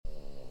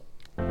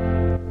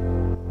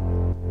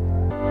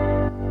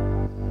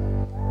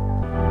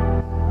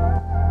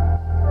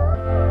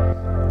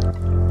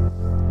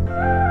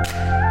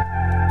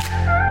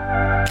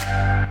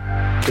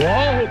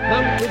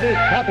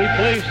happy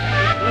place.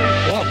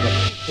 Welcome.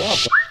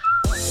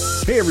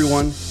 Hey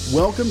everyone,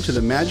 welcome to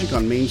the Magic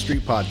on Main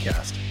Street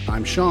podcast.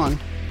 I'm Sean.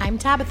 I'm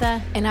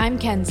Tabitha. And I'm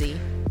Kenzie.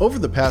 Over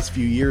the past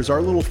few years,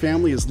 our little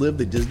family has lived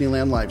the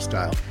Disneyland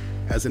lifestyle.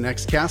 As an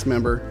ex-cast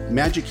member,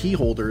 Magic key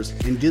holders,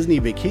 and Disney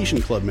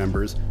Vacation Club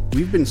members,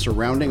 we've been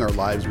surrounding our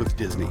lives with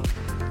Disney.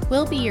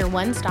 We'll be your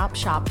one-stop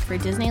shop for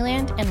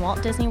Disneyland and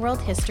Walt Disney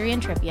World history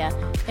and trivia,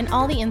 and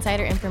all the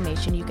insider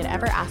information you could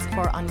ever ask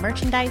for on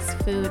merchandise,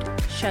 food,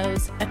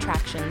 shows,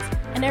 attractions,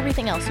 and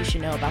everything else you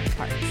should know about the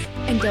parks.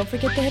 And don't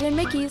forget the hidden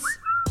Mickeys.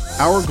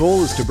 Our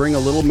goal is to bring a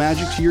little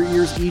magic to your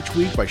ears each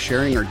week by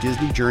sharing our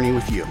Disney journey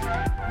with you.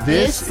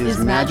 This is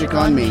Magic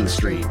on Main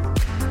Street.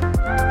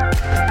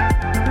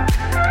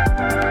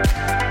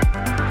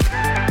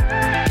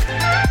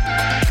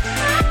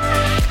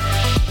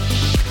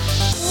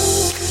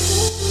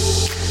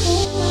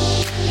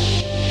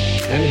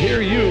 And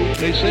here you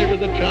may savor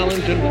the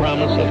challenge and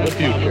promise of the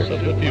future.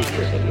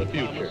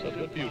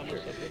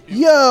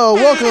 Yo,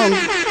 welcome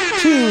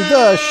to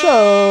the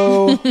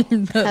show.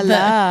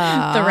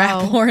 Hello. The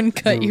rap horn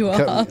cut you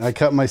off. I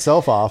cut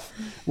myself off.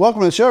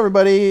 Welcome to the show,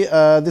 everybody.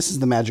 This is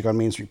the Magic on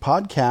Main Street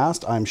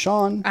podcast. I'm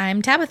Sean.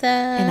 I'm Tabitha.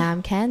 And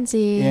I'm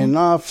Kenzie. And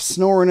off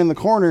snoring in the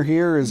corner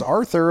here is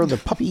Arthur, the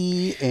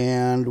puppy.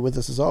 And with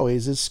us, as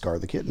always, is Scar,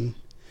 the kitten.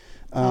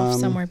 Off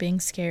somewhere being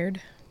scared.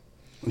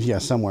 Yeah,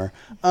 somewhere.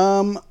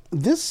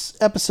 This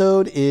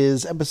episode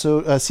is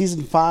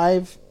season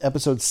 5,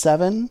 episode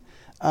 7.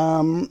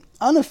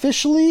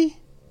 Unofficially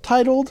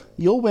titled,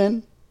 you'll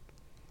win,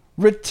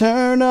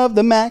 Return of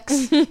the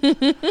Max.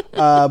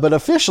 But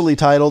officially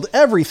titled,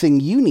 Everything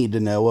You Need to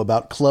Know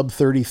About Club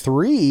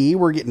 33.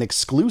 We're getting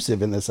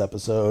exclusive in this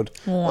episode.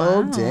 Wow.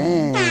 Oh,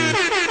 dang.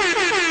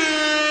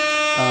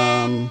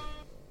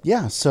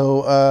 Yeah,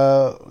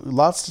 so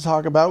lots to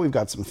talk about. We've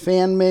got some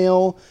fan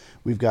mail.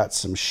 We've got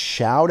some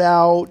shout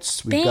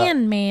outs.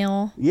 Fan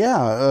mail.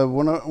 Yeah,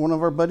 one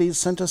of our buddies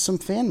sent us some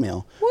fan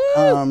mail.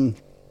 Woo!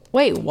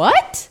 Wait,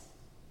 what?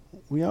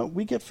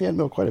 We get fan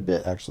mail quite a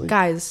bit, actually.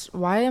 Guys,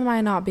 why am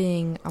I not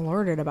being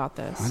alerted about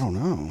this? I don't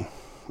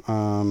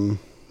know.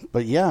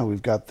 But yeah,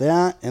 we've got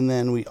that. And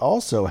then we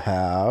also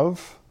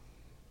have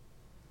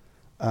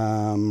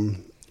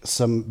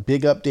some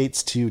big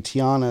updates to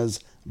Tiana's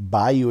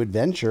Bayou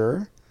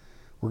Adventure.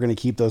 We're going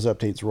to keep those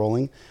updates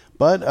rolling.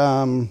 But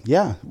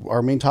yeah,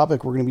 our main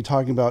topic, we're going to be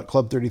talking about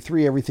Club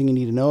 33, everything you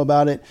need to know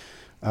about it,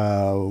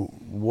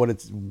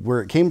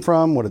 where it came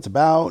from, what it's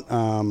about,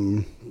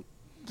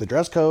 the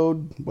dress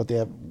code, what they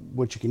have,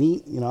 what you can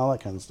eat, all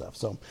that kind of stuff.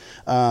 So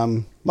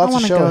lots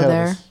of show ahead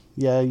of us.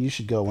 Yeah, you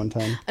should go one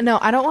time. No,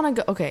 I don't want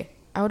to go. Okay,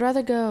 I would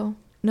rather go.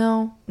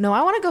 No,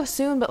 I want to go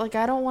soon, but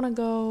I don't want to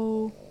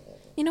go.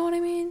 You know what I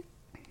mean?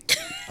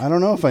 I don't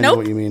know if I know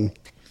what you mean.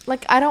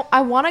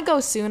 I want to go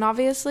soon,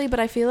 obviously, but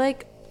I feel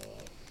like,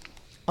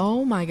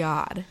 oh my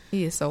God,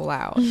 he is so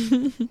loud.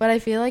 But I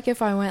feel like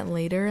if I went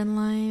later in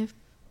life,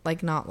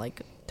 not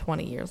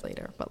 20 years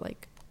later, but a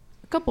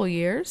couple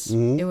years,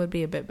 it would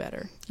be a bit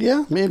better.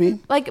 Yeah, maybe.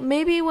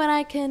 Maybe when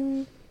I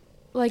can,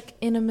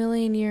 in a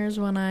million years,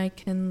 when I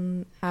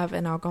can have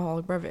an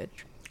alcoholic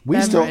beverage. We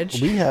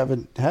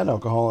haven't had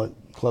alcohol at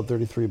Club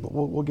 33, but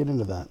we'll get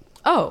into that.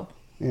 Oh.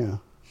 Yeah.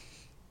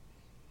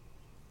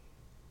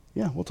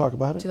 Yeah, we'll talk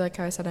about it. Do you like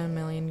how I said in a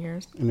million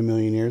years? In a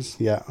million years,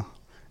 yeah.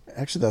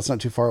 Actually, that's not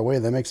too far away.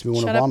 That makes me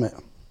want to vomit.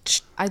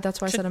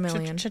 That's why I said a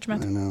million. I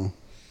know.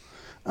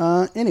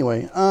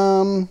 Anyway,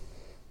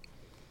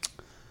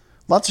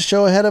 lots of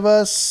show ahead of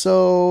us.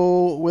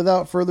 So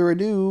without further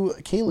ado,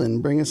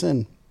 Kaylin, bring us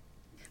in.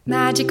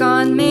 Magic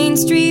on Main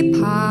Street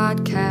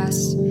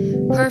podcast,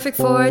 perfect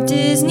for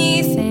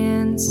Disney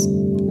fans.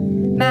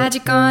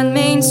 Magic on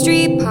Main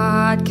Street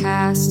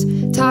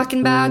podcast, talking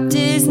about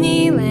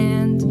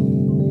Disneyland.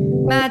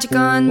 Magic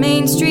on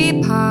Main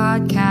Street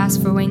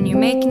podcast for when you're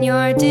making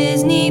your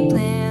Disney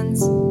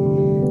plans.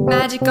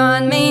 Magic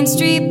on Main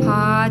Street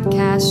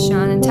podcast.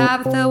 Sean and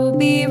Tabitha will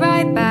be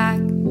right back.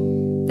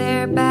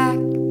 They're back.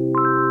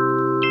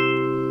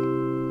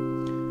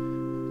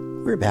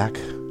 We're back.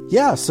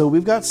 Yeah, so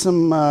we've got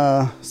some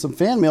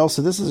fan mail.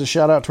 So this is a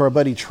shout out to our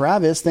buddy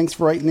Travis. Thanks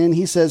for writing in.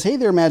 He says, "Hey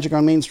there, Magic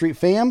on Main Street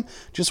fam.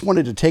 Just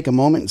wanted to take a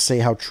moment and say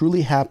how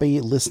truly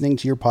happy listening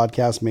to your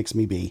podcast makes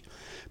me be.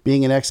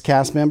 Being an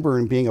ex-cast member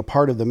and being a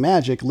part of the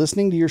magic,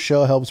 listening to your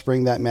show helps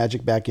bring that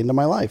magic back into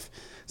my life.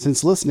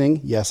 Since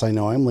listening, yes, I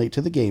know I'm late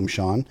to the game,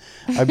 Sean,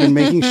 I've been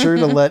making sure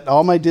to let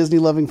all my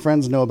Disney-loving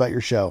friends know about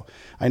your show.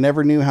 I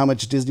never knew how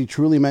much Disney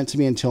truly meant to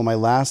me until my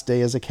last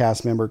day as a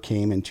cast member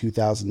came in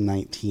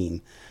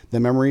 2019. The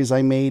memories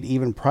I made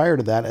even prior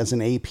to that as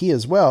an AP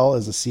as well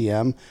as a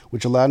CM,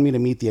 which allowed me to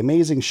meet the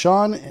amazing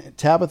Sean,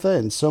 Tabitha,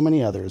 and so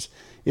many others.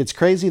 It's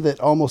crazy that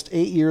almost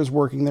 8 years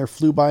working there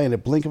flew by in a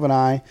blink of an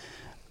eye.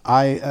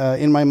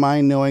 In my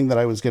mind, knowing that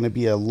I was going to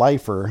be a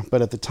lifer,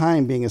 but at the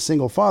time, being a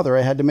single father,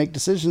 I had to make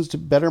decisions to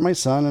better my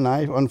son, and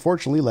I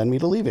unfortunately led me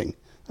to leaving."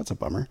 That's a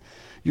bummer.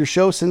 Your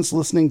show, since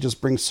listening,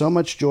 just brings so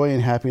much joy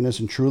and happiness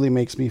and truly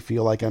makes me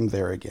feel like I'm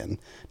there again.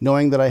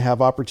 Knowing that I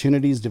have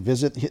opportunities to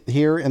visit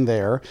here and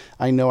there,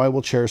 I know I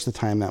will cherish the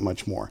time that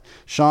much more.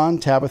 Sean,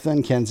 Tabitha,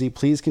 and Kenzie,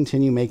 please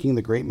continue making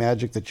the great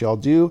magic that y'all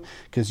do,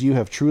 because you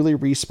have truly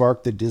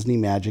re-sparked the Disney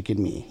magic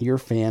in me. Your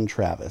fan,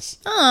 Travis.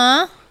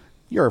 Aww.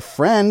 You're a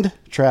friend,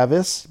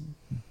 Travis.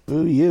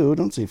 Boo you.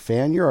 Don't say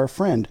fan. You're our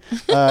friend.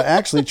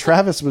 Actually,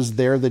 Travis was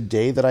there the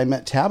day that I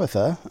met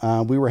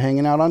Tabitha. We were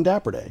hanging out on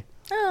Dapper Day.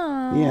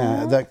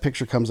 Yeah, that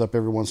picture comes up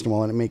every once in a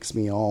while, and it makes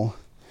me all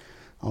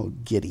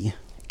giddy.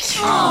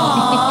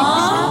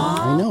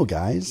 I know,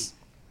 guys.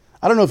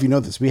 I don't know if you know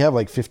this. We have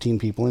like 15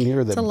 people in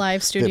here. It's a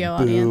live studio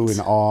that boo audience.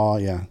 and awe.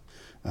 Yeah.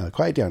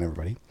 Quiet down,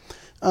 everybody.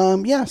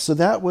 Yeah, so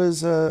that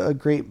was a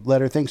great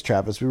letter. Thanks,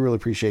 Travis. We really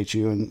appreciate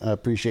you and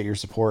appreciate your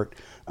support.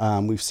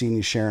 We've seen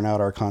you sharing out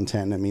our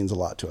content, and it means a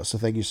lot to us. So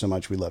thank you so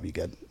much. We love you,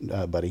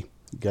 buddy.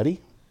 Gutty?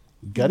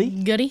 Good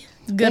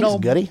Thanks,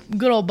 old Gutty.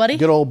 Good old buddy.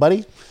 Good old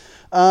buddy.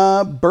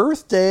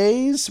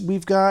 Birthdays.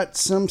 We've got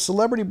some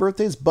celebrity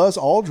birthdays. Buzz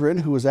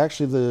Aldrin, who was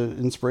actually the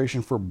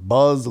inspiration for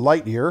Buzz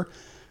Lightyear.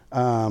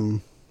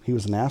 He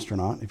was an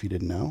astronaut, if you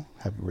didn't know.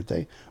 Happy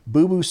birthday.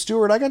 Boo Boo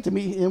Stewart. I got to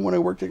meet him when I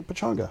worked at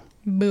Pachanga.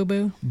 Boo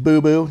Boo. Boo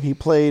Boo. He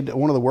played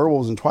one of the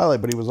werewolves in Twilight,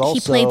 but he was also...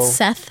 He played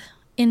Seth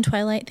in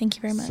Twilight. Thank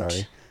you very much.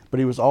 Sorry. But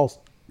he was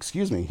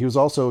he was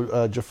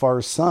also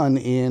Jafar's son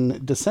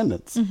in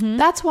Descendants. Mm-hmm.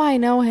 That's why I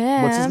know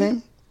him. What's his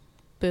name?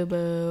 Boo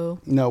Boo.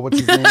 No, what's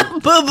his name? Boo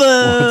Boo.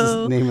 What's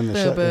his name in the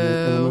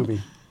Boo-boo.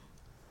 movie?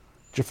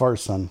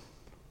 Jafar's son.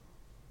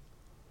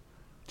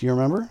 Do you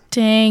remember?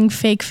 Dang,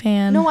 fake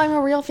fan. No, I'm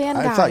a real fan,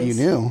 guys. I thought you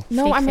knew.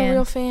 No, Fake I'm fan. a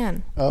real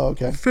fan. Oh,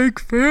 okay. Fake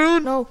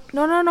fan. No.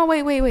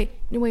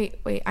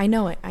 Wait. I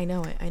know it.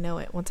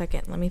 1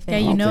 second. Let me think. Yeah,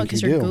 you don't know it think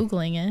because you you're do.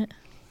 Googling it.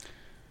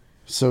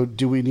 So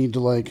do we need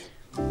to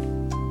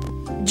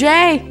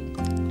Jay.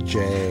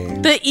 Jay?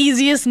 The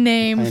easiest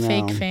name, I know.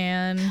 fake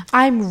fan.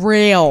 I'm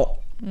real.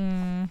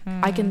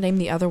 I can name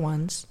the other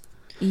ones.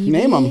 Evie,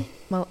 Name 'em.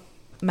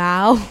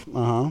 Mal.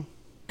 Uh-huh.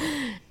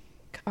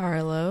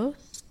 Carlos.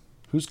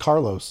 Who's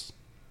Carlos?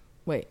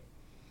 Wait.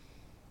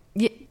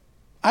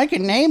 I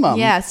can name him.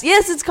 Yes,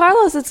 it's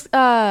Carlos. It's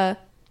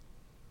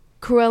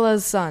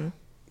Cruella's son.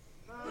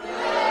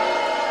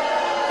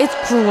 It's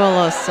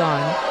Cruella's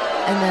son.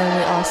 And then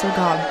we also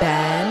got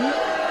Ben.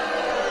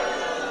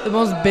 The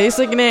most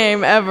basic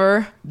name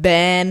ever.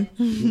 Ben.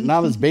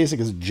 Not as basic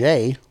as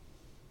Jay.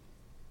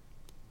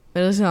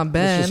 But it's not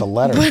Ben. It's just a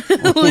letter.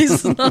 At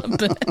least it's not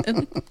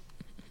Ben.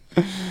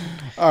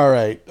 All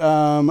right.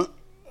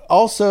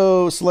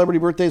 Also, celebrity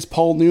birthdays.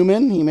 Paul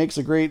Newman. He makes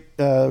a great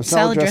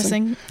salad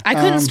dressing. I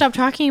couldn't stop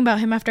talking about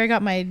him after I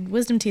got my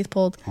wisdom teeth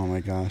pulled. Oh my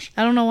gosh.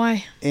 I don't know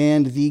why.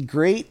 And the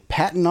great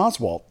Patton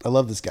Oswalt. I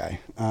love this guy.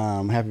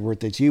 Happy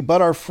birthday to you.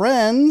 But our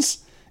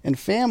friends and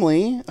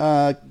family,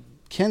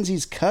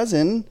 Kenzie's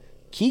cousin,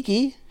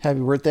 Kiki,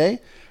 happy birthday.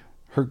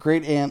 Her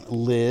great aunt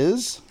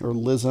Liz, or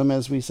Lizum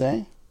as we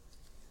say.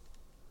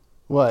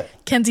 What?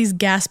 Kenzie's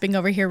gasping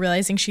over here,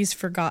 realizing she's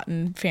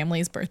forgotten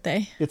family's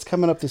birthday. It's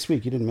coming up this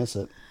week. You didn't miss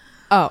it.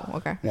 Oh,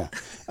 okay. Yeah.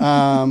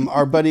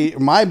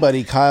 My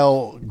buddy,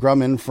 Kyle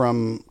Grumman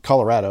from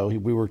Colorado.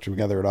 We worked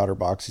together at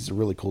OtterBox. He's a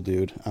really cool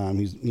dude.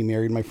 He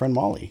married my friend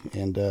Molly,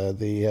 and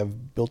they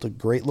have built a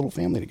great little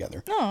family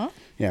together. Aw.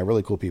 Yeah,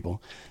 really cool people.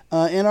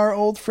 And our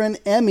old friend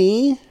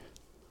Emmy.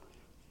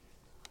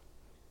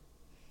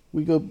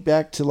 We go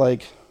back to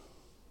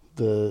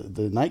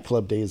the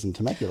nightclub days in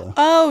Temecula.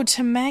 Oh,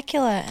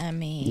 Temecula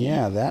Emmy.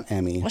 Yeah, that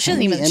Emmy. Well, she How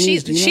doesn't many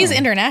even. Emmys do you She's know?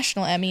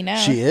 international Emmy now.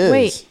 She is.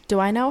 Wait, do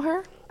I know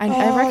her? I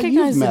recognize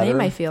You've the met name,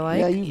 her. I feel like.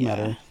 Yeah, you've met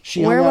her.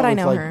 She Where hung would out I with,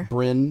 know her?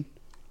 Bryn.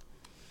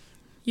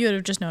 You would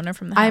have just known her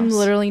from the house. I'm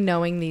literally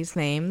knowing these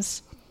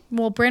names.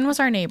 Well, Bryn was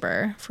our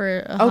neighbor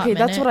for a hot Okay,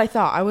 that's minute. what I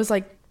thought. I was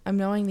like, I'm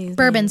knowing these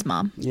Bourbon's names.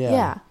 mom.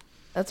 Yeah,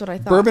 that's what I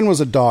thought. Bourbon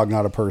was a dog,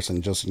 not a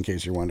person, just in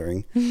case you're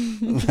wondering.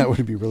 That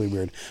would be really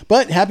weird.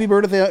 But happy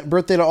birthday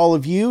to all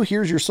of you.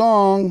 Here's your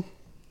song.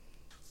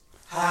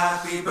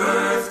 Happy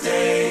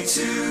birthday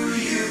to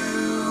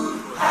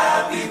you.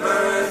 Happy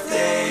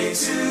birthday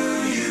to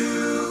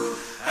you.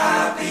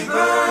 Happy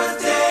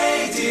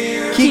birthday,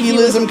 dear Kiki,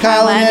 Liz, and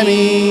Kyle and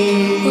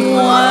Emmy.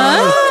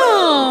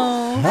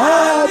 Wow.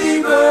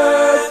 Happy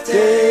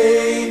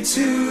birthday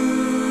to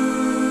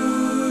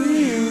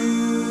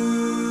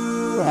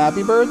you.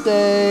 Happy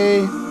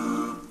birthday.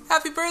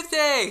 Happy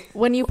birthday.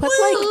 When you put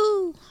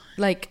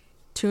like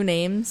two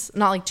names,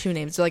 not like two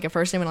names, but like a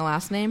first name and a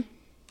last name,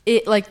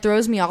 it like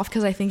throws me off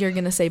because I think you're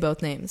gonna say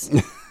both names,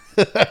 and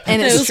it Those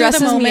are the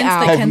stresses me moments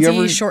out. that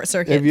Kenzie short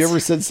circuits. Have you ever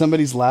said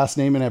somebody's last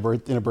name in a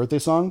birthday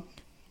song?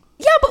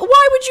 Yeah, but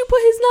why would you put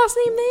his last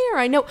name there?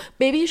 I know.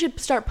 Maybe you should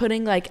start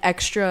putting like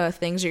extra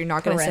things that you're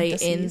not going to say in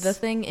Parentheses. the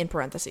thing in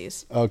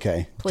parentheses,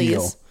 Okay, please.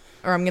 deal.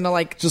 Or I'm gonna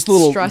like Just a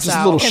little stress show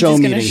out. Kenzie's gonna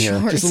meeting here.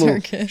 short Just a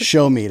little circuit.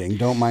 show meeting.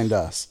 Don't mind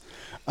us.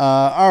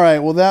 All right.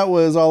 Well, that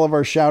was all of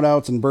our shout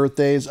outs and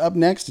birthdays. Up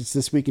next, it's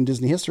This Week in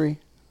Disney History.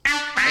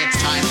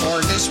 It's time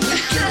for This Week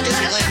in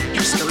Disneyland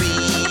History.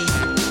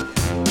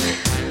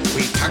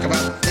 We talk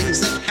about things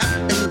that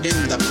happened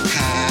in the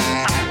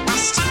past.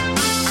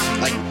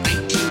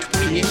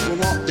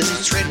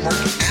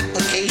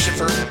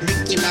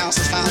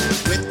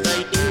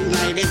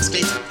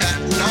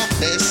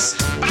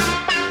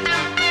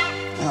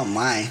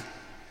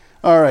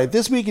 All right,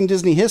 this week in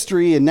Disney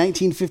history, in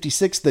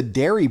 1956, the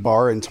Dairy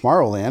Bar in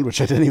Tomorrowland, which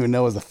I didn't even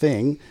know was a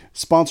thing,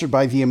 sponsored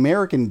by the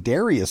American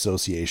Dairy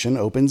Association,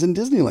 opens in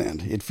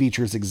Disneyland. It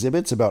features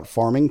exhibits about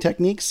farming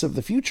techniques of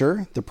the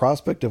future, the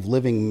prospect of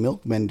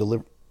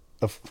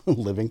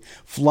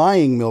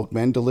flying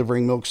milkmen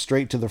delivering milk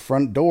straight to the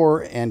front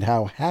door, and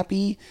how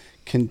happy,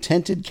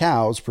 contented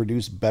cows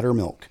produce better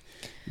milk.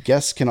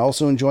 Guests can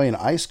also enjoy an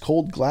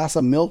ice-cold glass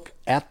of milk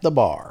at the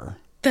bar.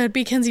 That'd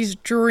be Kenzie's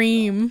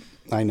dream.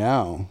 I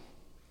know.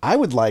 I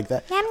would like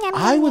that.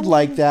 I would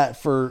like that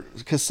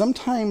because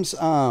sometimes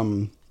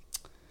I'll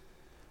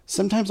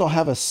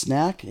have a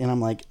snack and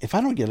I'm like, if I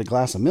don't get a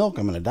glass of milk,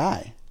 I'm going to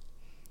die.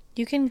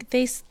 You can,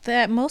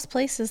 at most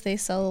places they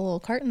sell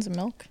little cartons of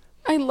milk.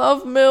 I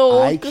love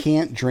milk. I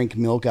can't drink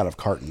milk out of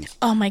cartons.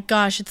 Oh my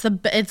gosh, it's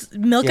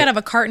milk out of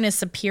a carton is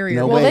superior.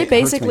 No well, way, they it hurts my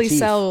basically teeth.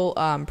 sell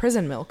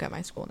prison milk at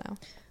my school now.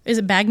 Is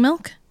it bag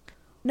milk?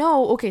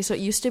 No, okay, so it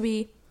used to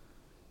be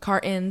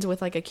cartons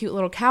with like a cute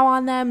little cow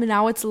on them, and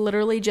now it's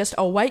literally just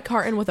a white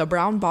carton with a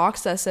brown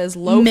box that says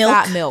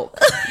low-fat milk.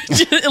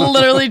 It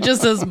literally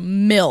just says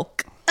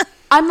milk.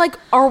 I'm like,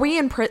 are we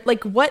in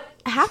like, what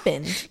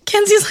happened?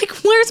 Kenzie's like,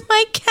 where's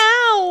my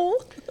cow?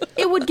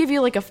 It would give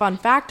you like a fun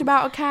fact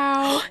about a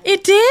cow.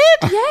 It did?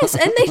 Yes,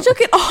 and they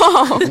took it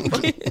off.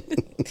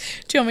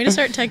 Do you want me to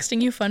start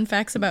texting you fun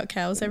facts about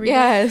cows every day?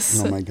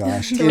 Yes. Oh my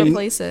gosh. To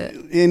replace it.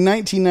 In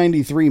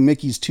 1993,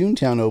 Mickey's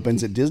Toontown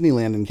opens at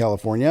Disneyland in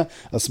California,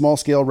 a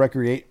small-scale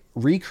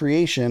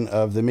recreation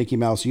of the Mickey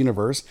Mouse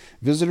universe.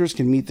 Visitors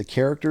can meet the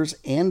characters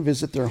and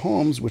visit their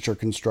homes, which are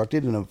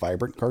constructed in a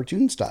vibrant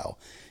cartoon style.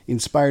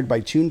 Inspired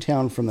by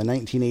Toontown from the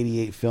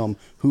 1988 film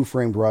Who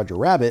Framed Roger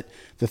Rabbit,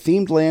 the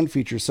themed land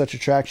features such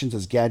attractions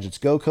as Gadget's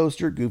Go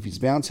Coaster, Goofy's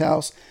Bounce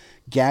House,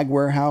 Gag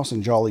Warehouse,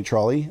 and Jolly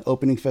Trolley.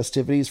 Opening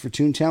festivities for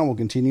Toontown will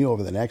continue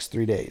over the next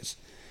 3 days.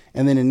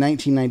 And then in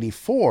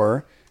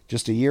 1994,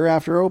 just a year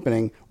after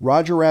opening,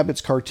 Roger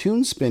Rabbit's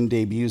cartoon spin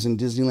debuts in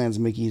Disneyland's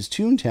Mickey's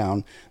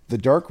Toontown. The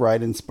dark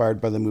ride,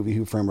 inspired by the movie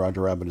Who Framed Roger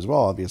Rabbit as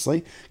well,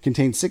 obviously,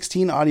 contains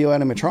 16 audio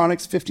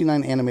animatronics,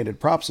 59 animated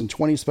props, and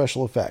 20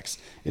 special effects.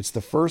 It's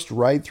the first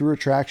ride-through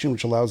attraction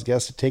which allows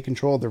guests to take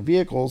control of their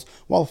vehicles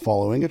while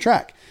following a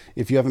track.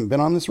 If you haven't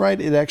been on this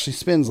ride, it actually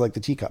spins like the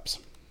teacups.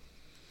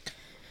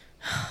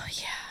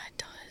 Yeah, it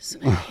does.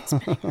 I hate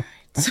spinning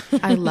rides.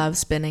 I love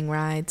spinning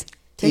rides.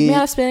 Take me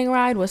on a spinning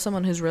ride with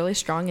someone who's really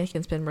strong and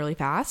can spin really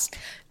fast.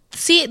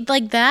 See,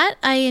 like that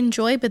I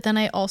enjoy, but then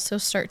I also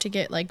start to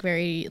get like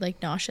very like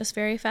nauseous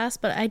very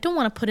fast. But I don't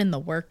want to put in the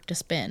work to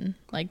spin.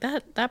 Like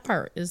that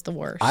part is the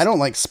worst. I don't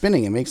like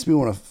spinning. It makes me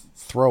want to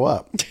throw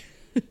up.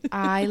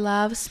 I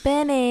love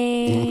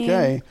spinning.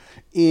 Okay.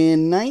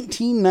 In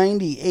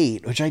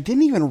 1998, which I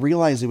didn't even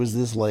realize it was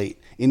this late.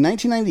 In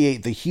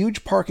 1998, the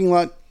huge parking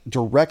lot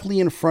directly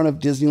in front of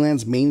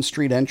Disneyland's Main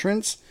Street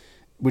entrance,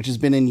 which has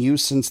been in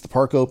use since the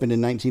park opened in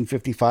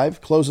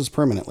 1955, closes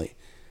permanently.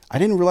 I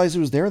didn't realize it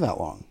was there that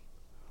long.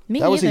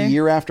 That was a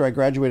year after I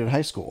graduated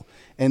high school.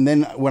 And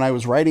then when I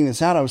was writing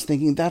this out, I was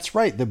thinking, that's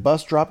right. The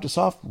bus dropped us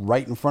off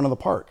right in front of the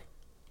park.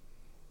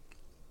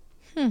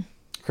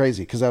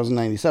 Crazy, because that was in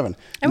 97.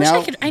 I wish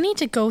I could. I need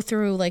to go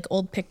through like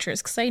old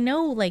pictures because I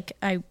know like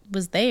I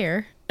was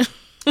there.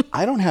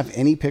 I don't have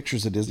any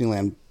pictures of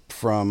Disneyland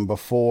from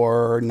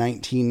before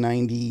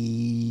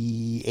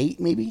 1998,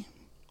 maybe.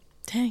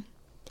 Dang.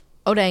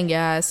 Oh, dang,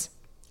 yes.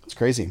 It's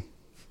crazy.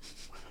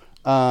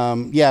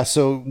 Yeah,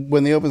 so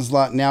when they open this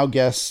lot, now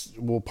guests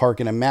will park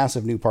in a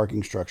massive new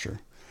parking structure,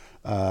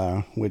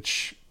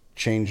 which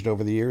changed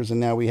over the years. And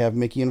now we have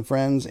Mickey and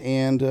Friends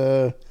and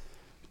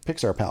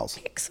Pixar Pals.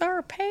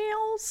 Pixar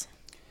Pals.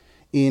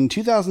 In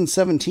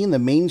 2017, the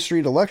Main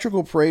Street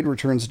Electrical Parade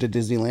returns to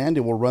Disneyland.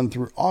 It will run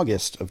through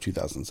August of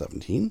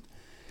 2017.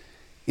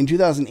 In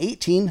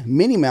 2018,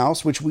 Minnie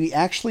Mouse, which we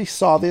actually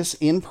saw this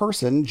in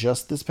person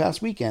just this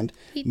past weekend,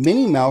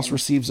 Minnie Mouse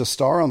receives a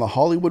star on the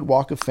Hollywood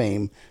Walk of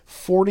Fame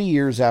 40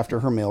 years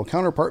after her male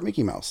counterpart,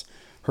 Mickey Mouse.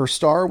 Her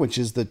star, which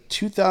is the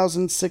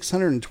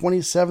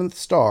 2,627th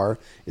star,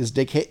 is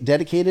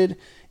dedicated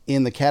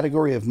in the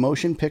category of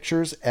motion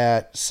pictures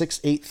at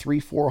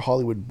 6834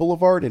 Hollywood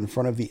Boulevard in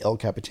front of the El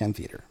Capitan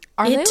Theater.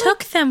 It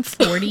took them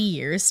 40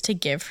 years to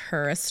give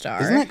her a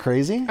star. Isn't that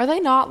crazy? Are they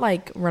not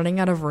like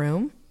running out of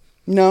room?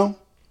 No.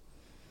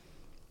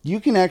 You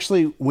can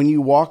actually, when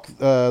you walk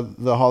the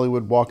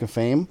Hollywood Walk of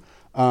Fame,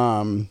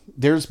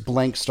 there's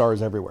blank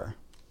stars everywhere.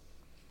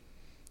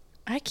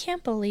 I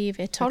can't believe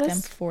it took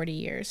them 40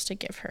 years to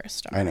give her a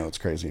star. I know, it's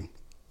crazy.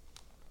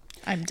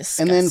 I'm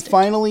disgusted. And then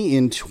finally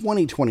in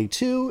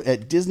 2022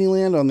 at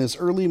Disneyland on this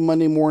early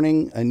Monday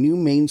morning, a new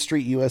Main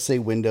Street USA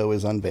window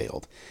is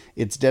unveiled.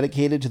 It's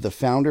dedicated to the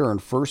founder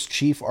and first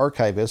chief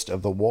archivist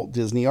of the Walt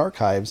Disney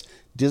Archives,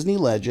 Disney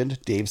legend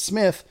Dave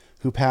Smith,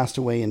 who passed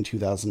away in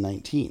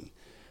 2019.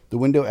 The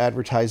window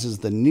advertises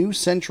the New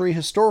Century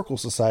Historical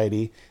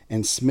Society,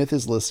 and Smith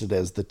is listed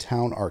as the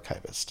town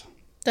archivist.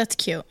 That's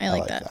cute. I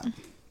like that.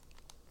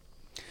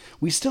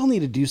 We still need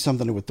to do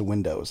something with the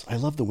windows. I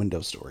love the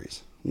window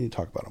stories. We need to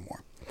talk about them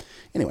more.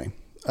 Anyway,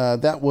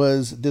 that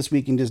was This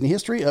Week in Disney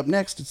History. Up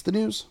next, it's the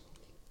news.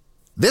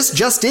 This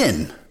just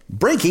in.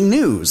 Breaking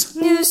news.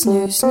 News.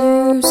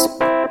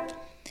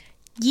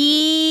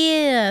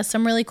 Yeah,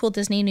 some really cool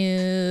Disney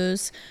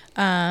news.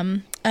 I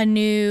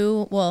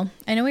know we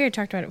already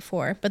talked about it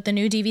before, but the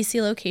new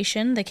DVC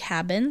location, the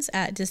cabins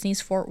at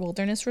Disney's Fort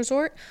Wilderness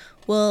Resort,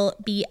 will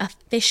be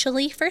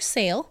officially for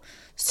sale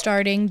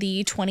starting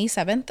the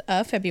 27th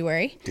of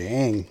February.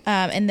 Dang.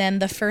 And then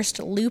the first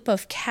loop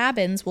of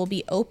cabins will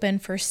be open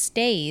for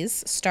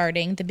stays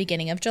starting the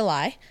beginning of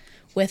July,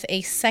 with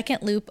a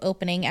second loop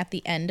opening at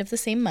the end of the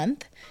same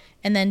month.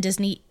 And then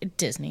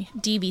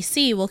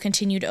DVC will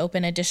continue to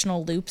open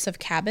additional loops of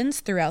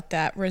cabins throughout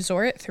that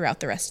resort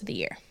throughout the rest of the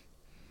year.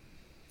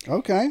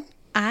 Okay.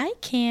 I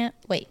can't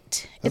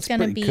wait. That's it's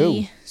going to pretty be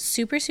cool.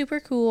 super, super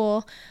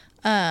cool.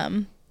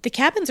 The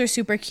cabins are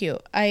super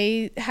cute.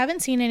 I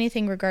haven't seen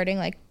anything regarding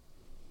like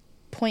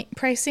point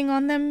pricing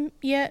on them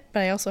yet,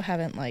 but I also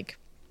haven't like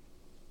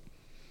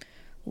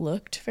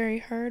looked very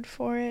hard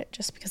for it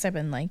just because I've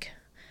been like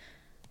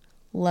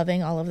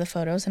loving all of the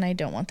photos and I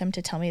don't want them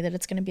to tell me that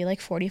it's going to be like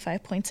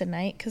 45 points a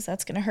night because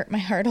that's going to hurt my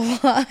heart a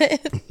lot.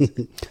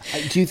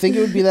 Do you think it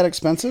would be that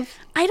expensive?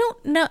 I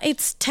don't know.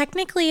 It's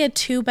technically a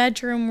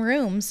 2-bedroom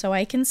room, so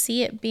I can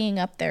see it being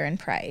up there in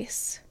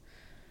price.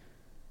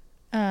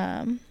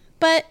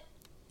 But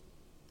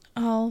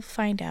I'll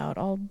find out.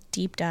 I'll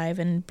deep dive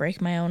and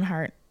break my own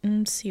heart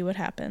and see what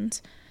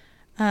happens.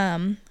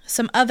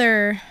 Some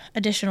other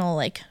additional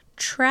like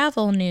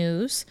travel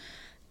news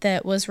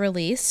that was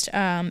released.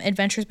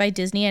 Adventures by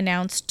Disney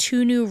announced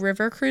 2 new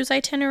river cruise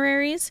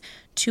itineraries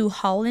to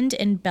Holland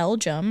and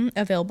Belgium,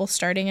 available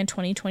starting in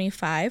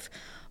 2025.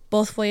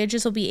 Both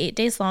voyages will be 8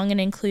 days long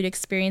and include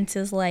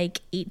experiences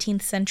like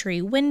 18th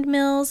century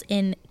windmills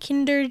in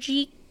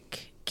Kinderdijk.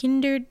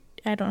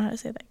 I don't know how to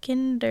say that.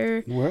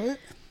 What?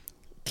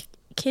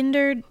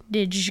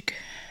 Kinderdijk.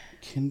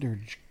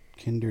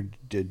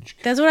 Kinderdijk.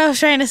 That's what I was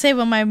trying to say,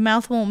 but my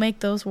mouth won't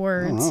make those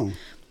words. Oh.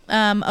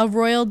 A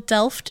Royal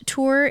Delft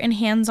tour and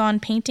hands-on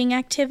painting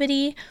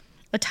activity,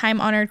 a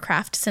time-honored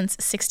craft since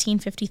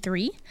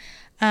 1653,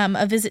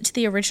 a visit to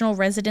the original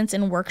residence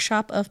and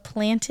workshop of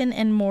Plantin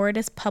and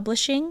Moritus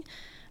Publishing,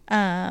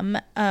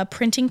 a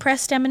printing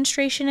press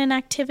demonstration and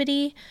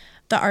activity,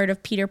 the art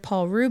of Peter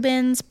Paul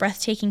Rubens,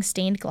 breathtaking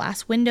stained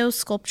glass windows,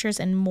 sculptures,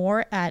 and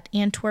more at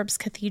Antwerp's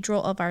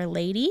Cathedral of Our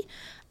Lady,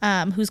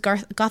 whose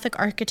Gothic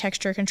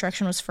architecture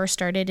construction was first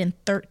started in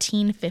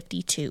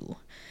 1352.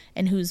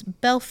 And whose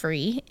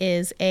belfry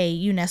is a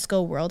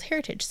UNESCO World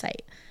Heritage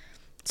Site.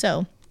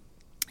 So,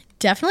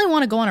 definitely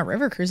want to go on a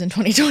river cruise in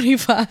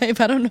 2025.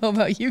 I don't know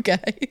about you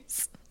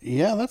guys.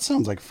 Yeah, that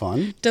sounds like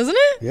fun. Doesn't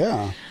it?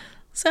 Yeah.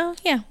 So,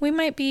 yeah, we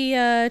might be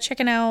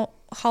checking out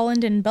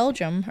Holland and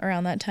Belgium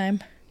around that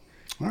time.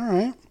 All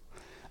right.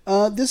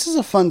 This is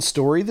a fun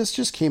story. This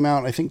just came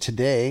out, I think,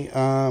 today.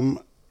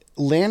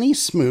 Lanny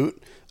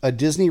Smoot, a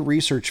Disney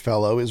Research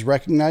Fellow, is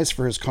recognized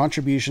for his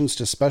contributions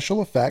to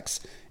special effects,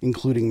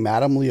 including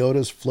Madame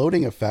Leota's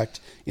floating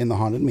effect in the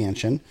Haunted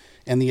Mansion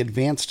and the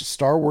advanced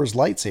Star Wars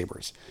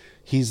lightsabers.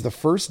 He's the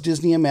first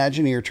Disney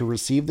Imagineer to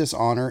receive this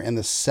honor and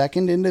the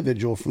second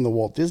individual from the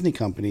Walt Disney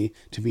Company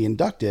to be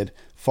inducted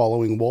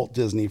following Walt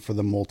Disney for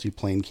the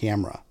multiplane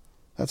camera.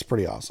 That's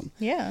pretty awesome.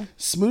 Yeah.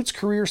 Smoot's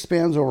career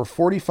spans over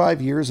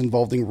 45 years,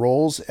 involving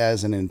roles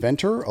as an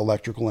inventor,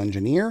 electrical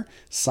engineer,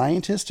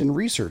 scientist, and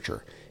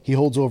researcher. He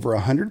holds over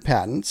 100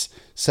 patents,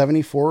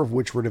 74 of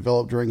which were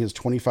developed during his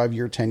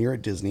 25-year tenure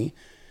at Disney.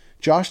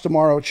 Josh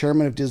D'Amaro,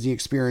 chairman of Disney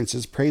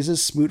Experiences, praises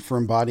Smoot for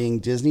embodying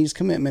Disney's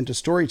commitment to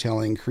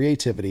storytelling,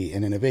 creativity,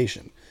 and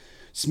innovation.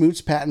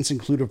 Smoot's patents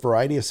include a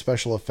variety of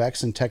special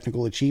effects and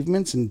technical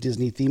achievements in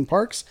Disney theme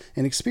parks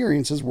and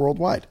experiences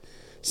worldwide.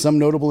 Some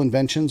notable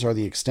inventions are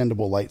the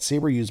extendable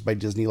lightsaber used by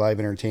Disney Live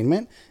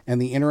Entertainment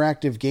and the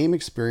interactive game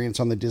experience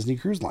on the Disney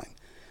Cruise Line.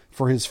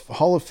 For his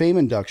Hall of Fame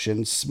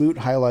induction, Smoot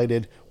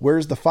highlighted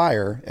Where's the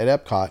Fire at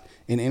Epcot,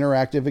 an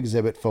interactive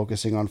exhibit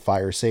focusing on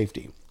fire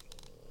safety.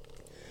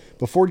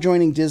 Before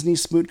joining Disney,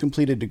 Smoot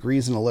completed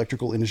degrees in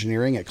electrical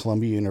engineering at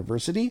Columbia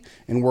University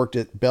and worked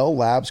at Bell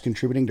Labs,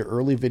 contributing to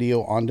early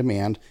video on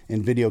demand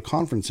and video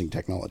conferencing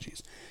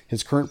technologies.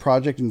 His current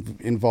project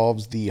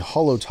involves the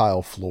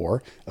HoloTile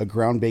floor, a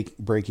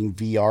groundbreaking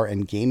VR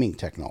and gaming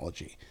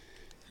technology.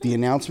 The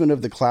announcement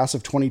of the class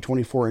of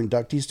 2024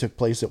 inductees took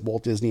place at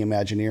Walt Disney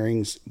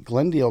Imagineering's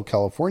Glendale,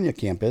 California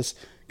campus,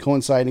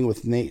 coinciding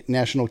with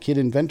National Kid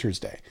Inventors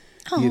Day.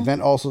 The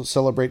event also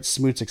celebrates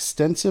Smoot's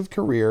extensive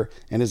career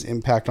and his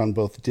impact on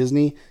both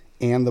Disney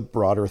and the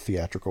broader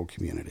theatrical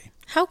community.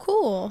 How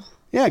cool.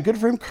 Yeah, good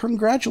for him.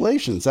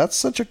 Congratulations. That's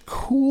such a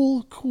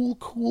cool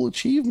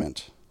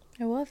achievement.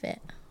 I love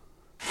it.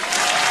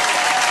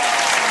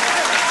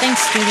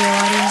 Thanks, studio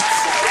audience.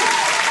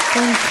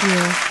 Thank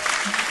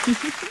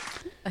you.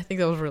 I think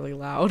that was really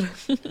loud.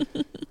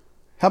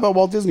 How about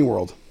Walt Disney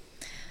World?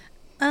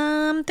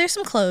 There's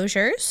some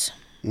closures.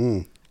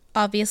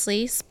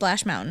 Obviously,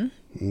 Splash Mountain.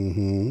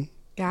 Mm-hmm.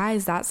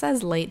 Guys, that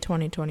says late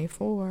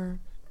 2024.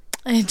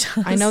 It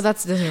does. I know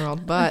that's Disney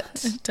World,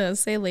 but It does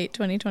say late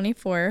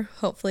 2024.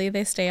 Hopefully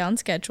they stay on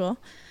schedule.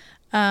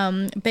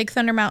 Big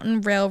Thunder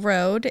Mountain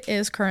Railroad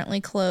is currently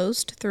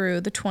closed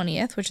through the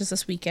 20th, which is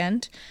this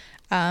weekend.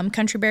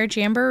 Country Bear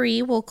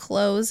Jamboree will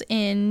close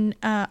on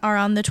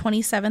the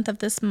 27th of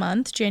this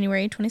month,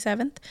 January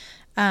 27th,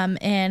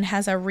 and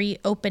has a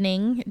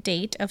reopening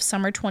date of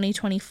summer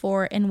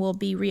 2024 and will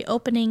be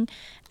reopening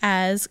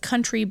as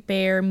Country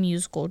Bear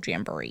Musical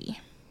Jamboree.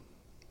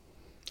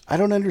 I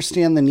don't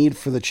understand the need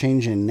for the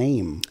change in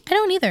name. I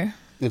don't either.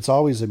 It's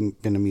always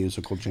been a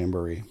musical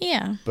jamboree.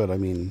 Yeah. But I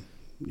mean,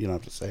 you don't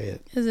have to say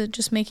it, Is it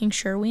just making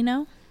sure we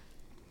know?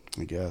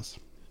 I guess.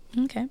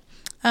 Okay.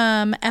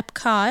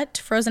 Epcot,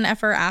 Frozen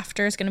Ever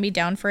After is going to be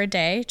down for a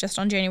day, just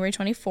on January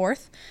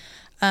 24th.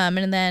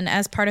 And then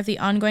as part of the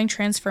ongoing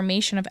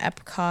transformation of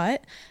Epcot,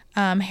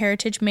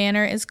 Heritage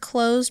Manor is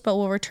closed but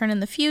will return in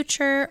the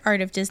future.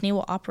 Art of Disney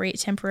will operate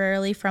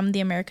temporarily from the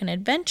American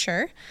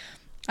Adventure.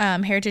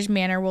 Heritage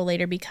Manor will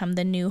later become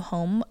the new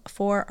home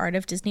for Art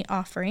of Disney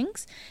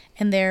offerings.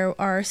 And there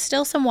are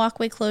still some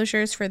walkway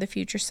closures for the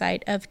future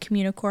site of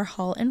Communicore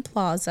Hall and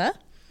Plaza.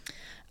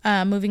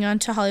 Moving on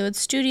to Hollywood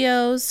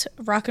Studios,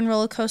 Rock and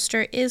Roller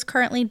Coaster is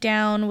currently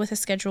down with a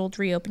scheduled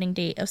reopening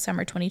date of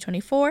summer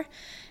 2024.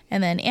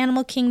 And then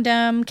Animal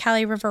Kingdom,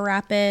 Cali River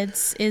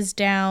Rapids is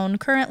down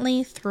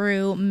currently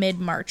through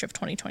mid-March of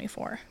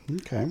 2024.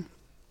 Okay.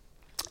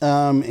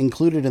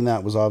 Included in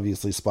that was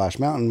obviously Splash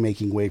Mountain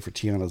making way for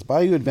Tiana's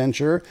Bayou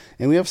Adventure.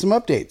 And we have some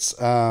updates.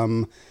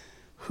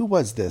 Who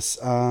was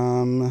this?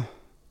 NOLA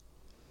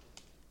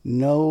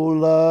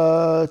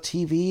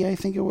TV, I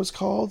think it was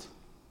called.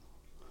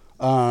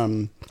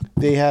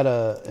 They had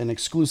an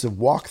exclusive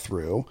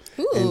walkthrough.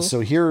 Ooh. And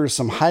so here are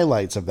some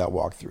highlights of that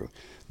walkthrough.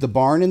 The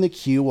barn in the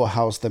queue will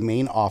house the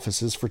main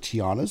offices for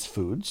Tiana's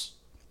Foods.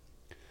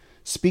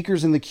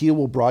 Speakers in the queue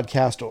will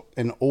broadcast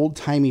an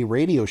old-timey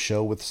radio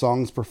show with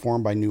songs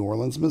performed by New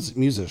Orleans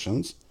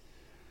musicians.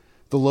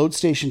 The load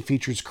station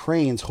features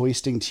cranes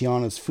hoisting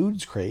Tiana's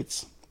Foods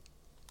crates.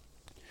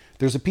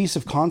 There's a piece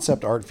of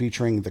concept art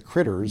featuring the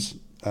critters,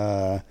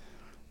 and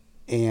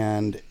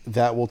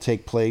that will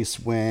take place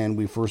when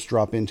we first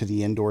drop into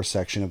the indoor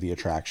section of the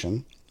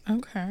attraction.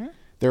 Okay.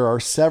 There are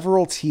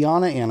several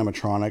Tiana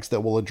animatronics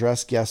that will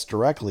address guests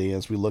directly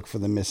as we look for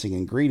the missing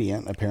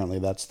ingredient. Apparently,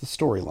 that's the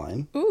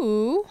storyline.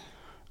 Ooh.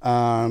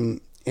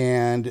 And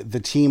the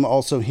team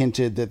also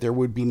hinted that there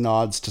would be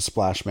nods to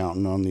Splash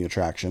Mountain on the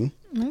attraction.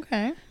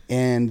 Okay.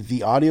 And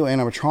the audio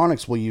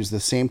animatronics will use the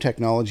same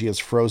technology as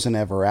Frozen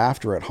Ever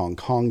After at Hong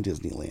Kong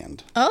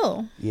Disneyland.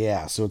 Oh.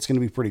 Yeah, so it's going to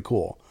be pretty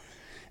cool.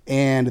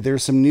 And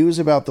there's some news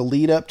about the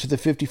lead up to the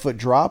 50-foot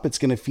drop. It's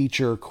going to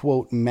feature,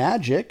 quote,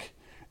 magic.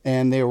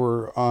 And they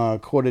were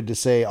quoted to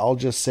say, I'll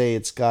just say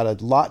it's got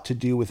a lot to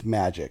do with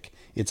magic.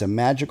 It's a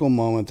magical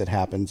moment that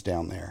happens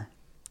down there.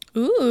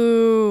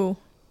 Ooh.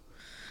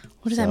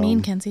 What does that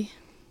mean, Kenzie?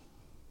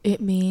 It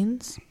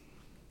means...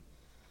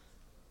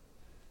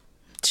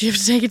 Do you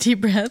have to take a deep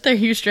breath? Are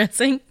you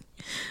stressing?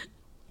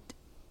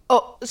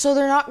 Oh, so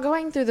they're not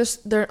going through this...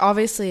 They're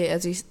obviously,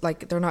 as you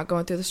like, they're not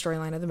going through the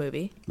storyline of the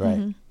movie. Right.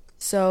 Mm-hmm.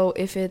 So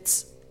if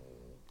it's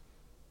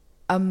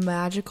a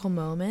magical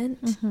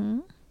moment... Mm-hmm.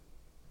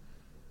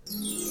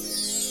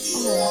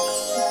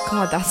 Oh,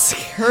 God, that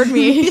scared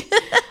me.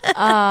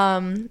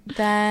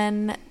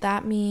 Then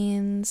that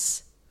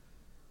means...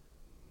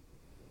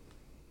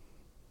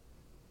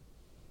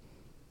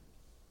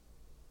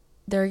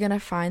 They're going to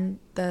find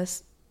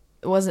this...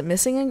 Was it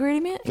missing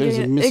ingredient? There's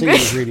a missing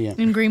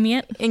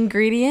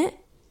Ingredient.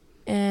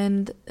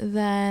 And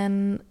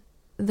then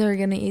they're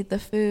going to eat the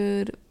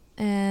food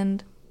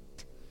and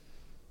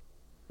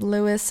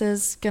Lewis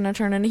is going to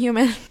turn into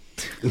human.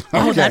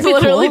 Oh, that'd be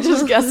literally cool.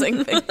 just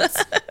guessing things.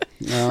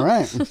 All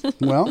right.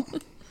 Well,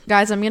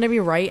 Guys, I'm going to be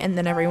right, and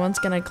then everyone's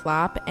going to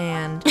clap,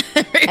 and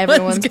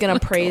everyone's going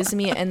to praise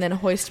me, and then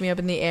hoist me up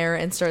in the air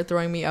and start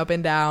throwing me up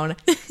and down,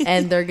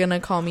 and they're going to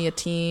call me a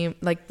team,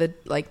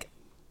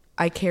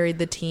 I carried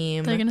the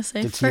team. They're going to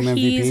say, The for team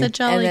he's MVP? a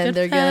jolly And then good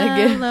they're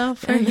gonna fellow,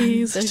 for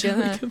he's a they're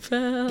jolly gonna good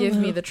fellow. give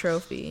me the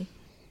trophy.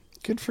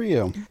 good for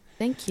you.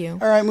 Thank you.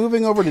 All right,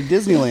 moving over to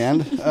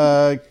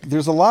Disneyland.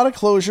 There's a lot of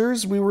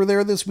closures. We were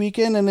there this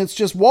weekend, and it's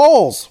just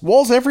walls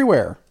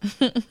everywhere.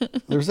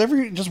 There's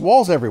just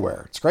walls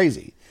everywhere. It's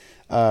crazy.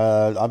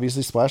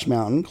 Obviously, Splash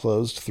Mountain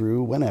closed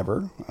through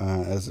whenever,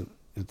 as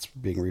it's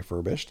being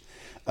refurbished.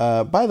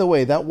 By the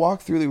way, that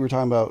walkthrough that we were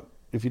talking about,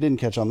 if you didn't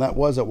catch on, that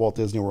was at Walt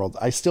Disney World.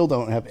 I still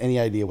don't have any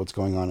idea what's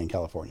going on in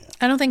California.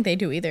 I don't think they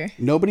do either.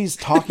 Nobody's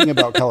talking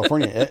about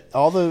California.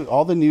 All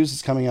the news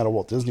is coming out of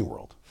Walt Disney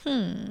World.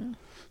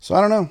 So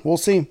I don't know. We'll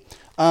see.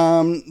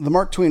 The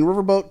Mark Twain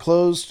Riverboat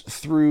closed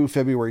through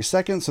February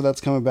 2nd, so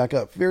that's coming back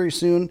up very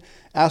soon.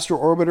 Astro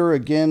Orbiter,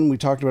 again, we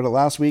talked about it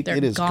last week. They're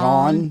It is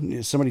gone.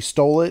 gone. Somebody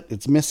stole it.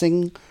 It's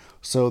missing.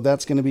 So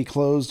that's going to be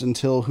closed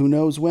until who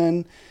knows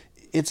when.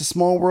 It's a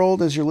Small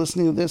World, as you're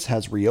listening to this,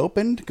 has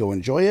reopened. Go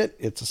enjoy it.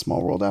 It's a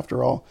small world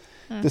after all.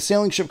 The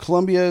sailing ship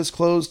Columbia is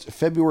closed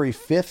February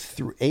 5th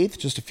through 8th,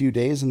 just a few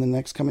days in the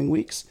next coming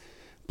weeks.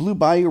 Blue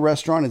Bayou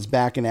Restaurant is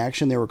back in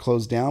action. They were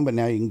closed down, but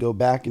now you can go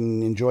back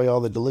and enjoy all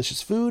the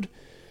delicious food.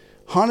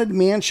 Haunted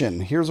Mansion.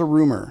 Here's a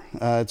rumor.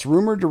 It's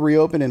rumored to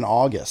reopen in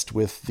August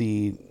with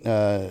the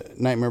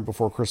Nightmare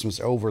Before Christmas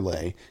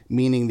overlay,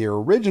 meaning the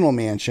original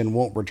mansion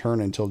won't return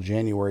until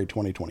January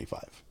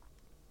 2025.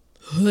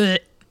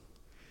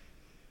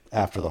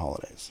 After the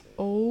holidays.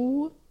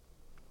 Oh.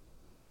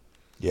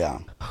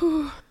 Yeah.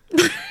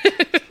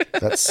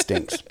 That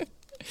stinks.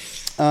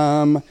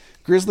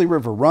 Grizzly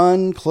River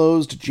Run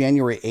closed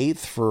January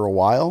 8th for a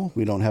while.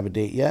 We don't have a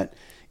date yet.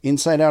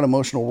 Inside Out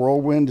Emotional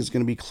Whirlwind is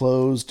going to be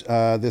closed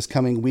this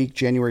coming week,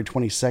 January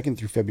 22nd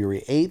through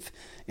February 8th.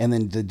 And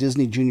then the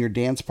Disney Junior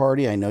Dance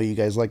Party, I know you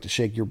guys like to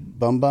shake your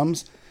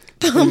bums.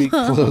 It's going to be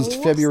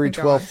closed February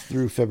 12th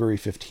through February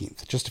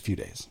 15th. Just a few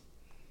days.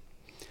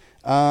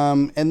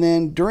 And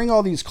then during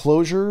all these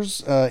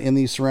closures in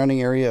the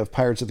surrounding area of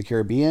Pirates of the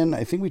Caribbean,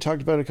 I think we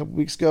talked about it a couple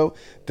weeks ago,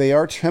 they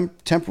are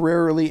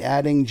temporarily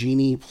adding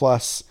Genie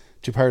Plus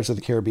to Pirates of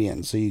the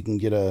Caribbean. So you can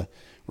get a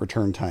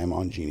return time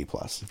on Genie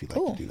Plus if you'd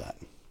like to do that.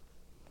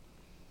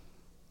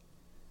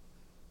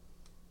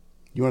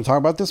 You want to talk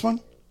about this one?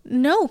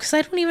 No, because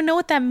I don't even know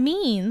what that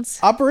means.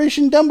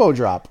 Operation Dumbo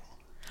Drop.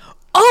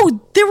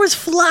 Oh, there was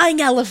flying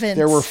elephants.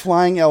 There were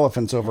flying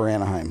elephants over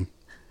Anaheim.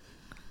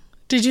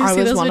 Did you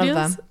see those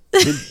videos? Of them.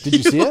 Did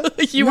you see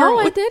it? No,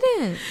 I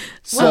didn't.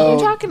 What are you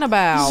talking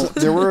about?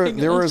 There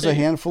was a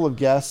handful of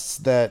guests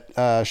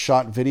that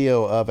shot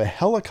video of a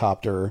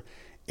helicopter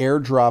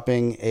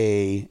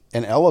airdropping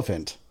an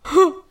elephant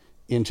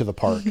into the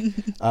park.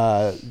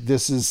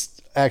 This is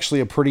actually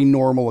a pretty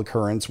normal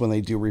occurrence when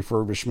they do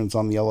refurbishments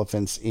on the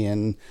elephants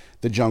in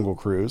the Jungle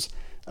Cruise.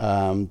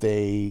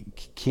 They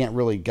can't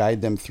really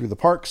guide them through the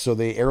park, so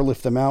they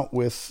airlift them out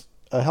with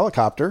a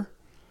helicopter,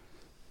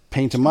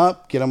 paint them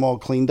up, get them all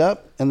cleaned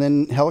up, and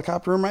then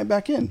helicopter them right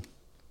back in.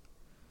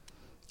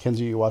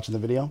 Kenzie, you watching the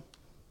video?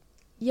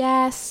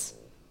 Yes.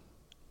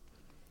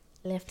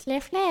 Lift,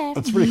 lift, lift.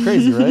 That's pretty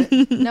crazy,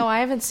 right? No,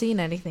 I haven't seen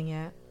anything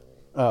yet.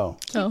 Oh.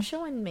 Keep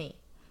showing me.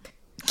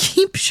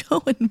 Keep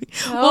showing me.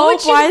 Oh,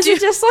 why is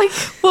it just like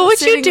what would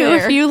you do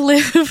there? if you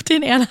lived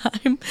in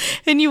Anaheim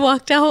and you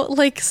walked out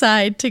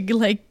side to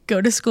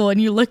go to school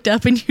and you looked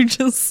up and you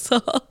just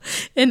saw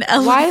an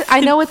elephant? Why?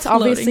 I know it's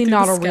floating obviously through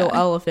not the a real sky.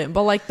 elephant,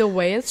 but the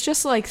way it's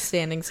just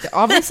standing still.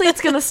 Obviously,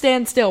 it's gonna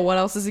stand still. What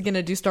else is it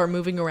gonna do? Start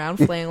moving around,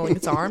 flailing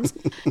its arms?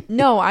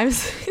 No, I'm.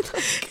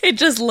 It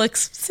just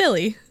looks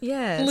silly.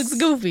 Yes, It looks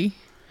goofy.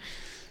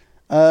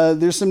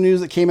 There's some news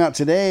that came out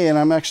today, and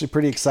I'm actually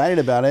pretty excited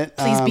about it.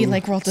 Please be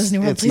like Walt Disney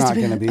World. It's not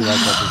going to be like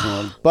Walt Disney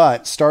World.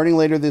 But starting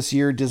later this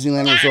year,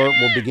 Disneyland Resort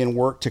will begin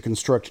work to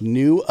construct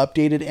new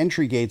updated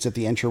entry gates at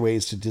the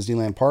entryways to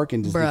Disneyland Park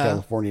and Disney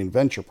California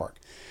Adventure Park.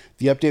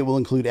 The update will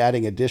include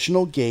adding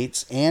additional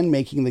gates and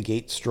making the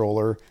gate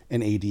stroller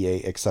and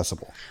ADA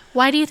accessible.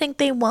 Why do you think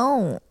they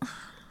won't?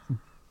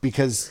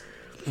 Because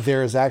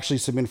there is actually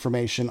some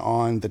information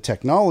on the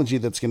technology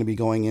that's going to be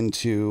going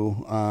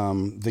into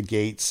the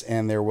gates.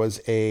 And there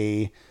was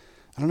I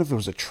don't know if it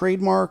was a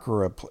trademark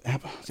or A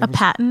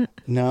patent?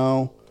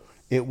 No,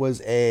 it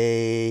was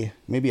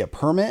maybe a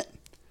permit.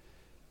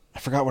 I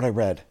forgot what I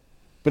read.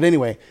 But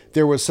anyway,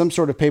 there was some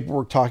sort of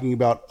paperwork talking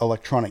about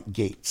electronic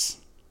gates.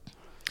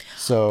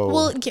 So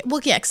Well,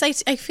 yeah,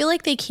 because I feel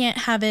like they can't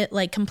have it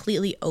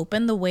completely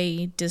open the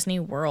way Disney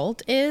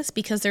World is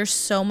because there's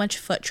so much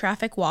foot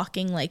traffic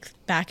walking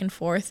back and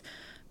forth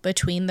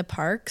between the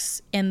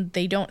parks, and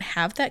they don't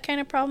have that kind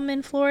of problem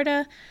in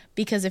Florida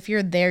because if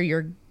you're there,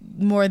 you're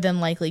more than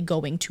likely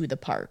going to the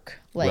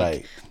park.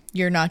 Right.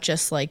 You're not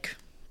just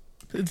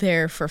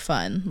there for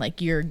fun.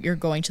 You're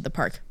going to the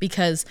park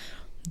because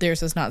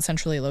theirs is not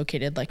centrally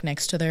located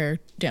next to their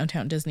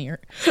downtown Disney or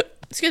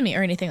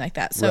or anything like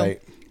that. So. Right.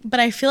 But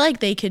I feel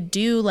like they could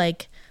do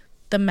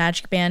the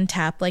Magic Band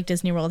tap like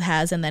Disney World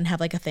has and then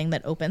have a thing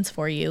that opens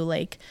for you.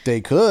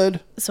 They could.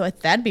 So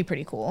that'd be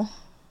pretty cool.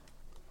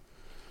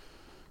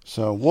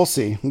 So we'll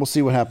see. We'll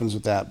see what happens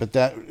with that. But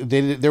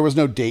there was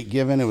no date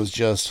given. It was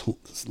just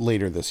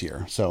later this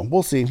year. So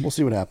we'll see. We'll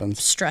see what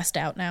happens. Stressed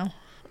out now.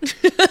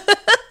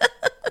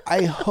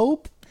 I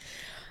hope.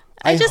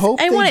 I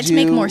want it to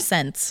make more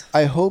sense.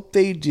 I hope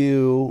they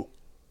do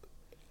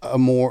a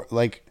more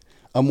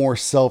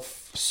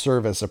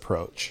self-service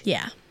approach.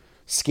 Yeah.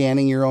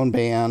 Scanning your own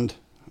band,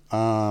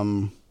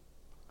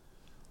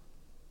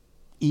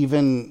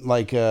 even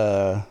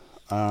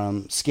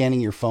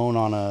scanning your phone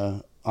on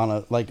a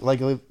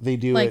they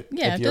do it at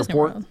the Disney airport.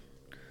 World.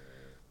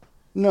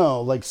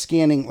 No,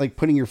 scanning,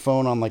 putting your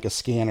phone on a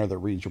scanner that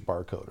reads your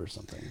barcode or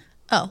something.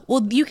 Oh,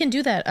 well, you can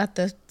do that at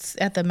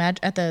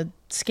the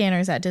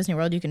scanners at Disney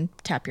World. You can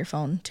tap your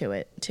phone to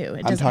it too.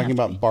 I'm talking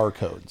about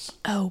barcodes.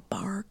 Oh,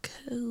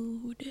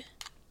 barcode.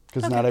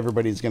 Because not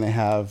everybody's going to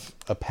have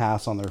a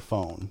pass on their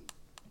phone.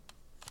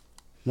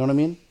 You know what I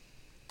mean?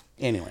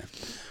 Anyway,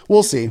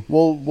 we'll see.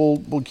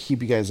 We'll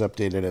keep you guys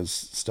updated as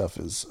stuff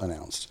is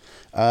announced.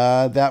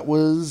 That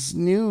was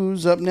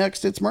news. Up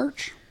next, it's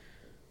merch.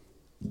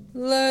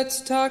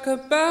 Let's talk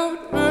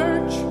about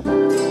merch.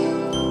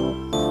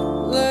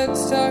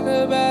 Let's talk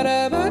about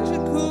a bunch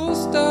of cool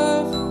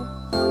stuff.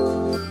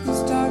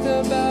 Let's talk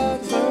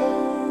about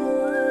merch.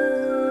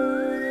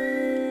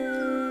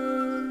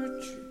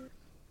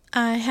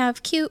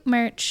 have cute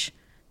merch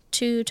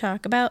to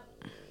talk about.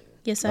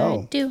 Yes,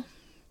 I do.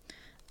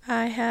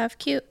 I have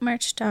cute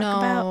merch to talk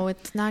about. No,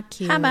 it's not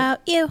cute. How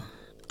about you?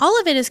 All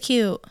of it is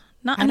cute.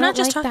 I'm not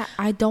just talking.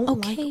 I don't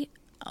Okay. like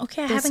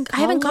Okay, I this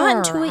haven't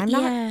gotten to color. it I'm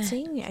yet. not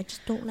saying it. I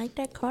just don't like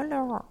that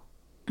color.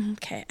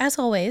 Okay, as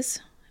always,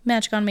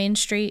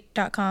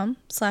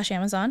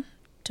 magiconmainstreet.com/Amazon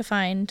to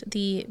find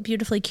the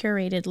beautifully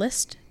curated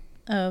list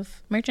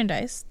of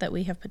merchandise that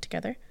we have put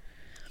together.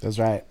 That's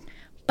right.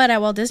 But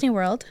at Walt Disney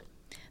World,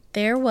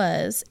 there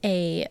was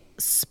a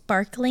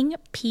sparkling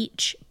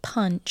peach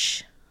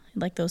punch,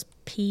 like those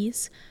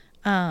peas,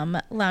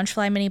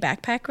 Loungefly mini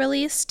backpack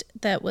released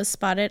that was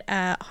spotted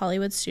at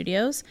Hollywood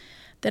Studios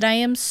that I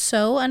am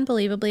so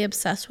unbelievably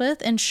obsessed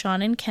with, and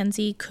Sean and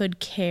Kenzie could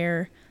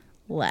care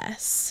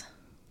less.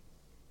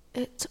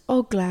 It's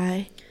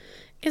ugly.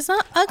 It's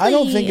not ugly. I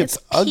don't think it's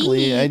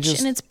ugly. And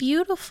it's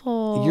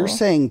beautiful. You're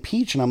saying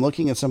peach, and I'm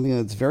looking at something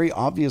that's very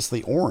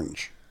obviously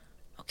orange.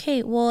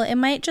 Okay, well, it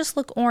might just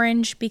look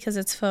orange because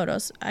it's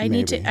photos. I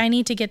need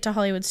to get to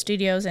Hollywood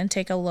Studios and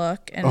take a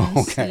look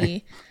and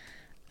see.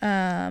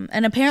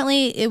 And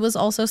apparently it was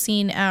also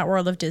seen at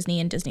World of Disney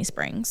in Disney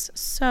Springs.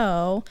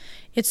 So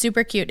it's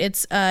super cute.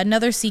 It's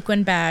another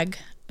sequin bag,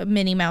 a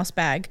Minnie Mouse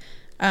bag.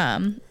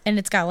 And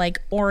it's got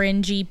like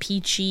orangey,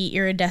 peachy,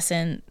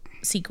 iridescent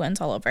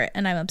sequins all over it.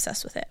 And I'm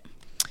obsessed with it.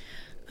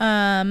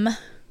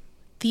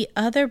 The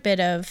other bit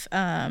of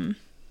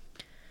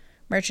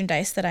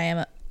merchandise that I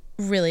am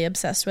really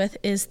obsessed with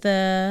is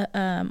the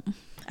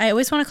I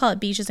always want to call it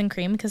Beaches and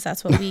Cream because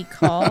that's what we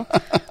call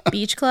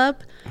Beach Club,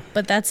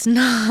 but that's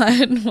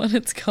not what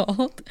it's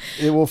called.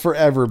 It will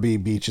forever be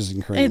Beaches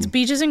and Cream. It's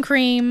Beaches and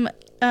Cream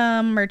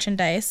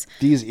merchandise.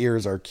 These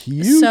ears are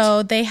cute.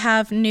 So they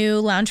have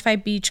new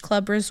Loungefly Beach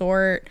Club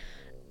Resort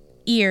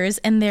ears,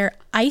 and they're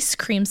ice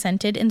cream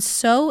scented, and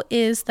so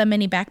is the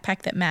mini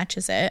backpack that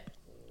matches it,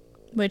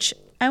 which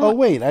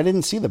wait, I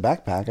didn't see the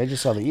backpack. I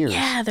just saw the ears.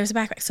 Yeah, there's a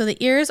backpack. So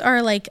the ears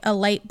are like a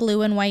light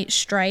blue and white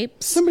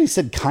stripe. Somebody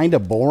said kind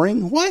of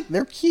boring. What?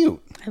 They're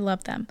cute. I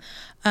love them.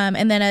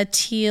 And then a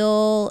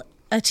teal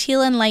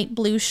and light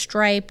blue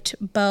striped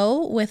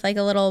bow with like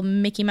a little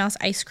Mickey Mouse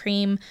ice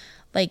cream,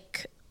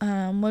 like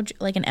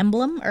like an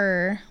emblem,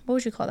 or what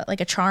would you call that?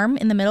 Like a charm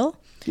in the middle.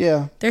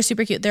 Yeah. They're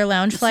super cute. They're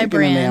Loungefly like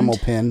brand. An enamel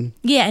pin.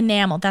 Yeah,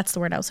 enamel. That's the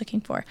word I was looking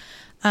for.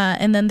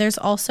 And then there's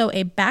also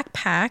a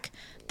backpack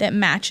that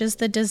matches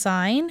the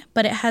design,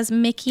 but it has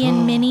Mickey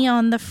and Minnie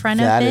on the front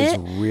of it. That is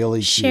really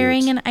cute.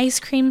 Sharing an ice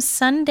cream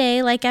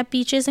sundae like at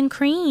Beaches and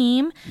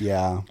Cream.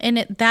 Yeah.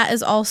 And that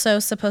is also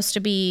supposed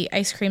to be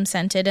ice cream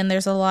scented, and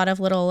there's a lot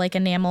of little like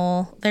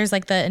enamel. There's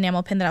like the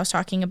enamel pin that I was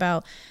talking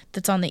about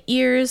that's on the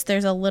ears.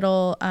 There's a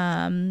little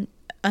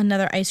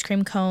another ice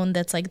cream cone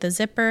that's like the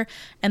zipper,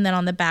 and then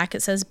on the back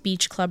it says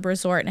Beach Club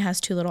Resort and it has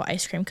two little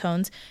ice cream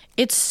cones.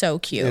 It's so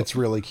cute. It's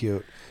really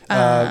cute.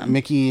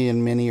 Mickey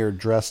and Minnie are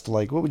dressed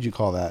like, what would you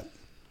call that?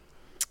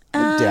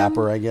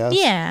 Dapper, I guess.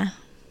 Yeah.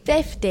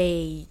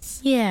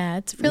 50s. Yeah,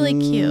 it's really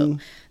cute.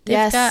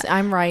 Yes,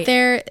 I'm right.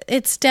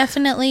 It's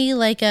definitely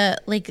like It's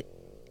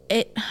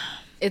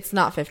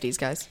not 50s,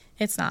 guys.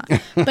 It's not.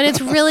 But it's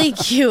really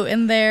cute,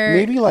 and they're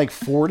maybe like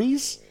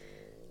 40s.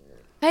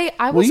 Hey,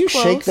 I Will was you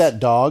close. shake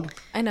that dog?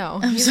 I know.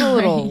 He's a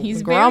little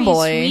He's grumbly.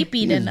 very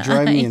sweepy tonight.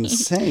 Drive me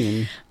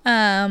insane.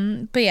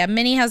 But yeah,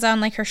 Minnie has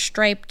on like her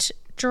striped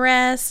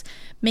dress.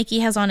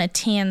 Mickey has on a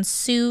tan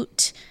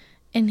suit,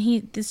 and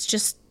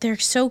they're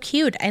so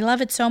cute. I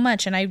love it so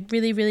much, and I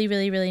really, really,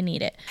 really, really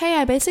need it. Hey,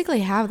 I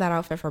basically have that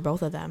outfit for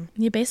both of them.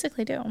 You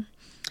basically do.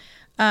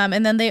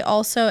 And then they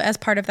also, as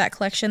part of that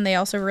collection, they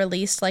also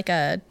released like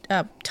a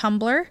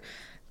tumbler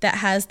that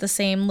has the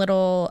same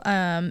little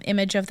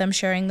image of them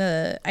sharing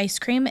the ice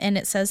cream, and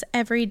it says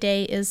 "Every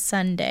day is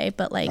Sunday,"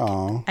 but like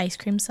ice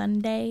cream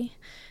sundae.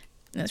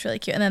 And it's really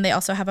cute. And then they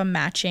also have a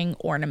matching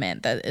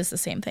ornament that is the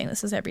same thing.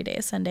 This is "Every day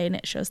is Sunday," and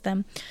it shows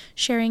them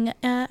sharing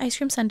ice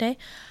cream sundae.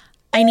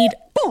 I need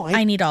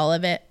all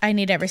of it. I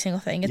need every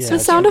single thing. The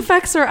sound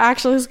effects are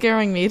actually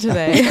scaring me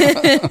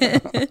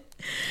today.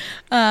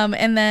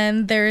 And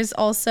then there's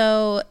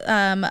also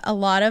a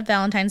lot of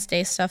Valentine's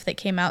Day stuff that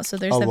came out. So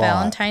there's the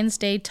Valentine's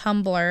Day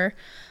tumbler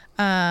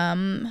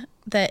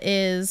that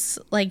is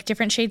like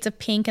different shades of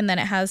pink, and then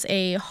it has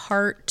a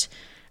heart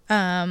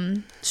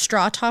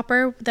straw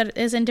topper that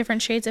is in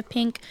different shades of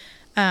pink.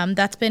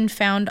 That's been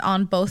found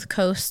on both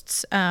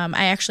coasts.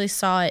 I actually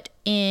saw it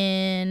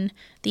in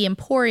the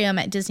Emporium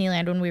at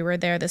Disneyland when we were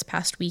there this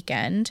past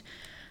weekend.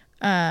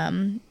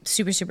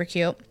 Super, super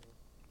cute.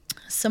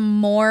 Some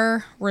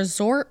more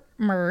resort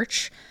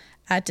merch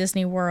at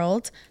Disney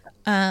World.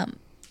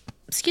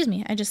 Excuse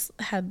me, I just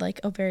had like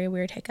a very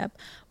weird hiccup.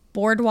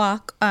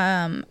 Boardwalk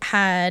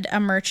had a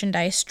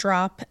merchandise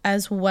drop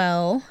as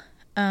well.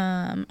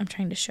 I'm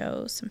trying to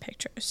show some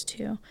pictures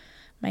to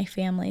my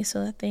family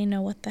so that they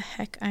know what the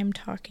heck I'm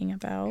talking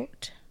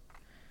about.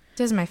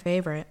 This is my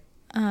favorite.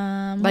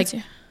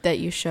 That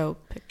you show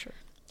picture.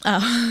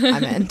 Oh. I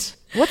meant.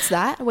 What's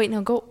that? Wait,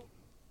 no, go.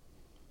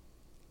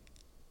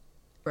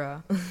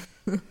 Bruh.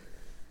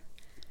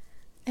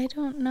 I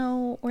don't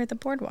know where the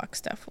boardwalk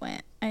stuff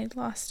went. I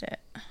lost it.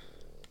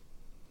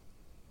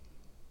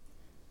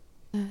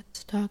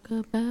 Let's talk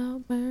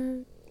about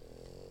merch.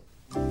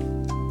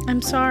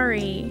 I'm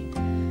sorry.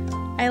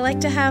 I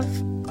like to have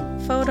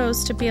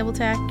photos to be able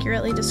to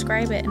accurately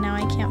describe it, and now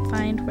I can't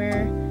find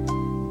where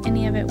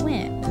any of it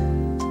went.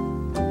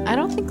 I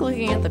don't think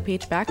looking at the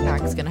peach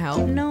backpack is gonna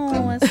help. No,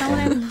 that's not what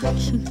I'm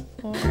looking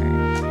for.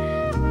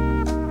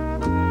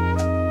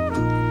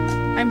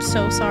 I'm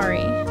so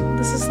sorry.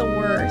 This is the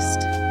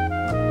worst.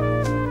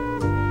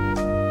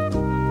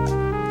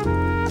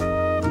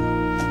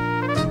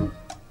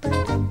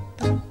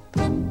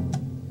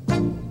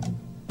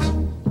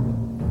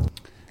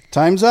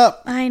 Time's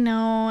up. I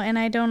know, and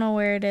I don't know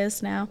where it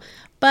is now.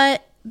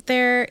 But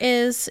there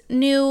is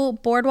new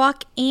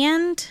Boardwalk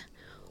and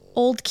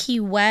Old Key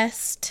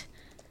West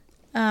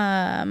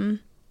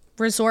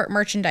resort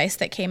merchandise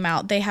that came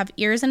out. They have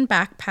ears and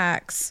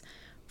backpacks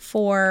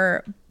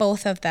for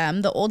both of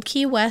them. The Old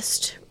Key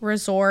West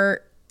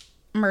resort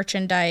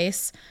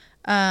merchandise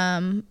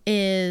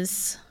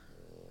is...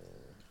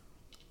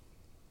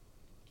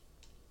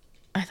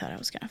 I thought I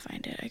was going to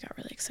find it. I got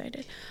really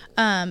excited.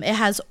 It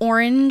has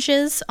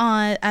oranges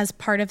on as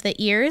part of the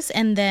ears,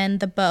 and then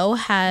the bow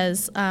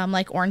has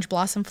like orange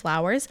blossom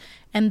flowers,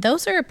 and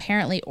those are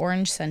apparently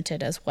orange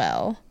scented as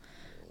well.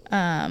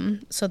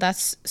 So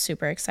that's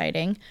super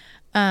exciting.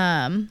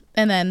 And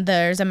then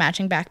there's a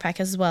matching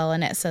backpack as well,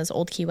 and it says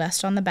Old Key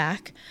West on the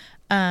back.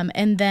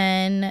 And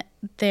then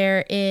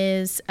there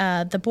is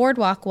the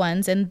Boardwalk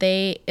ones, and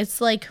it's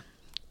like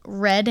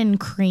red and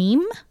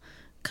cream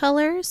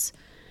colors.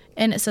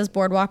 And it says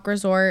Boardwalk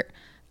Resort.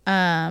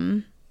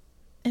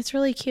 It's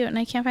really cute, and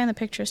I can't find the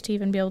pictures to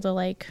even be able to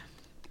like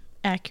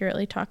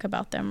accurately talk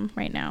about them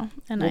right now.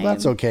 And well,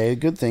 that's okay.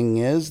 Good thing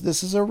is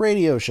this is a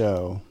radio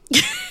show.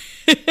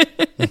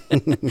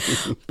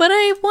 But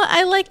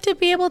I like to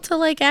be able to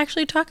like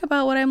actually talk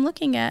about what I'm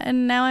looking at,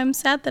 and now I'm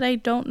sad that I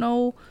don't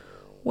know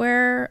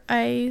where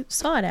I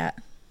saw it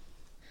at.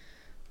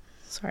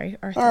 Sorry,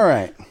 Arthur. All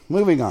right,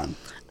 moving on.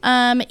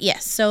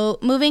 Yes, so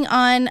moving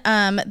on,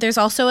 there's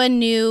also a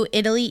new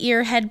Italy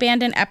ear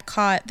headband in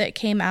Epcot that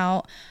came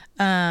out.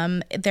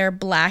 They're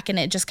black, and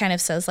it just kind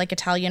of says like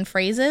Italian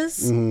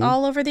phrases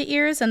all over the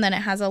ears, and then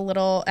it has a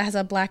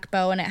black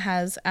bow, and it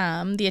has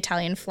the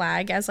Italian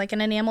flag as like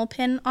an enamel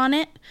pin on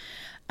it.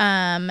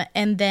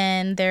 And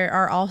then there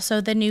are also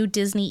the new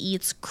Disney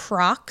Eats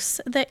Crocs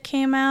that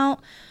came out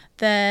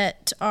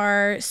that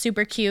are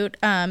super cute.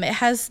 It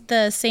has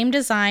the same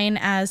design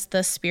as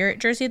the Spirit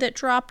jersey that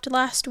dropped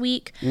last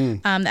week.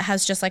 That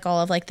has just like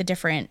all of like the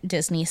different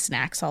Disney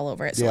snacks all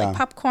over it. So like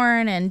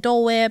popcorn and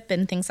Dole Whip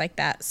and things like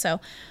that. So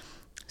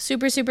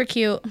super, super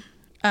cute.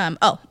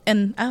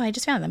 I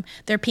just found them.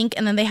 They're pink,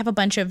 and then they have a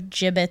bunch of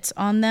gibbets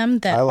on them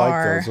that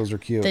those. Those are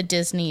cute. The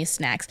Disney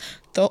snacks.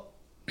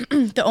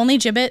 The only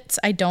gibbets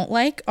I don't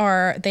like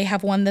are they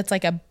have one that's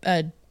like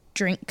a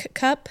drink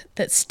cup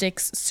that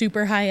sticks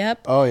super high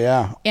up. Oh,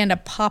 yeah. And a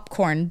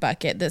popcorn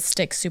bucket that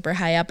sticks super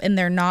high up, and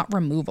they're not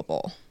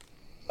removable.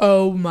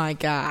 Oh my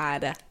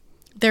God.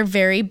 They're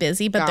very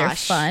busy, but they're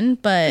fun.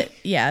 But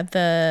yeah,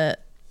 they're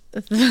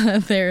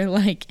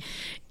like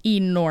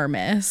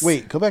enormous.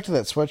 Wait, go back to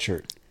that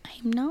sweatshirt.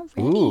 I'm not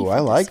ready. Ooh, I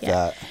like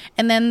that.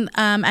 And then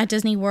at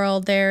Disney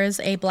World, there's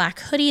a black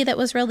hoodie that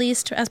was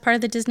released as part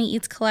of the Disney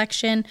Eats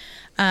collection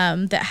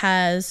that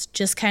has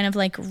just kind of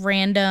like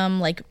random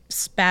like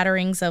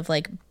spatterings of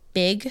like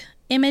big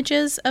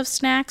images of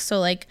snacks. So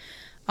like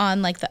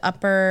on like the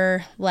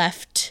upper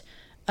left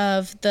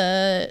of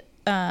the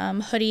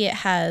hoodie, it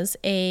has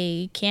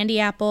a candy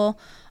apple.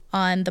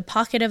 On the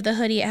pocket of the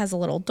hoodie, it has a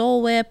little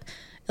Dole Whip.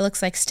 It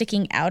looks like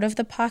sticking out of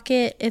the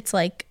pocket, it's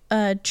like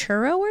a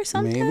churro or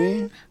something.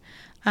 Maybe.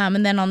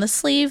 And then on the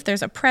sleeve,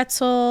 there's a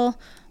pretzel.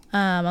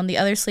 On the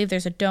other sleeve,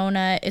 there's a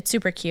donut. It's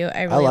super cute.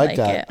 I really like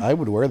that. it. I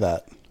would wear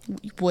that.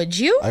 Would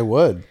you? I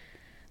would.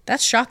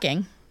 That's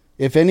shocking.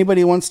 If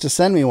anybody wants to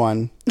send me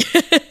one,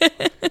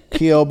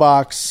 P.O.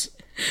 Box.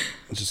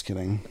 Just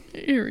kidding.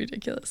 You're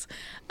ridiculous.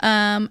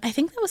 I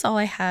think that was all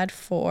I had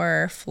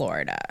for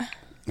Florida.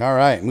 All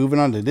right, moving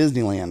on to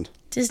Disneyland.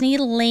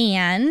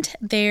 Disneyland,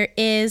 there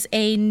is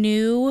a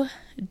new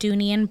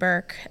Dooney and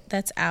Burke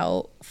that's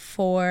out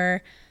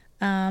for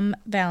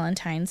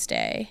Valentine's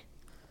Day,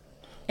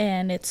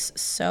 and it's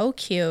so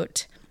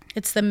cute.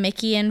 It's the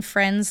Mickey and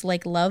Friends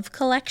like love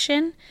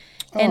collection,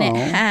 and it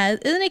has,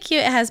 isn't it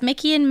cute? It has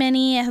Mickey and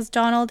Minnie, it has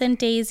Donald and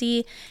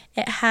Daisy,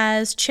 it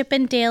has Chip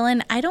and Dale,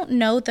 and I don't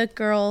know the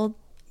girl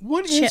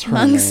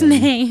Chipmunk's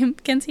name.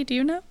 Kenzie, do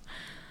you know?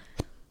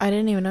 I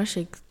didn't even know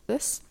she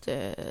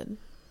existed.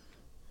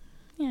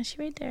 Yeah, she's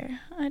right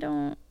there. I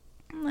don't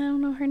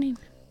know her name.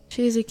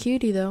 She's a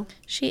cutie, though.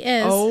 She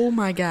is. Oh,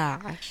 my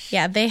gosh.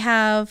 Yeah, they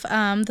have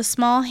the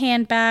small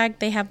handbag,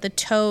 they have the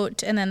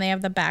tote, and then they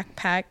have the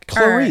backpack.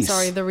 Clarice.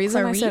 Sorry, the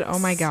reason I said, oh,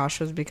 my gosh,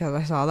 was because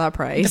I saw that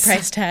price. The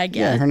price tag,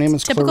 yeah. Yeah, her name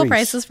is Typical Clarice.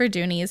 prices for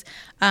Doonies.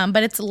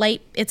 But it's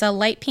a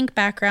light pink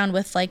background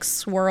with, like,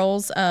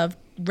 swirls of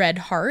red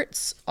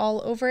hearts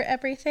all over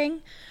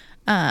everything.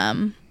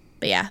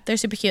 But, yeah, they're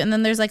super cute. And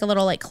then there's, like, a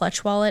little, like,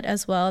 clutch wallet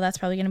as well. That's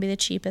probably going to be the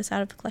cheapest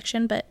out of the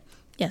collection. But,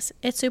 yes,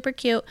 it's super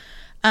cute.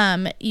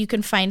 You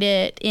can find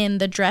it in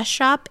the dress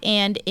shop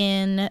and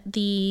in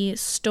the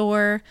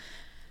store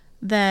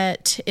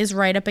that is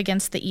right up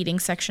against the eating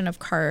section of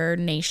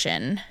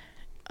Carnation,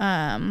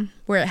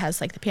 where it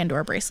has like the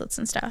Pandora bracelets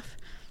and stuff.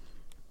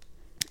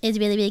 It's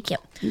really, really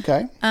cute.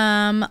 Okay.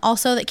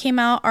 Also that came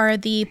out are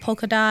the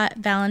polka dot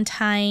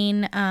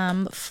Valentine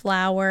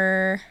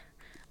flower.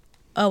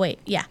 Oh, wait.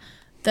 Yeah.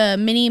 The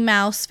Minnie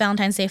Mouse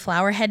Valentine's Day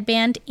flower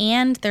headband.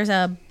 And there's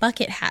a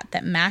bucket hat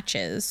that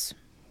matches.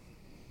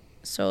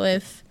 So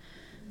if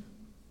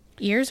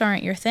ears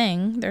aren't your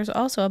thing, there's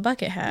also a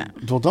bucket hat.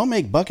 Well, don't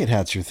make bucket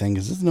hats your thing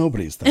because it's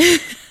nobody's thing.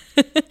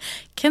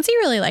 Kenzie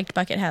really liked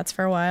bucket hats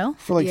for a while.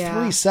 For like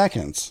 3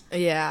 seconds.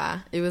 Yeah.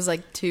 It was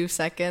like 2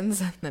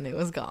 seconds and then it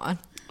was gone.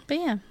 But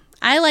yeah,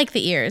 I like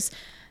the ears.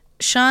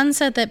 Sean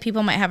said that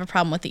people might have a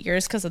problem with the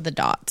ears because of the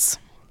dots.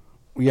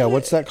 Yeah,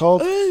 what's that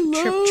called?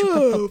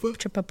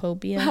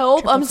 Trypophobia.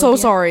 Help, I'm so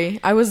sorry.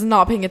 I was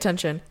not paying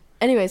attention.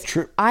 Anyways,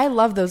 I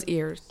love those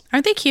ears.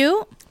 Aren't they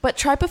cute? But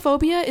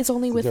trypophobia is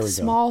only There we with go.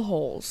 small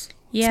holes.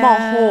 Yeah, Small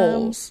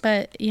holes.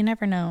 But you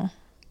never know.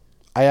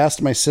 I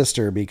asked my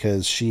sister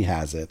because she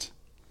has it.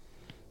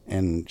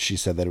 And she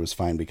said that it was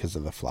fine because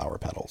of the flower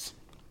petals.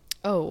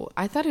 Oh,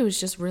 I thought it was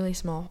just really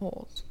small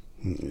holes.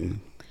 Mm-mm.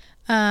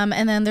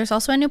 And then there's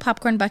also a new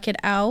popcorn bucket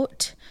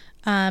out.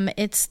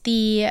 It's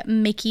the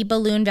Mickey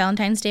Balloon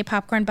Valentine's Day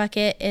popcorn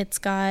bucket. It's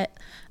got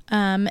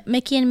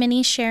Mickey and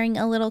Minnie sharing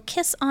a little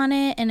kiss on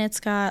it, and it's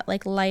got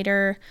like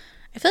lighter,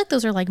 I feel like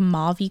those are like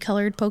mauve-y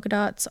colored polka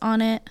dots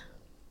on it.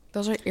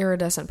 Those are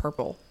iridescent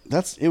purple.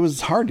 It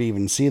was hard to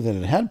even see that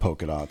it had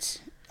polka dots.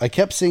 I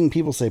kept seeing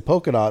people say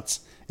polka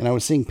dots, and I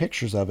was seeing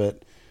pictures of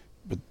it,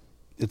 but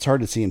it's hard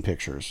to see in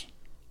pictures.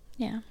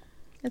 Yeah.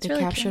 They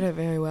really captured it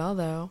very well,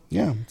 though.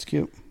 Yeah, it's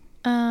cute.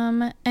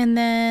 And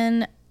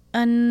then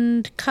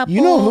a couple.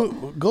 You know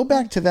who? Go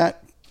back to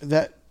that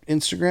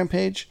Instagram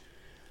page.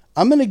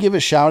 I'm going to give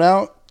a shout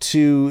out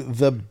to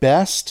the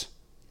best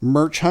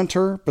merch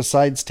hunter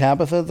besides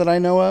Tabitha that I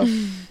know of.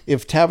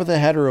 If Tabitha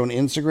had her own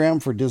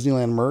Instagram for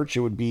Disneyland merch, it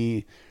would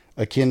be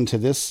akin to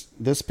this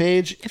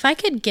page. If I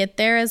could get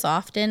there as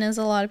often as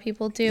a lot of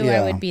people do,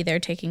 Yeah. I would be there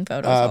taking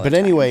photos. all the But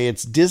time. anyway,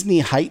 it's Disney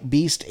Hype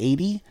Beast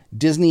 80,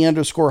 Disney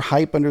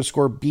 _hype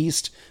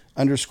 _beast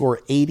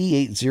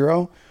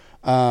 _80.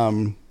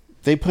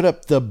 They put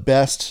up the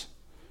best.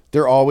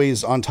 They're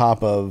always on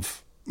top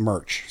of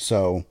merch.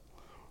 So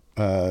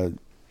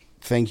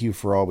thank you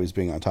for always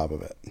being on top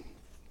of it.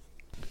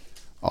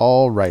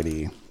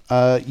 Alrighty.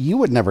 You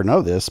would never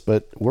know this,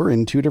 but we're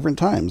in 2 different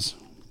times.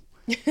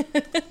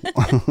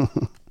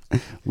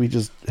 We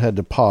just had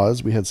to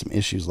pause. We had some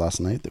issues last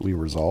night that we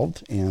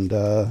resolved, and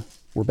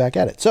we're back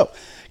at it. So,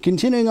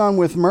 continuing on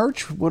with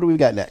merch, what do we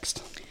got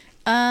next?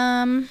 We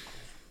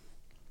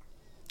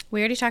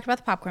already talked about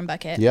the popcorn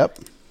bucket. Yep.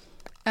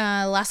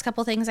 Last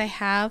couple things I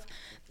have.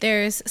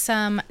 There's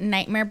some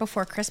Nightmare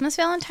Before Christmas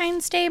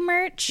Valentine's Day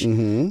merch.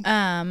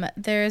 Mm-hmm.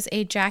 There's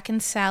a Jack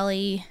and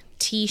Sally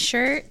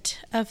t-shirt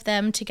of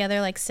them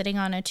together, like sitting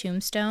on a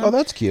tombstone. Oh,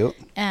 that's cute.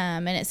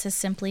 And it says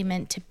Simply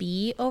Meant to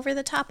Be over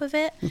the top of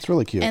it. That's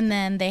really cute. And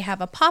then they have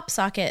a pop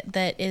socket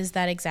that is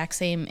that exact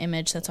same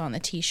image that's on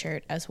the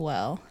t-shirt as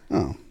well.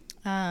 Oh.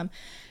 And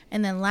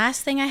then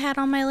last thing I had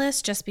on my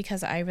list, just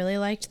because I really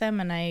liked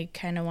them and I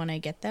kind of want to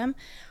get them,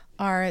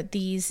 are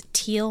these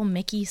teal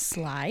Mickey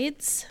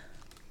slides.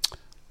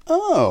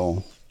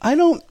 Oh,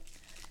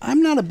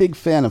 I'm not a big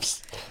fan of,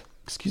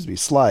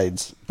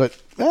 slides, but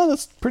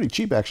that's pretty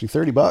cheap actually,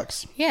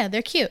 $30. Yeah,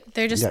 they're cute.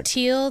 They're just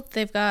teal.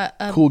 They've got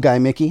a Cool guy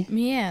Mickey.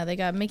 Yeah, they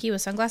got Mickey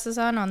with sunglasses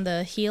on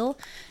the heel,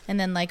 and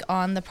then like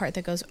on the part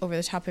that goes over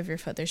the top of your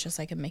foot, there's just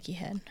like a Mickey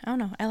head. I don't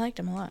know. I liked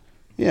them a lot.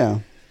 Yeah.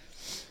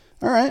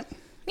 All right.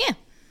 Yeah.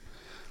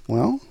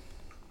 Well,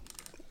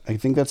 I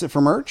think that's it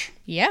for merch.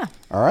 Yeah.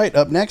 All right.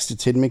 Up next,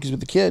 it's Hidden Mickeys with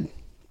the Kid.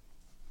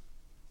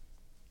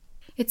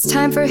 It's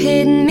time for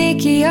Hidden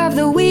Mickey of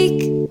the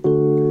Week.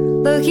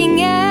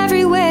 Looking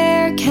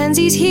everywhere,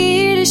 Kenzie's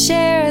here to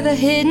share the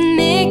Hidden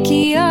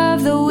Mickey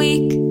of the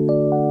Week.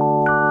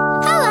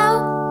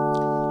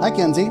 Hello. Hi,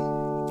 Kenzie.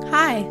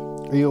 Hi.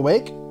 Are you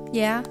awake?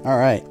 Yeah. All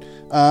right.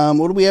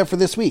 What do we have for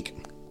this week?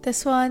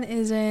 This one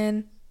is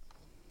in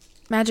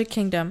Magic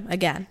Kingdom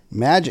again.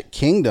 Magic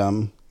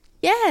Kingdom.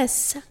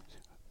 Yes.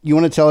 You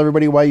want to tell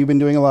everybody why you've been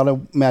doing a lot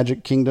of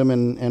Magic Kingdom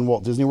and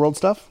Walt Disney World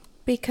stuff?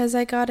 Because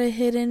I got a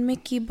Hidden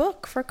Mickey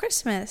book for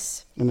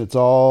Christmas. And it's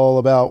all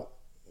about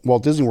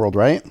Walt Disney World,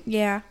 right?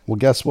 Yeah. Well,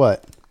 guess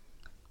what?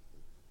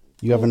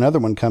 You have another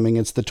one coming.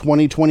 It's the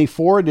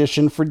 2024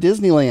 edition for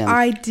Disneyland.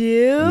 I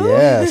do?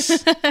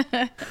 Yes.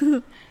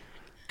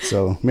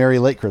 So, Merry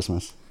Late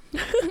Christmas.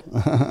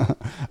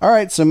 All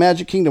right, so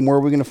Magic Kingdom, where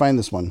are we going to find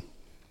this one?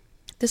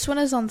 This one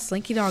is on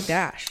Slinky Dog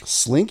Dash.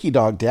 Slinky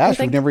Dog Dash?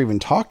 We've never even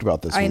talked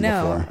about this one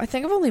before. I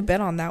think I've only been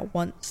on that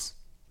once.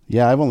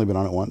 Yeah, I've only been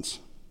on it once.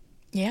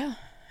 Yeah.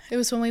 It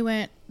was when we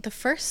went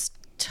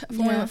we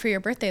went for your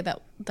birthday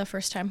the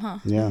first time, huh?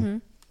 Yeah. Mm-hmm.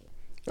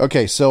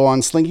 Okay, so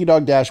on Slinky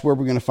Dog Dash, where are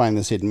we going to find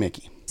this Hidden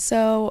Mickey?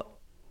 So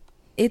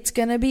it's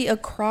going to be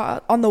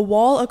on the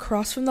wall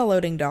across from the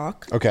loading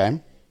dock.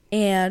 Okay.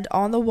 And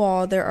on the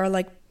wall, there are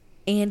like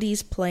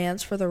Andy's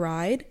plans for the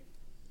ride.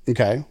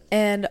 Okay.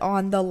 And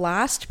on the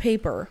last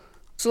paper,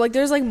 so like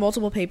there's like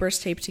multiple papers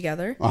taped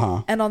together.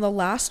 Uh-huh. And on the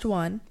last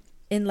one,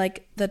 in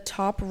like the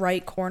top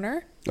right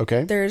corner,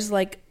 Okay. there's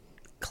like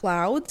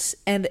clouds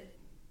and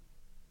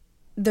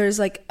there's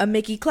like a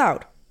Mickey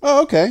cloud.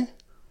 Oh, okay.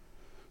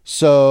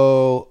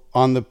 So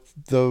on the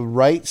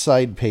right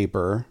side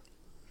paper,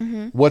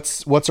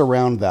 what's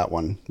around that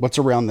one? What's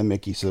around the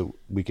Mickey so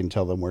we can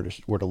tell them where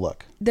to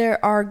look?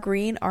 There are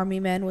green army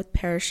men with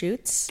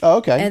parachutes. Oh,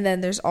 okay. And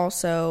then there's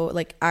also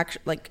like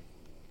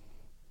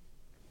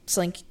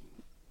Slinky.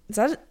 Is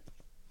that it?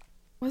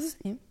 What's his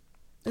name?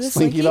 Is it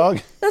Slinky Dog?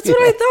 That's what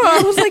I thought.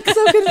 I was like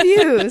so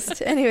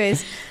confused.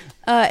 Anyways,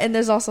 and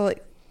there's also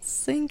like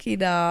Slinky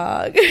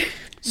Dog.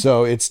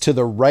 So it's to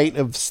the right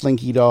of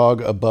Slinky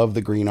Dog, above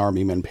the Green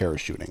Army Men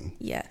parachuting.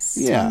 Yes.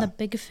 It's Yeah. on the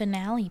big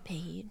finale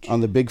page.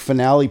 On the big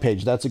finale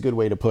page. That's a good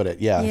way to put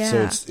it. Yeah.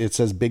 Yeah. So it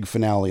says big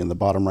finale in the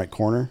bottom right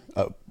corner.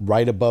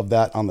 Right above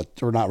that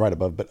or not right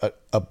above,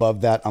 but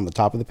above that on the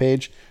top of the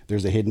page,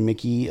 there's a hidden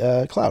Mickey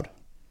cloud.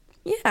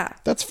 Yeah.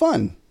 That's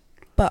fun.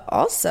 But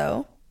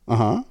also,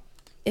 Uh-huh.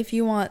 if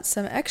you want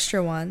some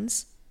extra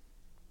ones,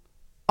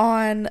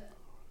 on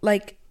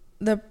like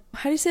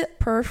how do you say it?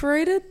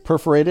 Perforated?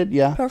 Perforated,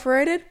 yeah.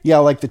 Perforated? Yeah,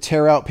 like the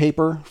tear out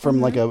paper from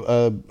like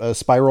a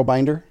spiral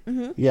binder.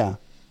 Yeah.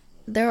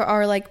 There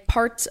are like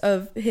parts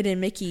of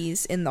hidden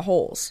Mickeys in the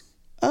holes.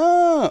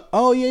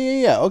 Oh,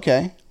 yeah.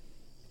 Okay.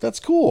 That's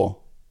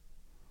cool.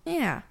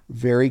 Yeah.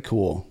 Very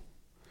cool.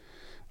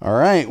 All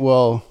right.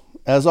 Well,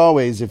 as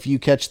always, if you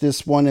catch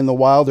this one in the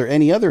wild or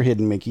any other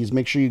hidden Mickeys,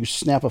 make sure you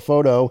snap a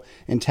photo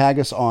and tag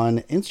us on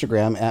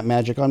Instagram at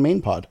Magic on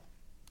Main Pod.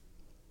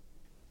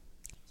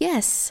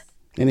 Yes.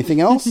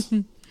 Anything else?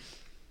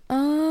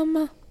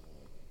 Oh.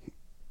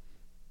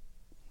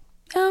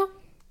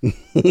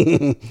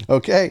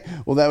 Okay.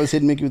 Well, that was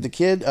Hidden Mickey with the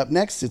Kid. Up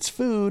next, it's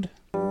food.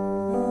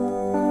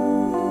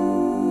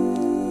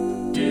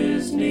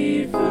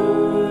 Disney food.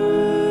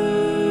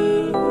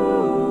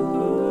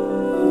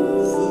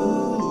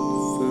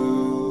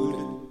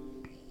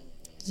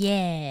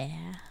 Yeah.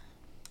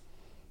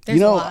 There's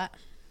a lot.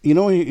 You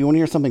want to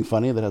hear something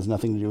funny that has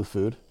nothing to do with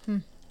food?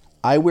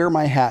 I wear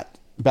my hat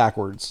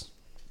backwards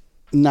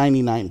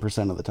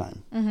 99% of the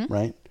time,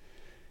 right?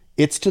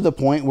 It's to the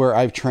point where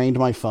I've trained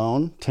my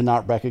phone to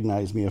not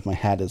recognize me if my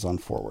hat is on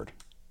forward.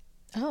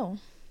 Oh.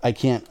 I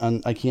can't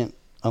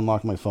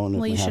unlock my phone if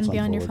Well, my you hat's shouldn't be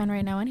on forward. your phone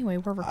right now anyway.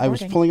 We're recording. I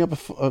was pulling up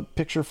a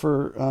picture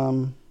for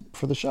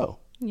the show.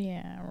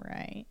 Yeah,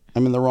 right.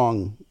 I'm in the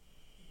wrong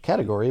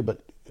category,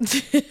 but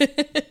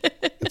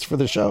it's for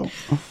the show.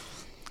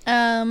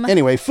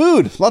 Anyway,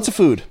 food. Lots of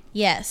food.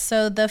 Yes.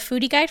 So the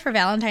foodie guide for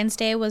Valentine's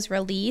Day was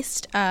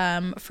released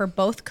for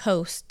both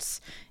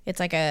coasts. It's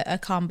like a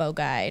combo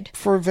guide.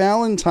 For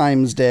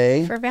Valentine's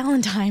Day. For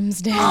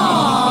Valentine's Day.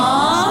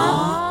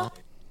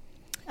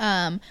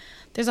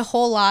 There's a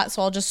whole lot,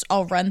 so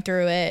I'll run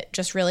through it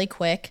just really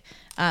quick.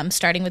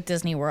 Starting with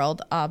Disney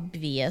World,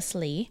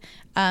 obviously.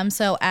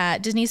 So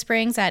at Disney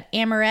Springs at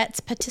Amorette's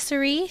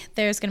Patisserie,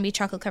 there's going to be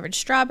chocolate-covered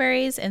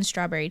strawberries and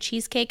strawberry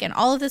cheesecake, and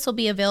all of this will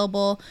be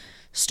available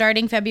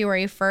starting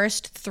February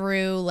 1st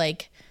through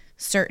like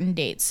certain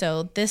dates.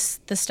 So the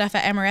stuff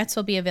at Amorette's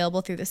will be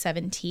available through the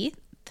 17th.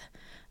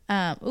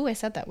 I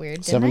said that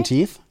weird, didn't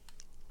 17th?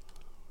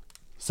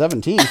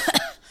 17th?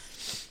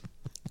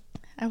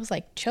 I was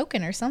like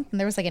choking or something.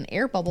 There was like an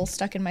air bubble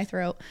stuck in my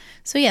throat.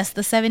 So yes,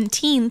 the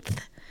 17th.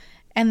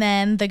 And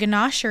then the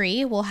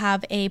Ganachery will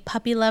have a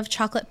puppy love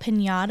chocolate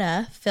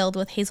piñata filled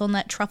with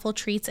hazelnut truffle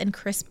treats and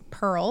crisp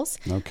pearls.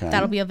 Okay.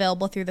 That'll be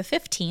available through the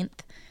 15th.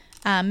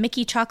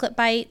 Mickey chocolate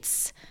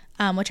bites,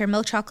 which are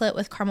milk chocolate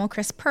with caramel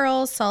crisp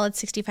pearls, solid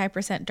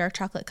 65% dark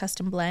chocolate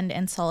custom blend,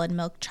 and solid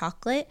milk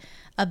chocolate,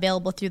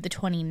 available through the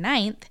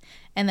 29th.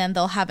 And then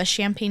they'll have a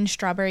champagne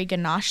strawberry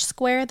ganache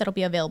square that'll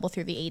be available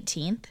through the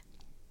 18th.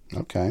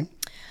 Okay.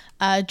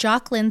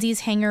 Jock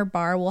Lindsay's Hangar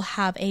Bar will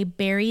have a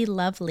Berry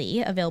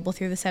Lovely available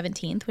through the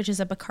 17th, which is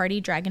a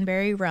Bacardi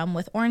Dragonberry rum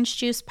with orange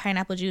juice,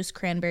 pineapple juice,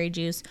 cranberry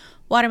juice,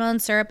 watermelon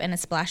syrup, and a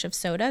splash of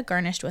soda,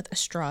 garnished with a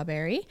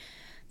strawberry.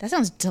 That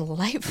sounds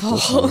delightful. That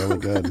sounds really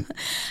good.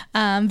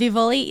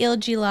 Vivoli Il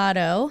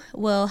Gelato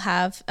will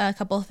have a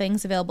couple of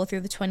things available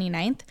through the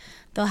 29th.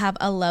 They'll have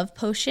a love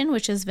potion,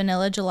 which is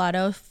vanilla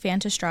gelato,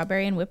 Fanta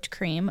strawberry, and whipped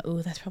cream.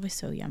 Ooh, that's probably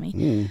so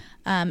yummy.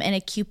 And a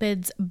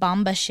Cupid's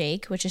Bomba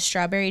Shake, which is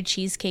strawberry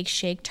cheesecake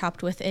shake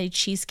topped with a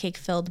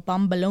cheesecake-filled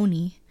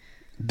bomboloni.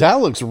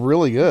 That looks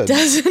really good.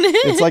 Doesn't it?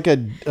 It's like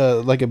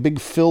a big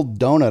filled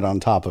donut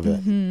on top of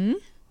it. Mm-hmm.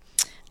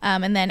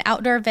 And then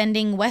Outdoor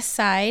Vending West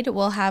Side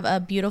will have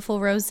a beautiful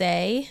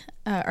rosé,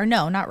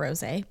 not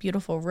rosé,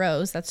 beautiful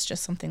rose. That's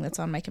just something that's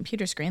on my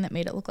computer screen that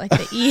made it look like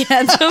the E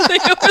had something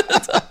over the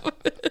top of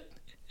it.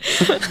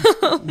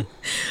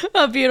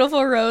 A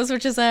beautiful rose,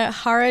 which is a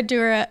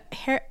Herradura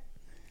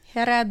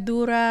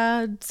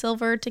Herradura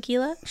silver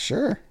tequila,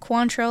 Sure.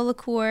 Cointreau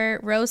liqueur,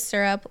 rose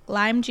syrup,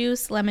 lime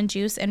juice, lemon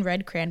juice, and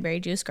red cranberry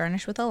juice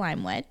garnished with a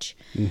lime wedge.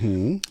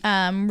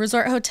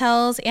 Resort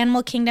Hotels,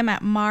 Animal Kingdom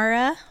at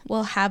Mara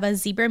will have a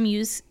zebra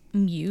muse.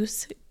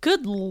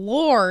 Good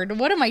Lord,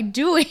 what am I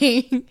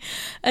doing?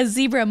 A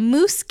zebra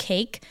mousse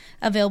cake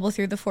available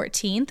through the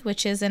 14th,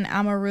 which is an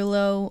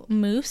Amarillo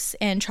mousse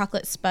and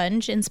chocolate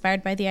sponge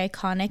inspired by the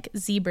iconic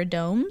zebra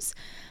domes.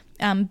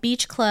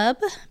 Beach Club,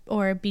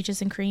 or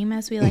Beaches and Cream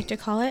as we like to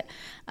call it,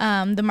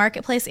 the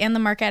Marketplace and the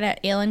Market at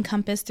Ale and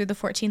Compass through the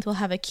 14th will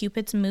have a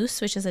Cupid's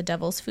Mousse, which is a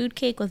devil's food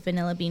cake with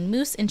vanilla bean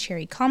mousse and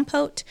cherry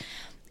compote.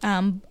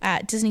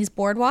 At Disney's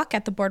Boardwalk,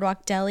 at the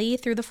Boardwalk Deli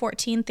through the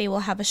 14th, they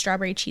will have a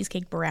strawberry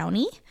cheesecake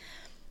brownie.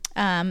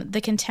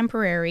 The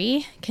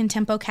Contemporary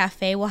Contempo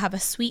Cafe will have a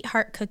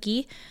sweetheart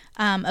cookie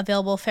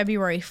available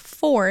February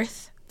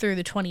 4th through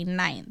the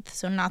 29th.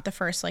 So not the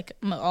first like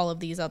all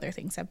of these other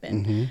things have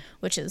been,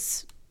 which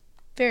is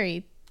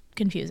very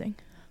confusing.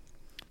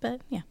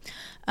 But yeah.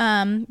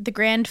 The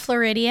Grand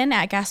Floridian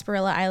at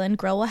Gasparilla Island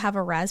Grill will have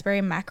a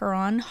raspberry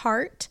macaron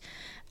heart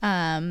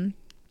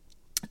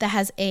that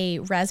has a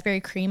raspberry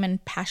cream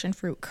and passion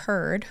fruit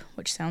curd,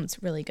 which sounds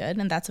really good,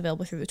 and that's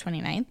available through the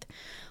 29th.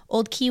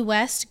 Old Key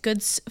West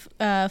Goods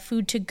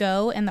Food to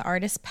Go and the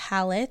Artist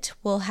Palette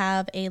will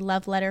have a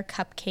love letter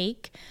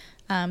cupcake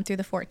through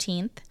the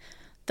 14th.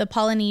 The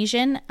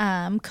Polynesian,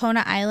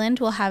 Kona Island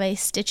will have a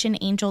Stitch and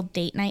Angel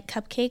date night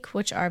cupcake,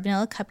 which are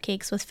vanilla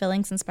cupcakes with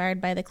fillings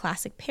inspired by the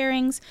classic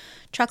pairings,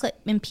 chocolate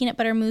and peanut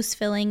butter mousse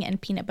filling, and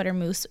peanut butter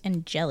mousse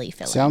and jelly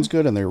filling. Sounds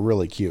good, and they're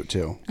really cute,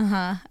 too.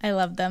 I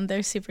love them.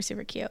 They're super,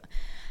 super cute.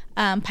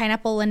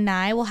 Pineapple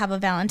Lanai will have a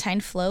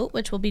Valentine float,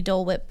 which will be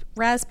Dole Whip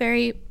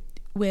raspberry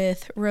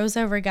with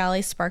Rosa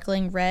Regali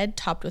sparkling red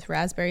topped with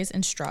raspberries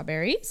and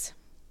strawberries.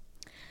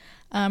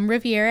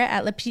 Riviera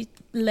at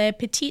Le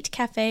Petit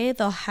Cafe,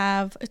 they'll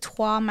have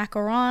trois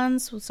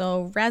macarons,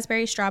 so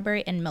raspberry,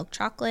 strawberry, and milk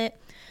chocolate.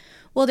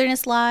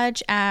 Wilderness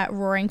Lodge at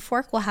Roaring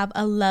Fork will have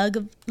a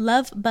Love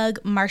Bug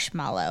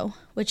Marshmallow,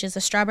 which is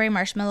a strawberry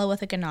marshmallow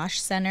with a ganache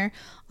center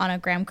on a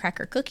graham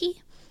cracker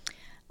cookie.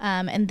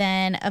 And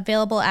then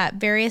available at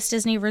various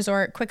Disney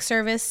Resort quick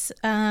service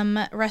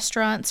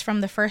restaurants from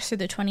the 1st through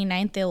the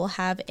 29th, they will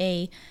have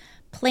a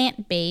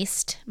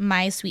plant-based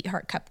My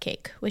Sweetheart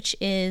cupcake, which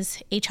is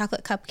a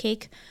chocolate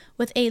cupcake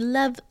with a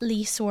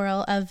lovely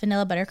swirl of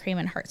vanilla buttercream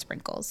and heart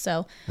sprinkles.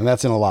 So, and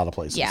that's in a lot of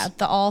places. Yeah,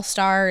 the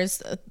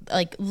all-stars,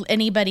 like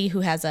anybody who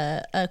has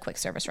a quick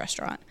service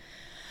restaurant.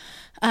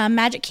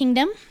 Magic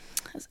Kingdom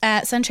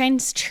at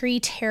Sunshine's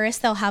Tree Terrace,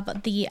 they'll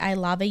have the I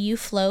Lava You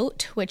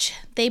float, which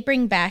they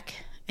bring back,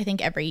 I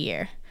think, every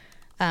year.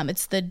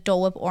 It's the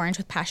Dole Whip orange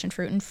with passion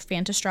fruit and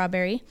Fanta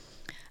strawberry.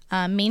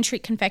 Main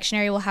Street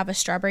Confectionery will have a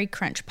strawberry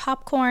crunch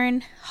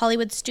popcorn.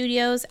 Hollywood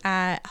Studios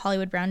at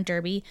Hollywood Brown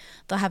Derby,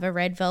 they'll have a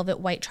red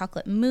velvet white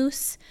chocolate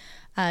mousse.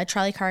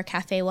 Trolley Car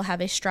Cafe will have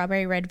a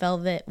strawberry red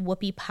velvet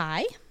whoopie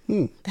pie.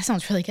 That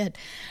sounds really good.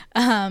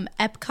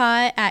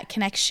 Epcot at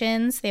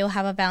Connections, they will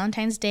have a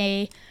Valentine's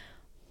Day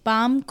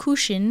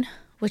Baumkuchen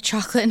with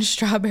chocolate and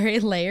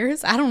strawberry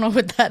layers. I don't know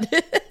what that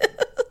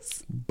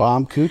is.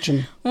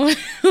 Baumkuchen.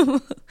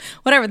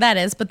 Whatever that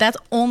is, but that's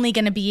only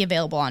going to be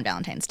available on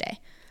Valentine's Day.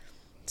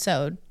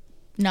 So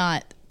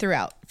not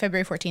throughout,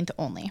 February 14th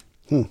only.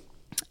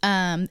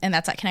 And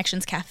that's at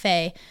Connections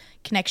Cafe.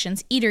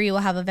 Connections Eatery will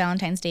have a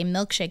Valentine's Day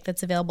milkshake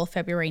that's available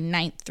February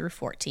 9th through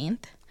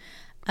 14th.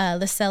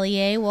 Le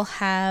Cellier will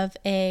have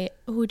a...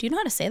 Oh, do you know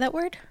how to say that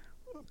word?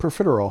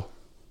 Profiterole.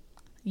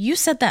 You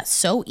said that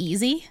so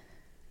easy.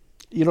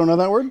 You don't know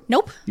that word?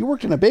 Nope. You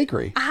worked in a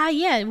bakery.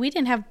 Yeah, we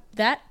didn't have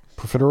that.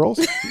 Profiteroles?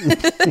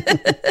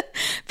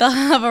 They'll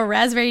have a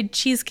raspberry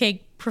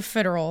cheesecake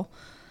profiterole.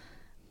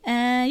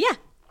 Yeah.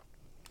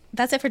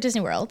 That's it for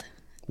Disney World.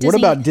 What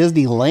about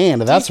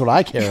Disneyland? That's what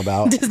I care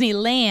about.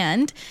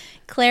 Disneyland.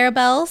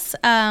 Clarabelle's,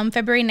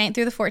 February 9th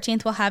through the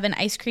 14th, will have an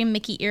ice cream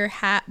Mickey ear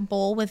hat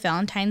bowl with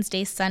Valentine's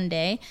Day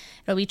sundae.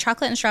 It'll be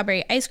chocolate and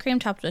strawberry ice cream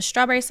topped with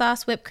strawberry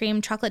sauce, whipped cream,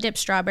 chocolate dipped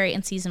strawberry,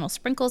 and seasonal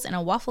sprinkles in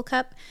a waffle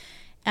cup.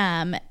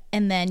 And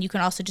then you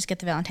can also just get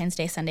the Valentine's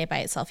Day sundae by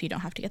itself. You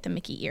don't have to get the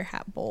Mickey ear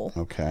hat bowl.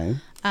 Okay.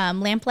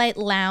 Lamplight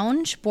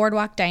Lounge,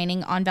 Boardwalk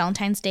Dining on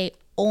Valentine's Day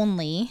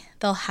only.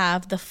 They'll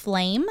have the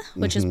Flame,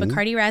 which is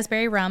Bacardi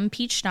raspberry rum,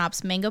 peach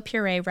schnapps, mango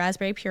puree,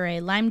 raspberry puree,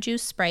 lime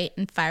juice, Sprite,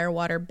 and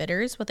firewater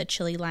bitters with a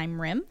chili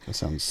lime rim. That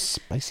sounds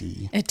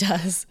spicy. It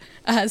does.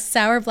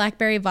 Sour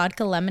blackberry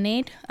vodka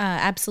lemonade,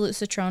 Absolute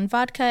Citron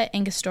vodka,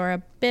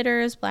 Angostura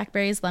bitters,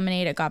 blackberries,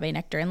 lemonade, agave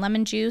nectar, and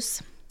lemon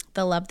juice.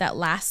 The Love That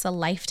Lasts a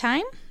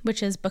Lifetime,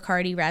 which is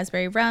Bacardi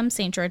raspberry rum,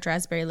 St. George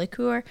raspberry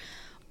liqueur,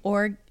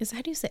 how do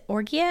you say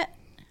Orgeat?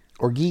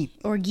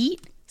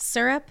 Orgeat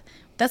syrup.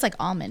 That's like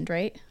almond,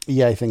 right?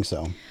 Yeah, I think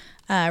so.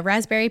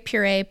 Raspberry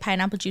puree,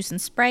 pineapple juice,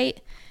 and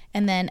Sprite.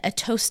 And then a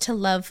Toast to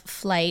Love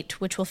flight,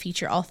 which will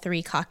feature all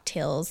 3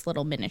 cocktails,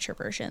 little miniature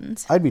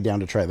versions. I'd be down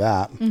to try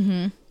that.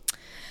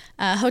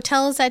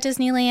 Hotels at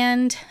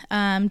Disneyland,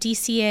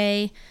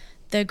 DCA,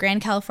 the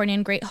Grand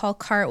Californian Great Hall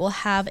Cart will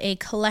have a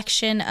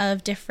collection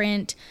of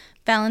different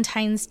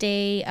Valentine's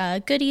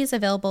Day goodies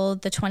available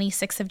the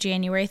 26th of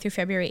January through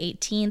February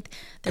 18th.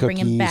 They're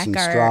bringing back and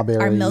our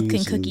milk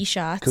and strawberries cookie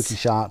shots. Cookie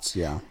shots,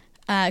 yeah.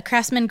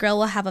 Craftsman Grill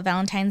will have a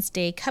Valentine's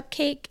Day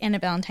cupcake and a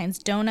Valentine's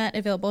donut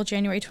available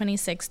January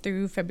 26th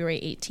through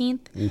February 18th.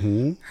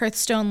 Mm-hmm.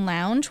 Hearthstone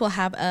Lounge will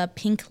have a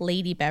Pink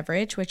Lady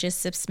beverage, which is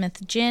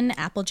Sipsmith Gin,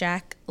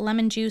 Applejack,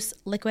 Lemon Juice,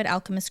 Liquid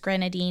Alchemist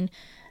Grenadine,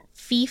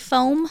 Fee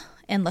Foam,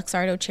 and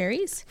Luxardo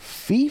Cherries.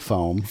 Fee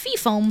foam? Fee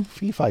Foam.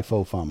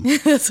 Fee-fi-fo-foam.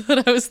 That's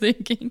what I was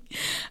thinking.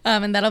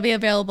 And that'll be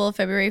available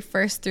February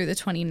 1st through the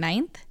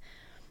 29th.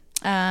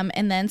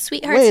 And then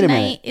Sweethearts Wait a Night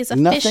minute. is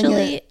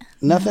officially...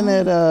 Nothing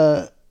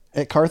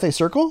at Carthay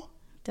Circle?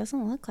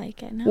 Doesn't look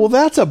like it, no. Well,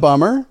 that's a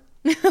bummer.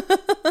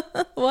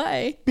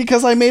 Why?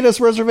 Because I made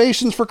us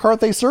reservations for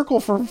Carthay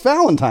Circle for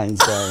Valentine's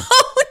Day.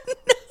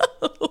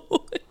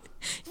 Oh,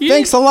 no.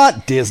 Thanks a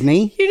lot,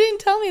 Disney. You didn't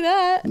tell me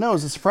that. No, it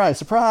was a surprise.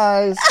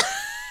 Surprise.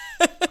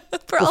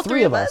 For all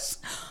three of us.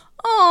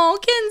 Oh,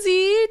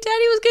 Kenzie,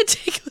 Daddy was going to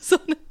take us on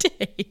a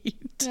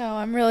date. No,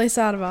 I'm really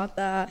sad about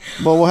that.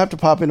 Well, we'll have to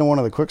pop into one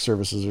of the quick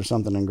services or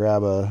something and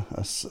grab a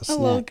snack. A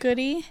little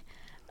goodie.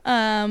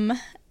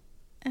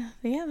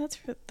 Yeah, that's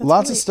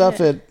lots really of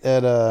stuff it.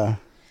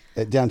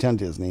 at Downtown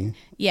Disney.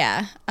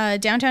 Yeah.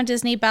 Downtown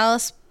Disney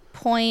Ballast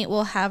Point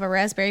will have a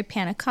raspberry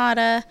panna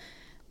cotta.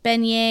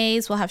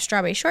 Beignets will have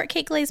strawberry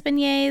shortcake glazed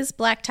beignets.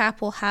 Black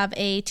Tap will have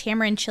a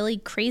tamarind chili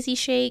crazy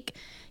shake.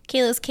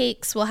 Kayla's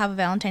Cakes will have a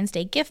Valentine's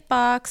Day gift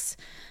box.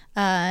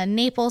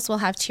 Naples will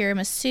have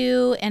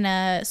tiramisu and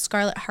a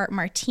Scarlet Heart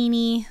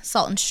martini.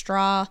 Salt and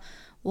Straw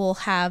will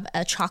have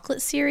a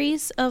chocolate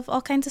series of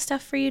all kinds of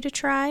stuff for you to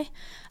try.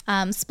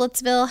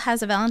 Splitsville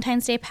has a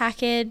Valentine's Day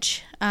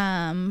package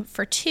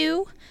for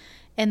 2.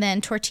 And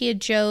then Tortilla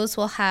Joe's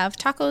will have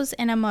tacos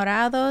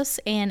enamorados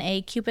and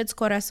a Cupid's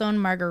Corazon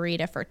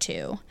margarita for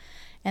 2.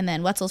 And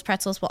then Wetzel's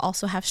Pretzels will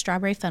also have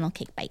strawberry funnel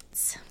cake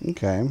bites.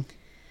 Okay.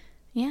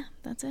 Yeah,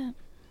 that's it.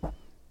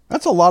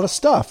 That's a lot of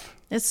stuff.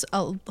 It's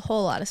a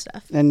whole lot of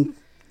stuff. And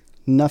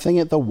nothing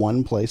at the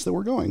one place that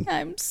we're going.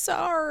 I'm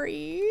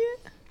sorry.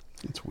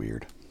 It's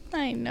weird.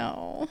 I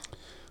know.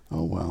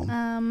 Oh,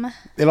 well.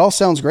 It all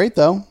sounds great,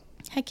 though.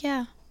 Heck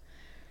yeah.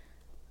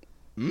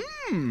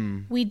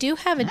 We do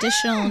have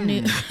additional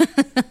news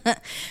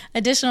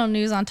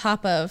on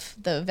top of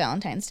the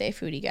Valentine's Day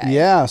foodie guide.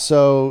 Yeah,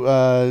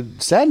 so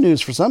sad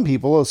news for some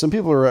people. Some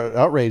people are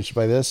outraged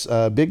by this.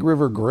 Big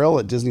River Grill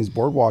at Disney's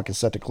Boardwalk is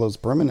set to close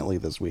permanently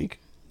this week.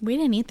 We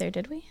didn't eat there,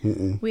 did we?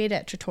 Mm-mm. We ate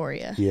at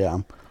Trattoria.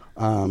 Yeah.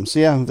 So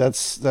yeah,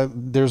 that's that.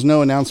 There's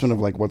no announcement of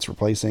like what's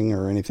replacing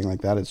or anything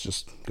like that. It's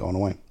just going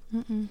away.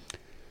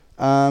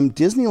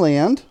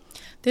 Disneyland.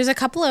 There's a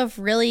couple of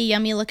really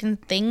yummy looking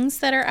things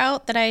that are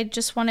out that I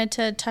just wanted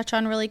to touch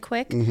on really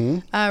quick.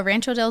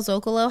 Rancho del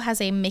Zocalo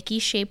has a Mickey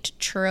shaped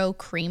churro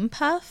cream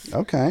puff.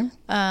 Okay.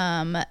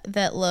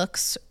 That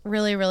looks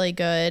really, really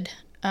good.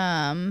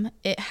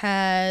 It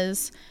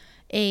has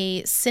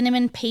a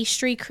cinnamon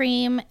pastry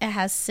cream. It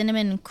has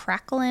cinnamon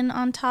crackling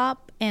on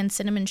top and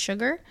cinnamon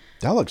sugar.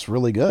 That looks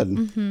really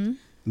good.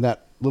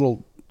 That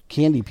little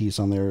candy piece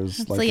on there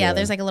is like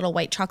there's like a little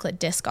white chocolate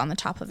disc on the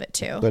top of it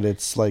too. But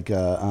it's like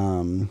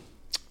a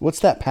what's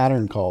that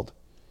pattern called?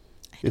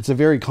 It's a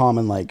very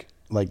common like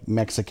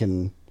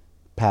Mexican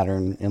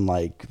pattern in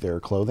like their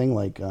clothing,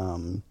 like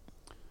on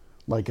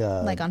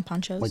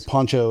ponchos, like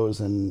ponchos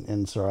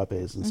and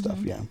serapes and stuff.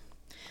 Yeah.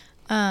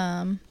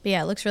 But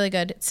yeah, it looks really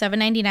good. It's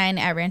 $7.99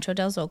 at Rancho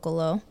del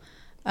Zocalo.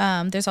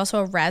 There's also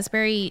a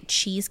raspberry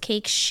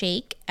cheesecake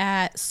shake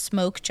at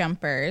Smoke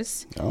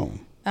Jumpers. Oh.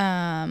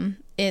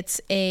 It's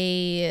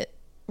a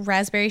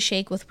raspberry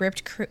shake with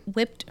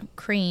whipped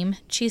cream,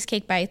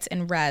 cheesecake bites,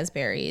 and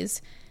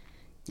raspberries.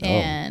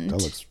 And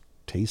that looks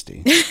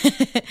tasty.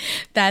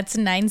 That's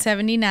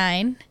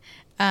 $9.79.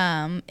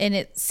 And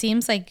it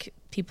seems like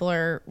people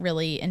are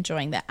really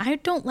enjoying that. I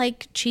don't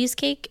like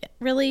cheesecake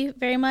really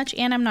very much,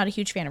 and I'm not a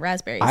huge fan of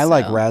raspberries. I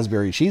like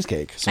raspberry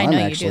cheesecake. So I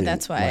know you do.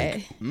 That's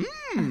why.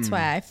 That's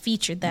why I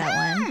featured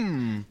that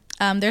one.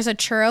 There's a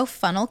churro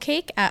funnel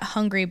cake at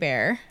Hungry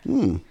Bear.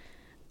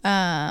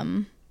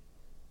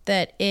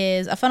 That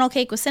is a funnel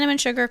cake with cinnamon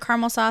sugar,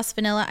 caramel sauce,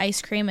 vanilla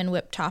ice cream, and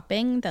whipped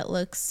topping. That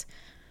looks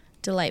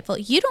delightful.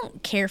 You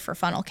don't care for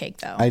funnel cake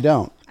though. I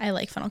don't. I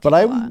like funnel cake. But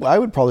a lot. I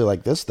would probably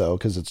like this though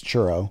because it's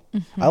churro.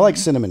 I like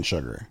cinnamon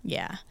sugar.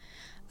 Yeah.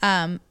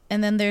 And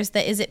then there's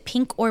the Is It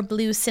Pink or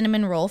Blue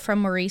cinnamon roll from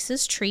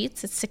Maurice's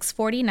Treats. It's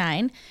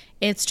 $6.49.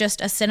 It's just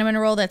a cinnamon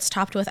roll that's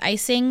topped with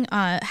icing.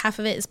 Half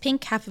of it is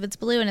pink, half of it's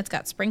blue, and it's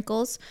got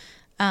sprinkles.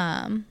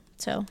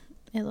 So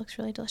it looks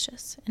really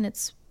delicious, and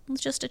it's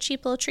just a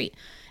cheap little treat.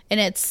 And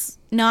it's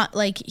not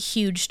like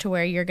huge to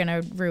where you're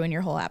gonna ruin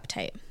your whole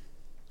appetite.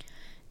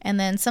 And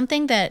then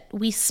something that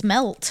we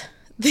smelt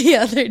the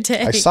other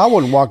day. I saw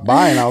one walk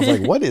by and I was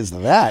like, what is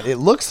that? It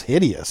looks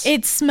hideous.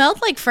 It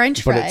smelled like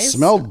French fries. But it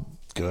smelled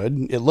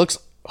good. It looks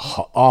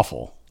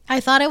awful. I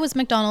thought it was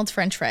McDonald's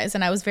French fries,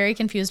 and I was very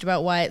confused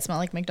about why it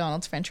smelled like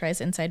McDonald's French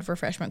fries inside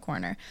Refreshment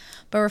Corner.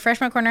 But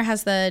Refreshment Corner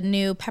has the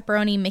new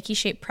pepperoni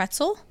Mickey-shaped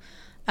pretzel.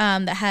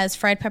 that has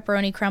fried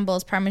pepperoni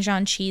crumbles,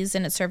 Parmesan cheese,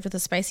 and it's served with a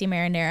spicy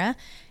marinara.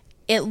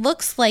 It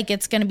looks like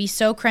it's going to be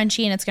so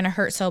crunchy and it's going to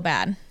hurt so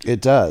bad.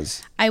 It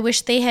does. I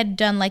wish they had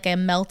done like a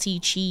melty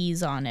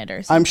cheese on it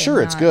or something. I'm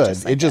sure it's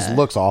good. Like it just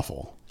looks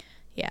awful.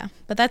 Yeah,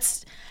 but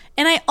that's...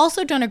 And I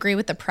also don't agree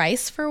with the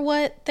price for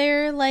what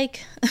they're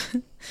like...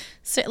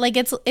 So, like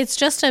it's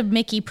just a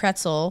Mickey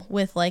pretzel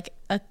with like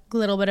a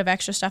little bit of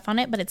extra stuff on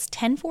it, but it's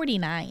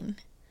 $10.49.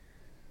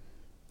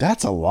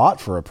 That's a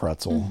lot for a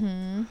pretzel.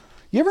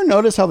 You ever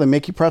notice how the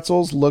Mickey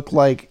pretzels look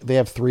like they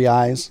have 3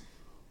 eyes?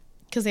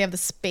 Because they have the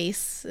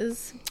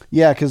spaces.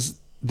 Yeah, because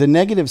the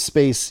negative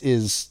space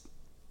is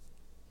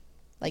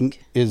like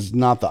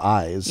not the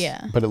eyes.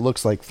 Yeah, but it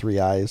looks like 3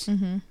 eyes.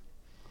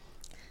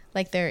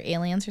 Like they're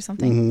aliens or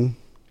something.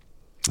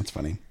 That's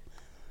funny.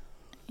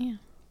 Yeah.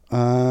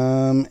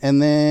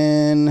 And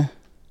then,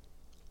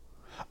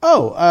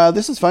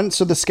 this is fun.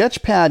 So the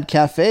Sketchpad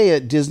Cafe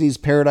at Disney's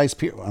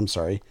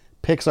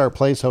Pixar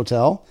Place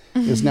Hotel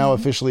is now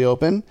officially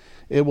open.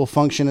 It will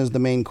function as the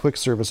main quick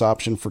service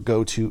option for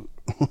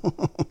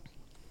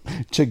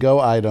to-go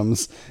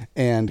items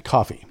and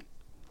coffee.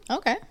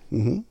 Okay.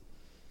 And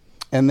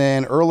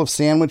then Earl of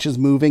Sandwich is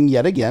moving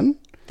yet again.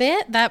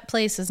 That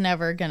place is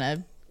never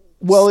gonna.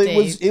 Well,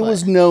 it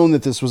was known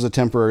that this was a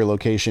temporary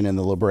location in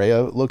the La Brea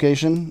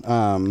location,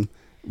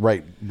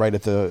 right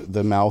at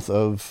the mouth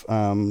of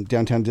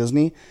downtown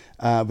Disney.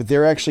 But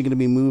they're actually going to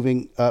be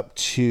moving up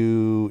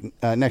to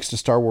next to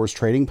Star Wars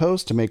Trading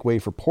Post to make way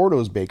for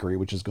Porto's Bakery,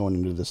 which is going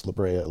into this La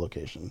Brea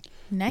location.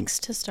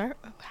 Next to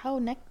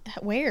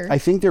where? I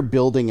think they're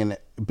building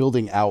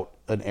out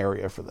an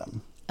area for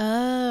them.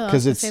 Oh,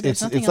 because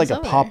it's like a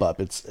pop up.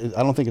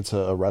 I don't think it's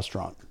a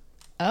restaurant.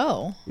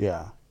 Oh,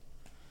 yeah.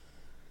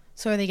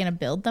 So are they going to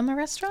build them a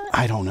restaurant?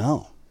 I don't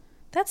know.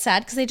 That's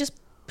sad because they just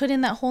put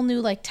in that whole new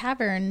like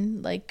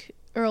tavern, like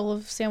Earl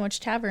of Sandwich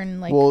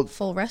Tavern, like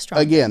full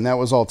restaurant. Again, that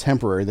was all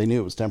temporary. They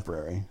knew it was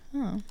temporary.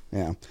 Oh.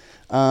 Yeah.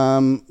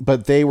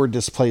 But they were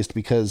displaced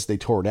because they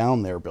tore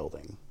down their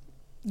building.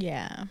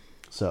 Yeah.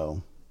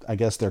 So I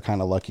guess they're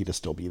kind of lucky to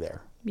still be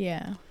there.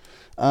 Yeah.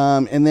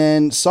 And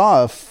then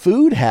saw a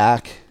food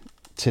hack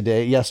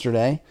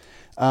yesterday.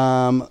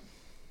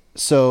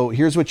 So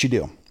here's what you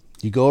do.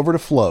 You go over to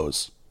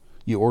Flo's.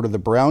 You order the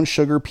brown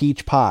sugar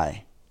peach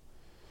pie.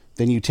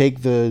 Then you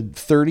take the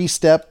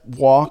 30-step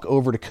walk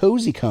over to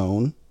Cozy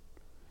Cone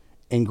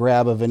and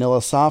grab a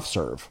vanilla soft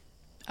serve.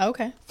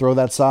 Okay. Throw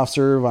that soft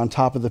serve on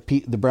top of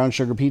the brown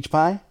sugar peach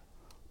pie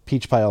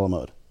a la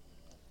mode.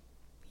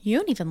 You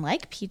don't even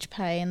like peach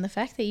pie, and the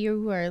fact that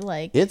you are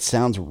like... It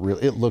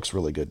looks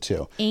really good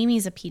too.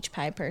 Amy's a peach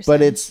pie person.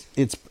 But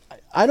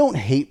I don't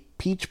hate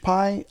peach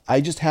pie. I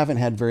just haven't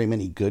had very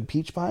many good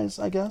peach pies,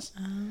 I guess.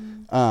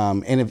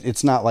 And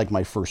it's not like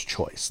my first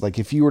choice. Like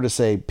if you were to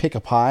say pick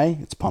a pie,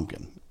 it's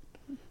pumpkin.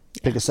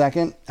 Pick a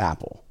second,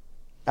 apple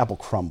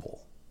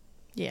crumble.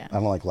 Yeah. I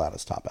don't like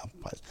lattice top apple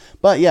pies.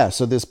 But yeah,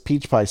 so this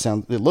peach pie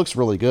it looks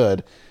really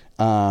good.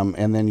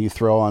 And then you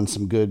throw on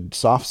some good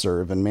soft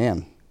serve and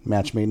man,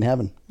 match made in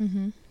heaven.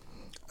 Mm-hmm.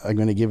 I'm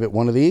going to give it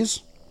one of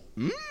these.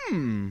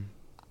 And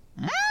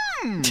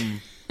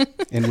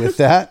with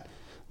that,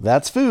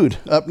 that's food.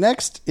 Up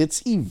next,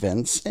 it's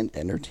events and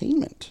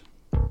entertainment.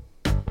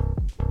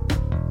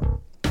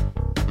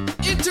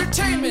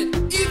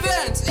 Entertainment,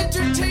 events,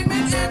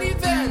 entertainment and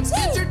events.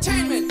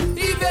 Entertainment,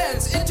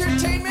 events,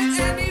 entertainment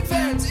and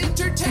events.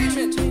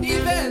 Entertainment,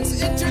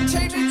 events,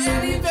 entertainment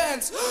and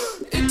events.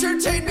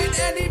 Entertainment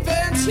and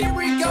events. Here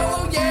we go,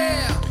 oh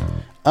yeah.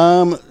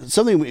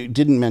 Something we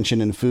didn't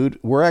mention in food.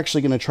 We're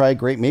actually going to try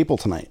grape maple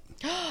tonight.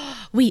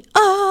 We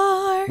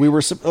are.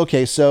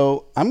 Okay,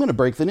 so I'm going to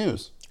break the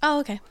news. Oh,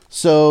 okay.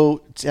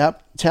 So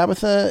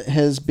Tabitha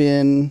has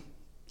been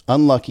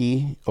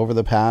unlucky over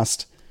the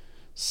past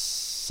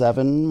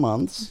 7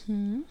 months.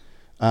 Mm-hmm.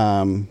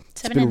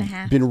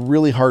 7.5. Been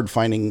really hard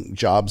finding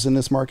jobs in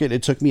this market.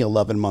 It took me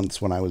 11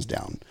 months when I was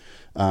down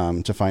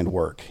to find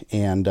work.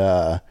 And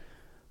so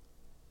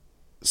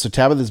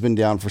Tabitha's been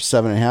down for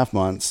 7.5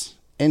 months.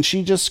 And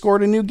she just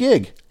scored a new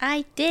gig.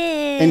 I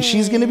did. And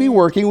she's going to be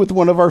working with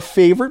one of our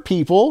favorite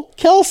people,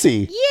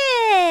 Kelsey.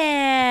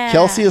 Yeah.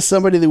 Kelsey is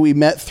somebody that we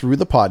met through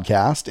the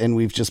podcast, and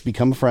we've just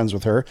become friends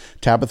with her.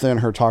 Tabitha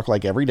and her talk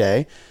like every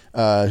day.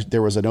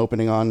 There was an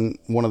opening on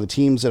one of the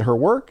teams at her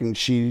work, and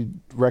she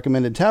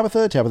recommended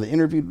Tabitha. Tabitha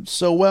interviewed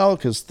so well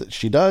because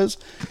she does,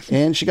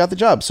 and she got the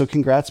job. So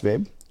congrats,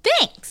 babe.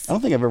 Thanks. I don't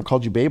think I've ever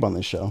called you babe on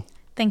this show.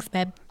 Thanks,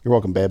 babe. You're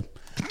welcome, babe.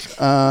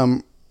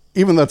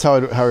 Even that's how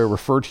I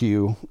refer to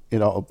you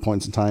at all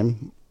points in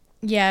time.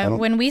 Yeah,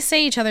 when we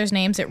say each other's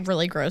names, it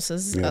really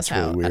grosses us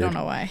out. Really I don't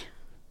know why.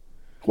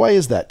 Why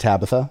is that,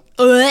 Tabitha?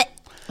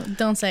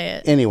 Don't say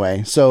it.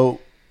 Anyway, so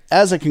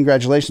as a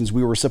congratulations,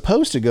 we were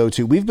supposed to go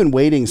to... We've been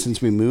waiting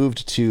since we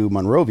moved to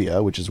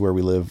Monrovia, which is where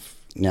we live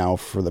now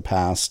for the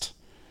past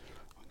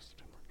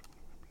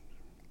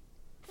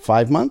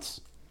 5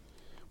 months.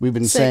 We've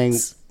been saying...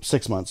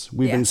 6 months.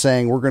 We've been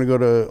saying we're going to go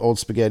to Old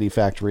Spaghetti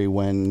Factory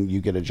when you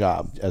get a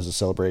job as a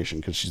celebration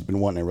because she's been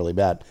wanting it really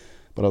bad.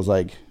 But I was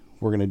like,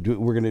 we're going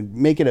to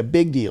make it a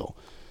big deal.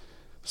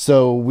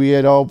 So we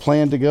had all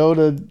planned to go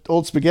to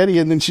Old Spaghetti,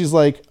 and then she's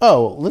like,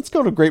 "Oh, let's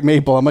go to Great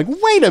Maple." I'm like,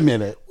 "Wait a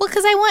minute." Well,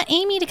 because I want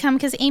Amy to come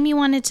because Amy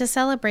wanted to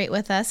celebrate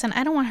with us, and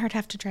I don't want her to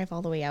have to drive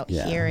all the way out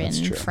here in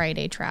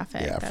Friday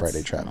traffic. Yeah, That's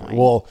Friday traffic. annoying.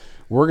 Well,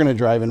 we're going to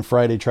drive in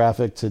Friday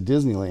traffic to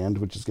Disneyland,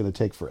 which is going to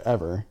take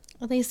forever.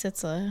 At least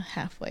it's a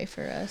halfway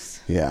for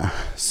us. Yeah.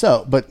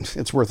 So, but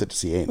it's worth it to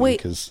see Amy Wait.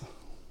 because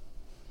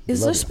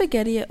Is there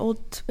spaghetti at Old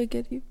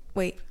Spaghetti?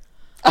 Wait.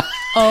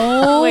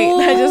 Oh, Wait,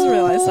 I just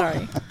realized.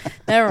 Sorry.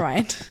 Never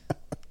mind.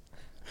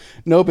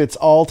 nope, it's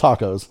all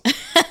tacos.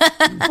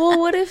 Well,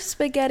 what if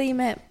spaghetti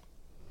meant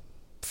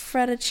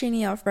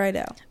fettuccine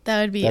Alfredo?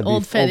 that would be That'd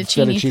old be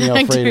fettuccine,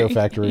 Alfredo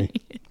factory.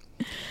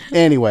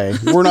 Anyway,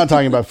 we're not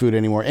talking about food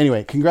anymore.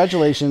 Anyway,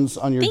 congratulations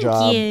on your Thank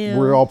job. you.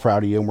 We're all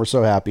proud of you, and we're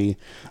so happy.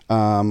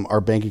 Our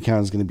bank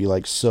account is going to be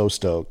like so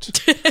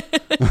stoked.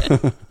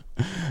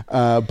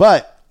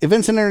 But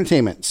events and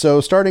entertainment.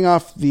 So starting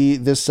off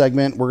this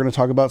segment, we're going to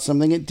talk about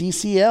something at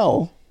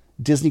DCL,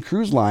 Disney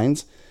Cruise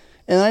Lines.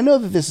 And I know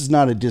that this is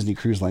not a Disney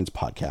Cruise Lines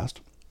podcast,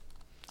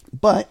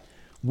 but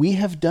we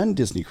have done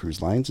Disney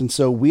Cruise Lines. And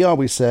so we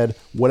always said,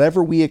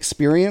 whatever we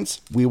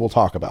experience, we will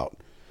talk about.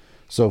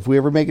 So if we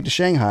ever make it to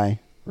Shanghai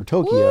or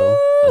Tokyo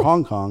or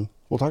Hong Kong,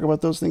 we'll talk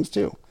about those things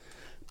too.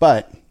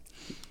 But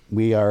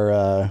we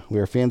are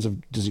fans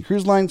of Disney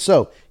Cruise Line.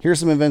 So here's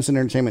some events and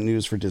entertainment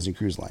news for Disney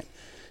Cruise Line.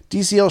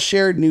 DCL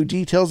shared new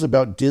details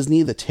about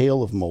Disney: The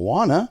Tale of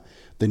Moana,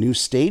 the new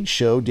stage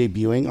show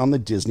debuting on the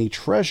Disney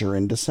Treasure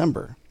in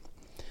December.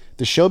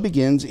 The show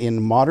begins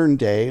in modern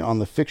day on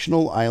the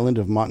fictional island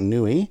of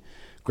Motunui.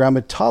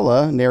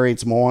 Gramatala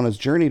narrates Moana's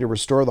journey to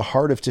restore the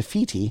heart of Te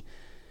Fiti,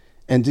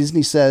 and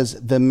Disney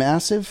says the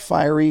massive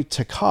fiery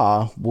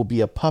Taka will be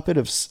a puppet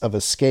of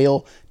a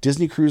scale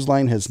Disney Cruise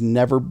Line has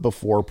never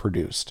before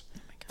produced.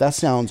 That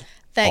sounds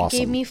That awesome.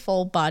 gave me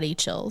full body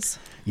chills.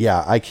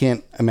 Yeah, I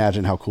can't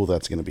imagine how cool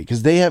that's going to be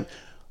because they have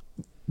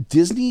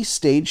Disney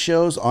stage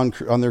shows on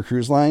their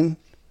cruise line,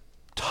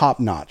 top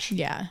notch.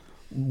 Yeah.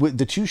 With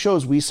the two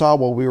shows we saw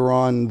while we were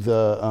on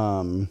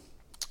the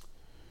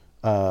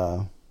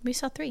We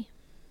saw 3.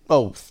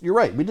 oh, you're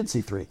right, we did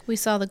see 3. We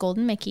saw the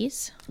Golden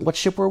Mickeys, What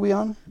ship were we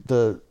on?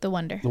 The the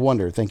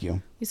Wonder. Thank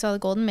you. We saw the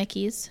Golden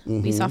Mickeys. We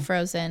Mm-hmm. saw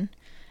Frozen.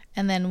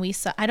 And then we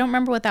saw, I don't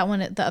remember what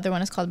the other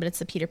one is called, but it's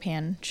the Peter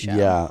Pan show.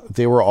 Yeah,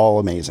 they were all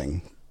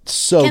amazing.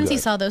 So Kenzie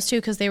good. saw those too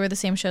because they were the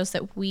same shows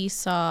that we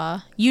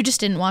saw. You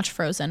just didn't watch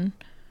Frozen.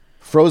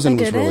 Frozen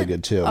was didn't? really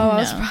good too. Oh, I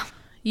was No.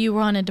 You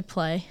wanted to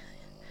play.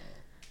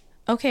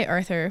 Okay,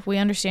 Arthur, we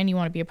understand you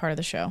want to be a part of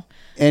the show.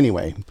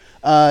 Anyway,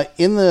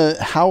 in the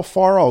How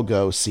Far I'll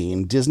Go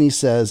scene, Disney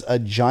says a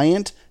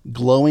giant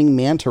glowing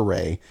manta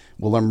ray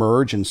will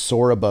emerge and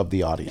soar above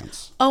the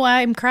audience. Oh,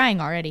 I'm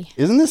crying already.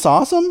 Isn't this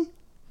awesome?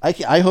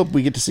 I hope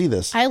we get to see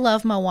this. I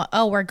love Moana.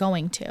 Oh, we're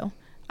going to.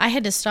 I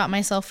had to stop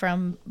myself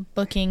from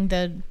booking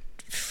the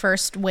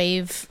first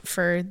wave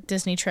for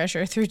Disney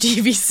Treasure through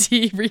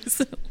DVC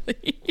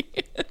recently.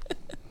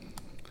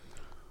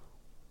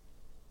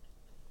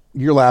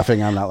 You're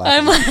laughing. I'm not laughing.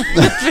 I'm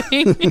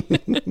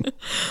laughing.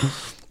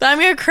 I'm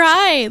going to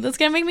cry. That's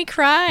going to make me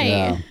cry.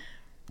 Yeah.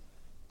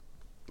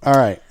 All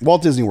right.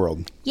 Walt Disney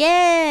World.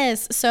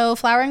 Yes. So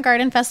Flower and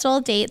Garden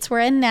Festival dates were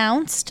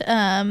announced.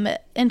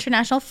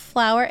 International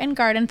Flower and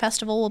Garden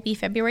Festival will be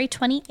February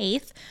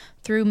 28th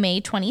through May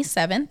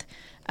 27th.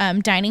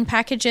 Dining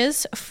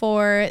packages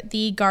for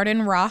the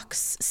Garden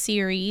Rocks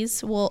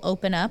series will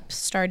open up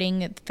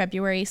starting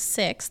February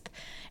 6th.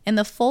 And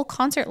the full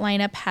concert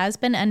lineup has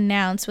been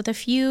announced with a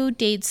few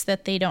dates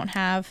that they don't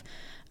have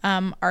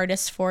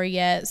artists for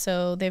yet.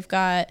 So they've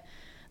got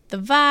The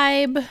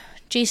Vibe,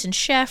 Jason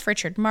Scheff,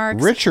 Richard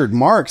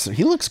Marx,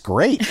 He looks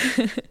great.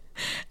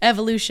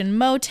 Evolution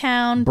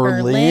Motown,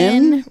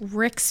 Berlin.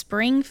 Rick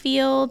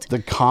Springfield,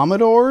 The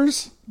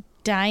Commodores.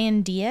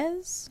 Diane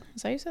Diaz.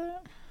 Is that how you say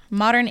that?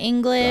 Modern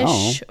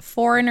English,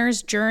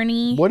 Foreigner's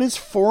Journey. What is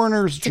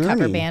Foreigner's The Journey?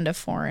 cover band of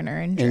Foreigner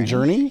and Journey. In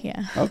Journey?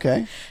 Yeah.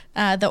 Okay.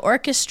 The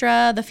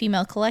Orchestra, The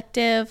Female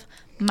Collective,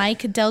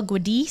 Mike Del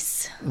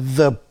Guidis,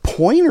 The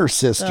Pointer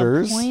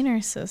Sisters. The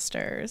Pointer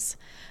Sisters,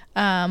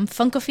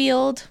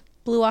 Funkafield,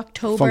 Blue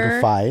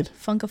October.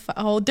 Funkified.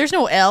 Oh, there's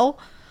no L.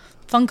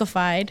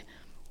 Funkified.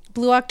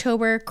 Blue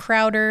October,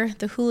 Crowder,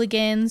 The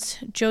Hooligans,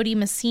 Jody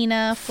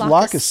Messina,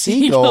 Flock of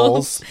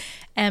Seagulls.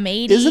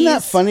 M80s. Isn't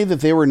that funny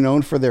that they were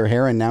known for their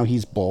hair and now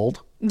he's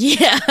bald?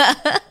 Yeah.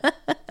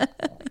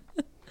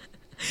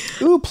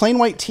 Ooh, Plain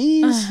White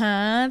Tees.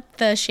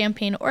 The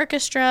Champagne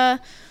Orchestra,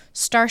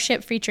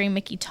 Starship featuring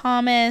Mickey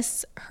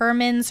Thomas,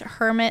 Herman's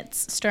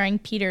Hermits starring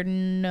Peter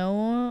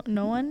Noon.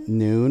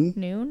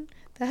 Noon.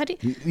 How do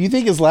you? You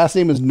think his last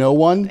name is No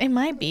One? It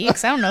might be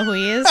because I don't know who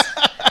he is.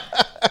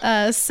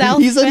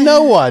 Southbound, He's a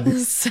no one.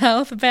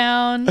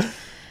 Southbound.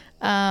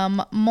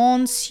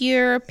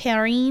 Monsieur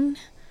Perrine,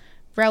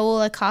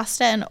 Raul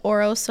Acosta, and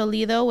Oro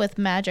Solido with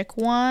Magic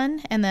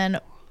Wand, and then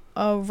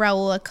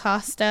Raul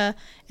Acosta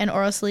and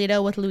Oro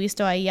Solido with Luis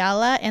do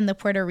Ayala and the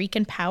Puerto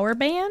Rican Power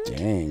Band.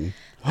 Dang.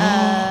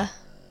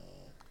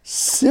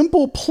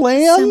 Simple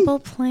Plan? Simple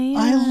Plan.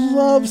 I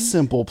love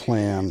Simple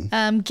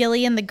Plan.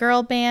 Gilly and the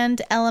Girl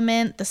Band,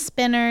 Element, The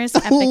Spinners,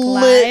 Epic Lit.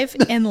 Live,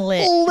 and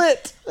Lit.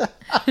 Lit.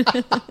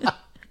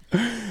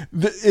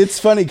 It's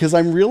funny because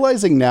I'm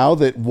realizing now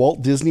that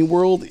Walt Disney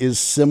World is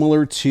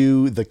similar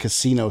to the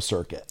casino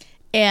circuit.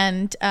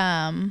 And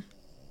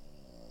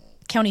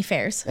county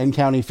fairs. And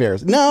county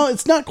fairs. No,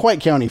 it's not quite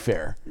county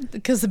fair.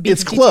 Because the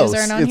It's B-52s close.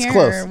 aren't on It's here?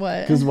 close. Or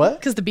what? 'Cause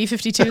what? Because the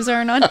B-52s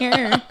aren't on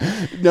here.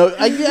 No,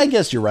 I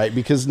guess you're right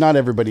because not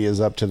everybody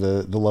is up to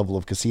the level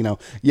of casino.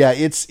 Yeah,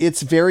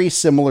 it's very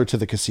similar to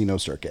the casino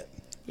circuit.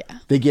 Yeah.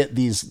 They get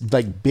these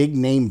like big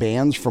name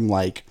bands from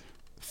like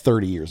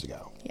 30 years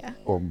ago. Yeah.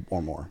 Or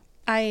more.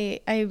 I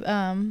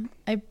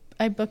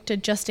booked a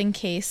just in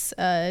case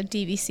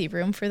DVC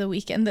room for the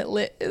weekend that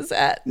Lit is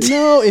at.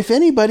 No, if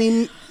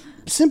anybody,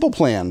 Simple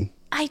Plan.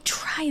 I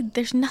tried.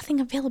 There's nothing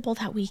available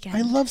that weekend.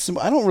 I love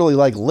Simple. I don't really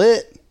like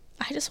Lit.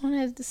 I just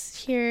wanted to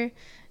hear.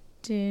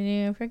 Did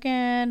you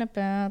forget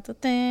about the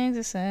things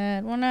I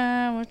said when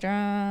I was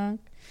drunk?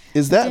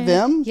 Is that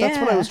them? Yeah. That's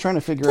what I was trying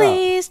to figure out.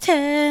 Please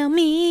tell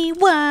me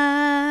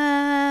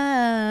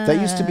why. That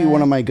used to be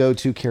one of my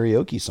go-to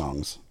karaoke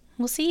songs.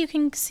 We'll see. You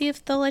can see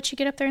if they'll let you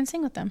get up there and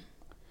sing with them.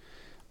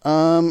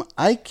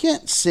 I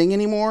can't sing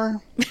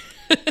anymore.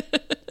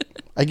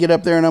 I get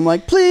up there and I'm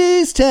like,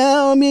 please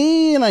tell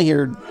me. And I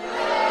hear,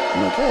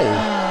 okay.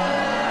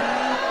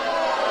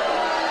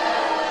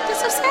 That's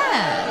so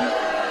sad.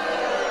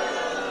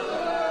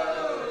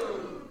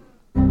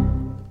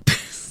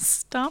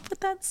 Stop with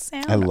that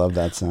sound. I love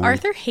that sound.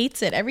 Arthur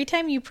hates it. Every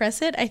time you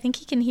press it, I think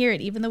he can hear it,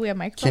 even though we have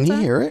microphones Can he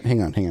on. hear it?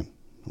 Hang on.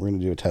 We're going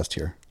to do a test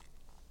here.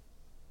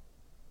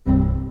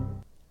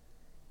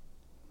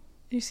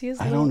 You see his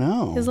I little, don't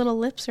know. His little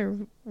lips are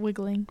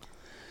wiggling.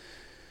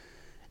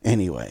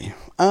 Anyway.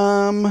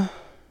 But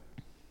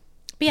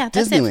yeah,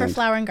 that's it for Disneyland.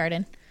 Flower and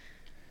Garden.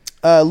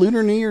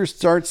 Lunar New Year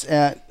starts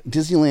at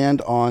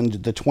Disneyland on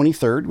the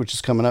 23rd, which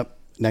is coming up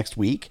next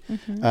week.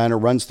 And it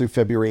runs through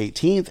February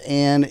 18th.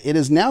 And it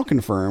is now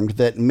confirmed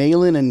that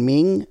Malin and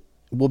Ming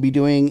will be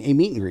doing a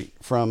meet and greet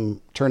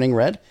from Turning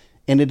Red.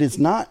 And it is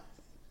not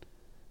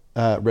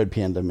Red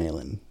Panda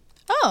Malin.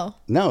 Oh.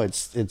 No,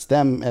 it's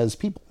them as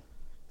people.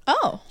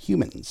 Oh.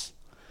 Humans.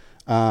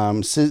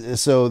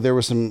 So there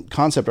was some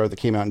concept art that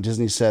came out, and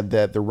Disney said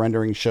that the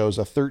rendering shows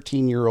a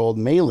 13-year-old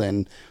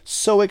Malin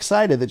so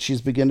excited that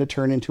she's begun to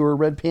turn into her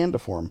red panda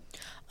form.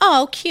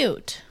 Oh,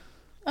 cute.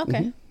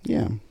 Okay.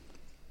 Yeah.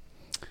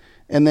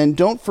 And then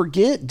don't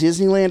forget,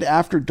 Disneyland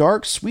After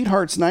Dark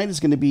Sweethearts Night is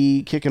going to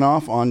be kicking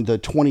off on the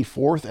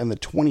 24th and the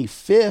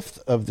 25th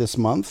of this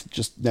month,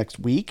 just next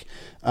week.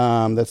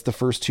 That's the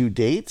first two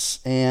dates.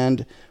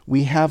 And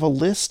we have a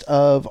list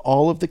of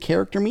all of the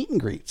character meet and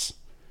greets.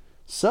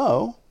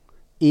 So,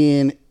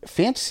 in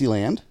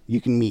Fantasyland,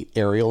 you can meet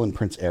Ariel and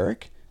Prince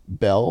Eric,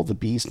 Belle, the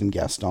Beast, and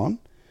Gaston,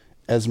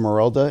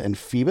 Esmeralda and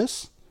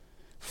Phoebus,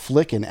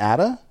 Flick and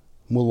Ada,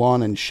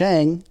 Mulan and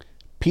Shang,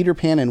 Peter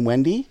Pan and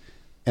Wendy,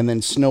 and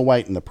then Snow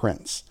White and the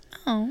Prince.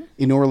 Oh.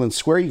 In Orleans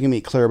Square, you can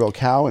meet Clarabelle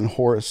Cow and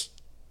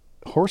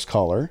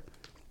Horsecollar.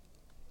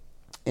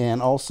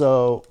 And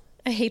also...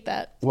 I hate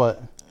that.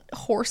 What?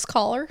 Horse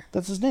collar?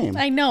 That's his name.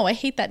 I know. I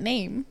hate that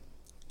name.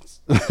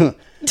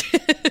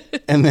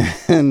 And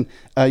then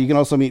you can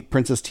also meet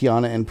Princess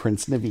Tiana and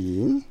Prince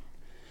Naveen.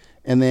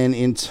 And then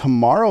in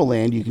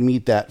Tomorrowland, you can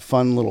meet that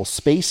fun little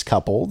space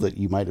couple that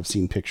you might have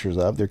seen pictures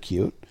of. They're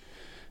cute.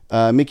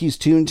 Mickey's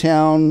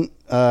Toontown,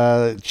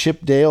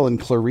 Chip Dale, and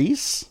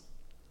Clarice.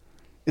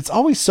 It's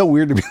always so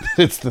weird to me that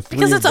it's the three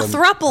Because of it's a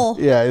them. throuple.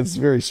 Yeah, it's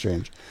very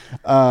strange.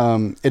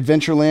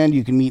 Adventureland,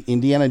 you can meet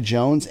Indiana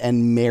Jones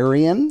and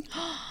Marion.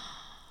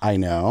 I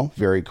know,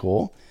 very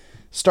cool.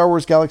 Star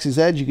Wars Galaxy's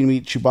Edge, you can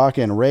meet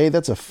Chewbacca and Rey.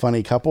 That's a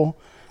funny couple.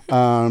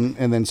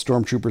 And then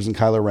Stormtroopers and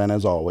Kylo Ren,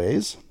 as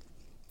always.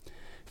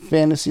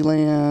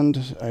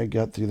 Fantasyland, I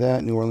got through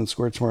that. New Orleans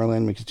Square,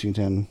 Tomorrowland, Mickey's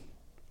Toontown.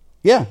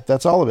 Yeah,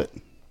 that's all of it.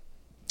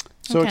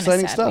 So I'm kinda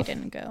exciting sad stuff. We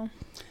didn't go.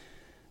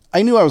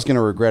 I knew I was going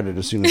to regret it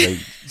as soon as I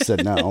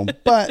said no,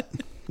 but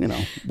you know,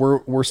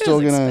 we're still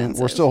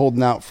we're still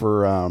holding out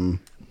for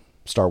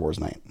Star Wars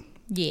night.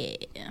 Yeah.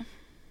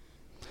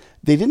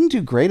 They didn't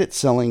do great at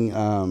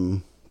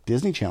selling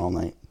Disney Channel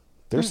night.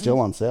 They're still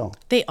on sale.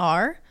 They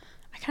are?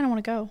 I kind of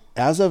want to go.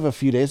 As of a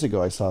few days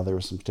ago, I saw there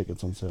were some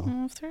tickets on sale.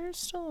 If they're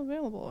still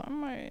available, I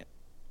might.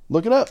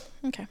 Look it up.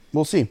 Okay.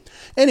 We'll see.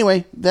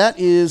 Anyway, that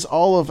is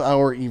all of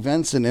our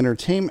events and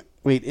entertainment.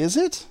 Wait, is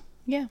it?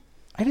 Yeah.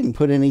 I didn't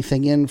put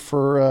anything in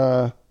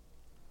for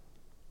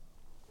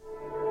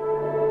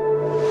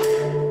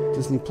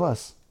Disney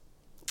Plus.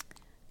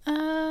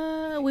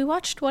 We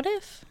watched What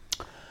If?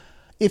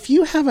 If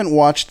you haven't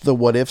watched the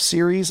What If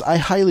series, I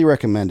highly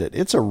recommend it.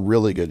 It's a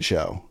really good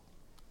show.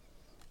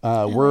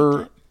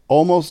 We're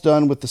almost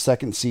done with the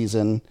second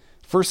season.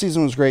 First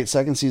season was great.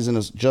 Second season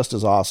is just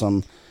as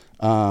awesome.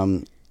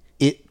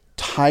 It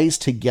ties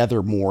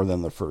together more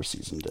than the first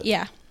season did.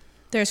 Yeah.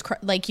 There's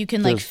you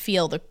can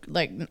feel the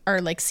or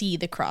see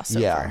the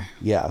crossover.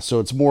 Yeah. So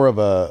it's more of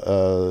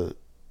a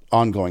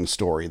ongoing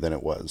story than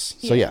it was.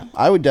 So yeah,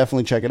 I would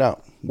definitely check it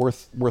out.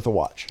 Worth a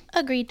watch.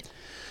 Agreed.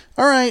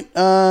 All right.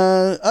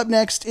 Up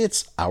next,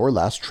 it's Our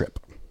Last Trip.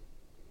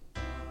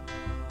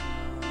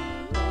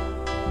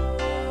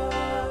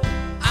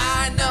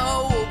 I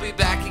know we'll be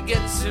back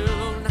again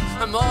soon.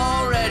 I'm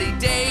already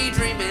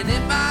daydreaming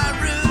in my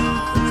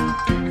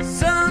room.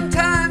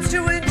 Sometimes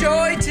to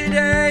enjoy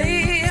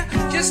today,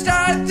 just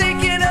start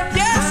thinking of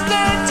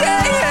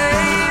yesterday.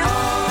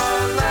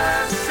 Our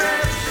last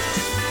trip.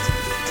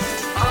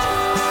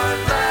 Our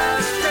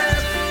last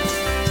trip.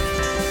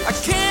 I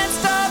can't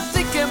stop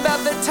thinking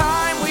about the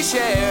time we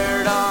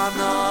shared on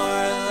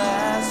our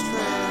last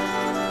trip.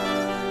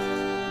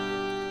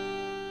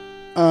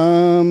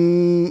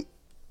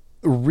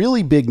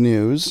 Really big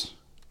news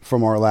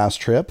from our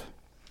last trip.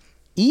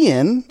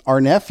 Ian, our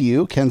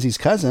nephew, Kenzie's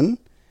cousin,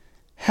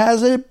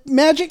 has a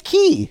magic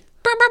key.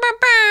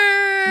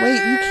 Wait,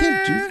 you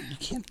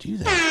can't do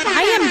that.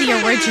 I am the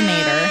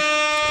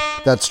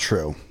originator. That's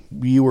true.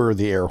 You were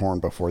the air horn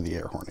before the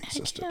air horn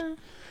existed.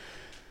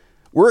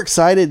 We're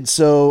excited.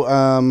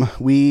 So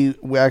we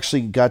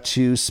actually got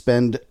to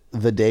spend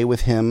the day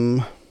with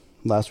him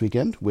last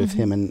weekend with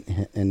him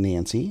and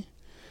Nancy.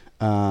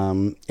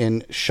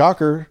 And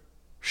shocker,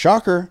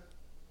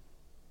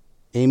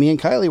 Amy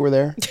and Kylie were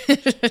there.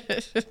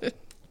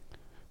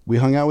 We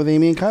hung out with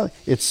Amy and Kylie.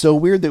 It's so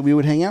weird that we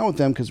would hang out with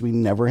them because we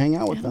never hang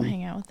out with I them. don't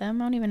hang out with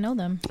them. I don't even know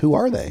them. Who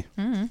are they?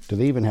 Do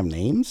they even have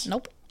names?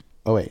 Nope.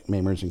 Oh wait,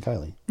 Mamers and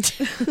Kylie.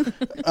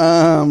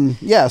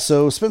 Yeah,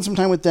 so spent some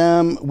time with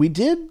them. We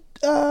did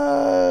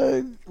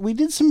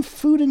some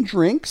food and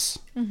drinks.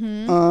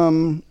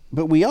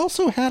 But we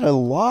also had a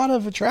lot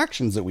of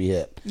attractions that we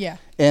hit. Yeah.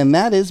 And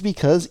that is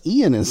because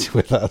Ian is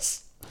with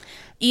us.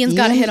 Ian's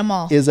got to hit them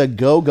all. Is a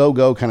go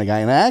kind of guy.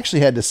 And I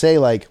actually had to say,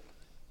 like,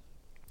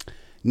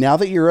 now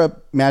that you're a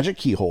magic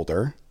key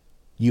holder,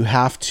 you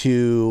have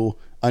to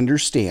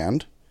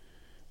understand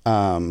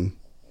that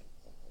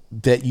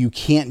you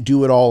can't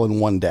do it all in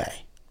one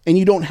day. And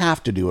you don't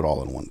have to do it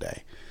all in one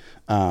day.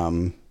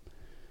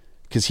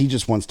 Because he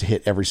just wants to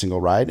hit every single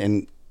ride.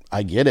 And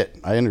I get it.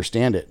 I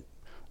understand it.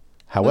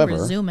 However,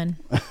 we're zooming.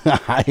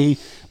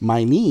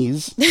 My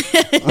knees.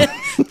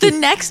 The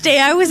next day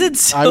I was in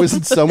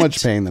so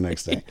much pain the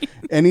next day.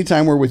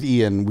 Anytime we're with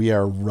Ian, we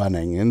are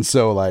running. And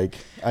so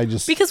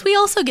because we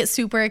also get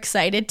super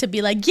excited to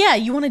be like, yeah,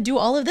 you want to do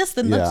all of this?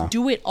 Then let's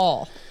do it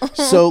all.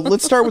 So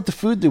let's start with the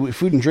food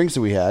and drinks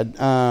that we had.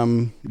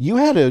 You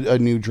had a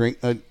new drink,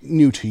 a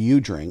new to you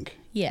drink.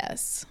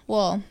 Yes.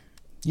 Well,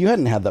 you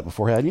hadn't had that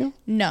before, had you?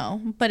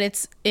 No, but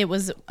it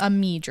was a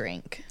me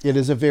drink. It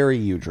is a very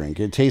you drink.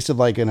 It tasted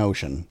like an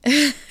ocean.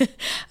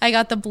 I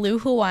got the Blue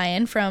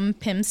Hawaiian from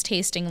Pim's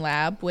Tasting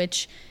Lab,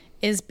 which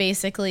is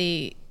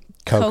basically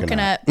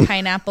coconut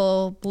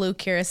pineapple, blue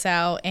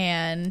curacao,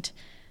 and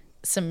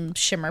some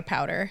shimmer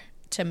powder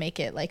to make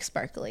it like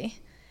sparkly.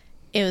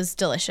 It was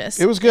delicious.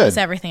 It was good. It was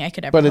everything I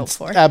could ever hope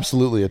for. But it's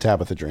absolutely a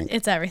Tabitha drink.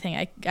 It's everything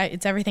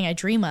I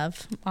dream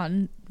of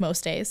on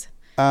most days.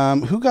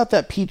 Who got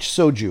that peach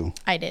soju?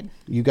 I did.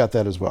 You got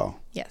that as well?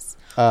 Yes.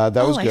 That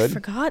was good. I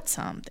forgot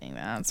something.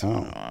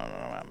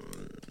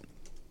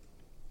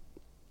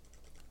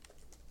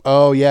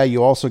 Oh, yeah.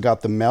 You also got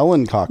the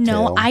melon cocktail.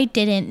 No, I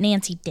didn't.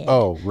 Nancy did.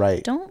 Oh,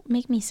 right. Don't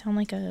make me sound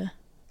like a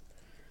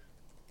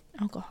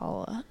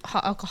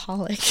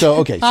alcoholic. So,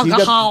 okay. So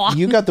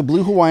you got the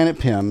Blue Hawaiian at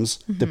Pim's,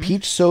 the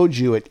peach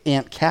soju at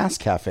Aunt Cass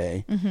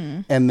Cafe,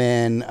 and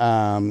then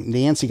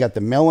Nancy got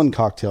the melon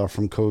cocktail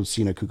from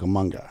Cocina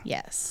Cucamonga.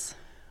 Yes.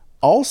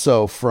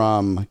 Also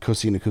from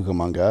Cocina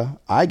Cucamonga,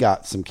 I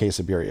got some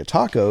quesabirria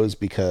tacos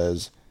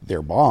because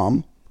they're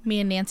bomb. Me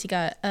and Nancy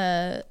got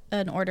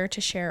an order to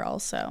share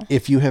also.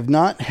 If you have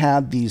not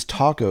had these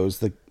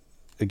tacos,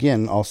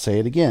 again, I'll say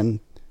it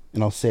again,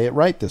 and I'll say it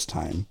right this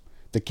time.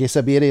 The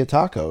quesabirria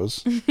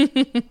tacos,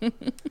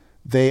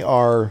 they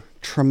are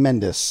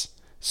tremendous.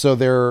 So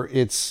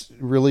it's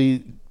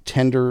really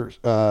tender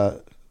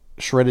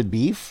shredded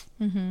beef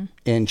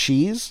and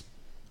cheese.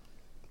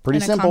 Pretty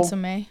and simple.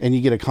 Consommé. And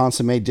you get a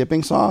consommé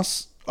dipping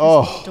sauce.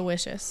 Oh,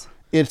 delicious.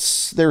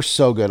 They're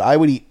so good. I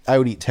would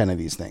eat 10 of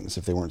these things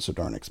if they weren't so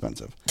darn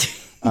expensive.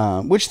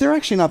 Which they're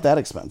actually not that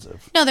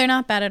expensive. No, they're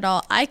not bad at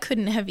all. I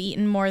couldn't have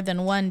eaten more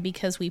than one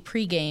because we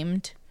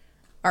pre-gamed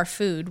our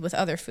food with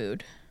other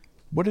food.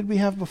 What did we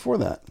have before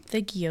that?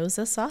 The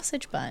gyoza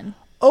sausage bun.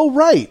 Oh,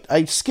 right.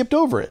 I skipped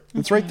over it.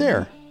 It's right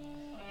there.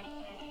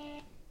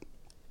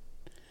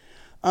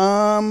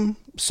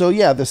 So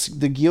yeah, the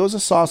gyoza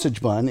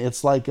sausage bun,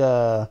 it's like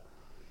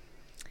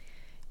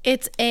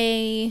it's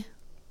a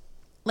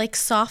like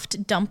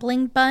soft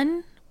dumpling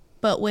bun,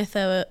 but with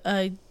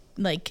a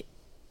like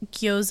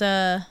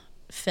gyoza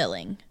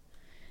filling,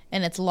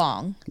 and it's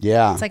long.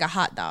 Yeah. It's like a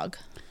hot dog.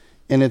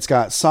 And it's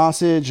got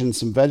sausage and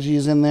some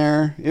veggies in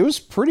there. It was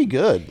pretty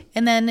good.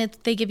 And then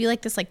they give you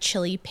like this like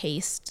chili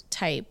paste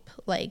type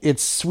like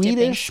it's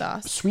sweetish,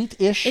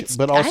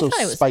 but also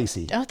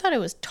spicy. I thought it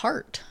was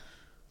tart.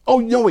 Oh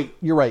no! Wait,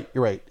 you're right.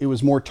 It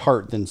was more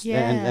tart than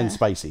and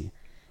spicy.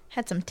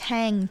 Had some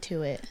tang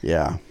to it.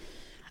 Yeah.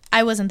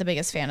 I wasn't the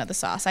biggest fan of the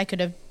sauce. I could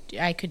have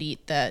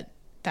eat that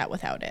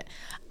without it.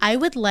 I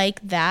would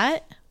like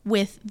that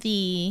with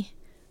the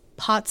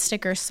pot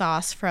sticker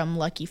sauce from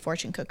Lucky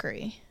Fortune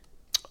Cookery.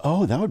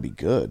 Oh, that would be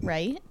good.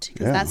 Right?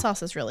 Because Yeah. that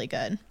sauce is really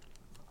good.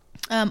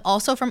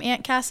 Also from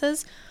Aunt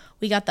Cass's,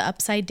 we got the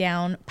upside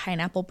down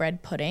pineapple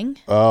bread pudding.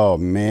 Oh,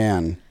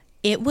 man.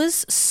 It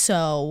was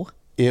so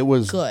It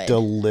was good.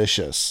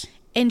 delicious.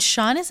 And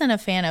Sean isn't a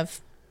fan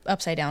of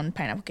upside down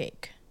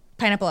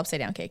pineapple upside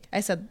down cake. I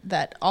said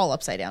that all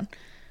upside down.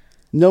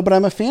 No, but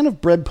I'm a fan of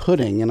bread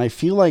pudding, and I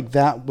feel like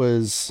that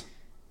was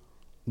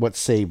what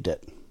saved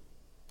it.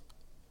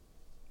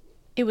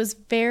 It was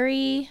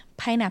very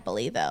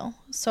pineapple-y though.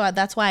 So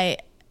that's why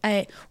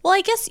I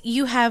guess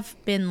you have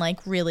been like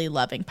really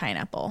loving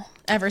pineapple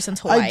ever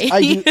since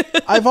Hawaii.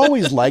 I've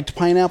always liked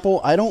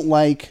pineapple.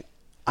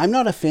 I'm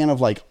not a fan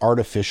of like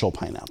artificial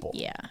pineapple.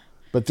 Yeah.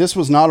 But this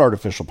was not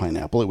artificial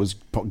pineapple. It was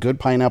good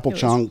pineapple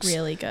chunks.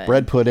 Really good.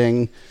 Bread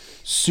pudding.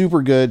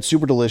 Super good.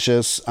 Super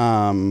delicious.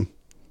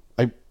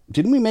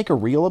 Didn't we make a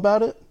reel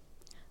about it?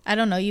 I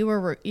don't know. You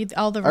were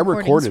all the I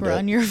recordings recorded were it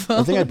on your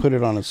phone. I think I put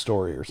it on a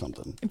story or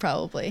something.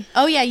 Probably.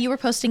 Oh yeah, you were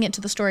posting it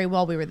to the story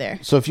while we were there.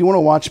 So if you want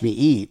to watch me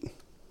eat,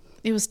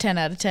 It was 10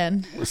 out of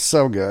 10. it was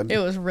so good. It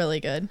was really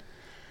good.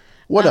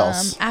 What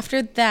else?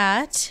 After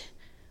that,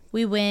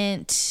 we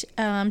went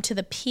to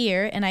the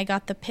pier, and I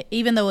got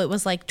even though it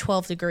was like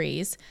 12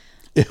 degrees.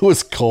 It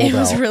was cold It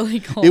was out. really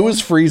cold. It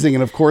was freezing,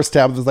 and of course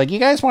Tabitha's like, "You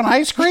guys want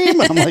ice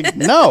cream?" I'm like,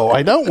 "No,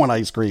 I don't want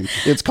ice cream.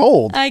 It's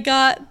cold." I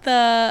got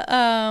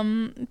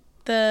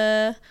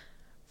the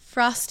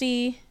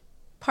frosty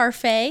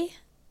parfait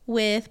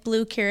with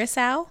blue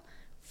curacao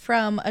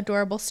from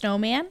Adorable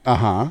Snowman.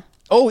 Uh-huh.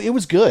 Oh, it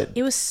was good.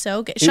 It was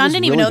so good. It Sean was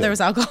didn't even really know good. there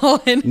was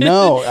alcohol in it.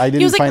 No, I He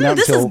didn't was like, find out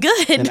this until is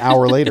good. an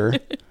hour later.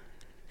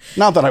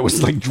 Not that I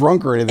was like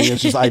drunk or anything.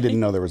 It's just I didn't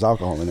know there was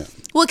alcohol in it.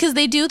 Well, because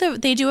they do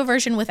a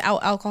version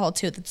without alcohol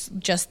too. That's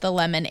just the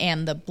lemon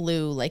and the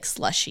blue like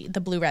slushy,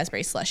 the blue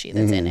raspberry slushy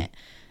that's in it,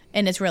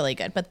 and it's really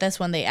good. But this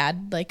one they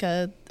add like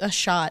a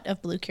shot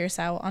of blue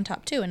curacao on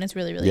top too, and it's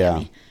really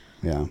yummy.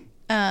 Yeah.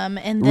 And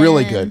then,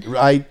 Really good.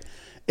 I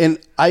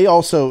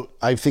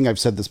think I've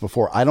said this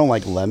before. I don't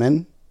like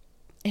lemon.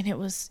 And it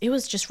was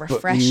just But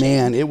refreshing.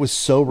 man, it was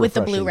so refreshing. With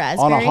the blue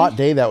raspberry. On a hot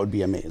day, that would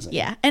be amazing.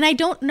 Yeah, and I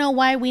don't know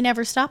why we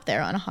never stopped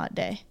there on a hot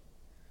day.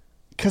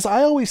 Because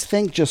I always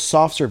think just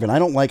soft serve, and I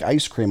don't like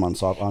ice cream on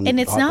And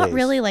it's hot not days.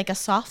 really like a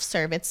soft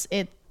serve. It's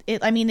a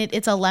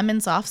lemon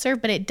soft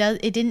serve, but it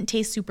didn't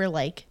taste super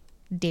like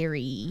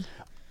dairy.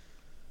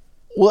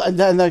 Well,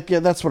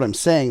 that's what I'm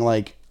saying.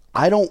 Like,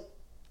 I don't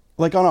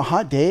like on a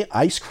hot day,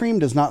 ice cream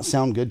does not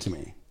sound good to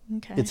me.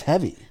 Okay. It's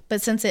heavy.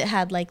 But since it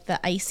had like the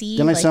icy,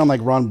 Then I sound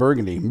like Ron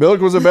Burgundy. Milk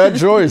was a bad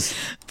choice.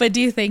 But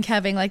do you think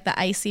having like the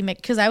icy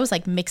mix? Because I was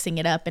like mixing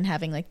it up and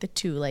having like the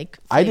two like.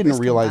 I didn't flavors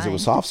realize it combined.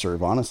 was soft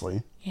serve,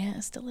 honestly. Yeah,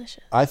 it's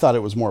delicious. I thought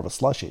it was more of a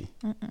slushy.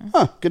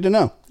 Huh, good to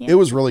know. Yeah. It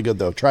was really good,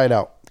 though. Try it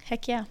out.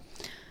 Heck yeah.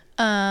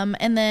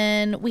 And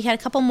then we had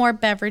a couple more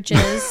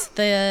beverages.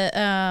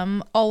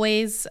 The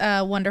always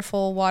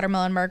wonderful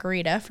watermelon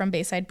margarita from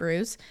Bayside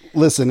Brews.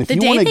 Listen, if The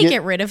you day want they to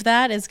get rid of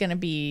that is going to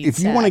be if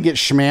you want to get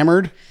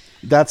schmammered,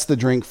 that's the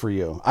drink for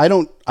you. I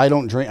don't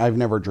drink. I've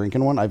never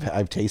drinking one.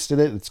 I've tasted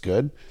it. It's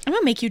good. I'm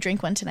going to make you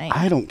drink one tonight.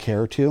 I don't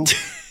care to.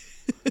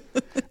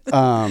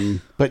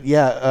 But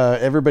yeah,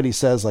 everybody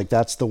says like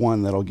that's the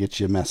one that'll get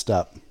you messed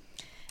up.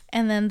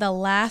 And then the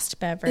last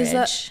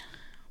beverage.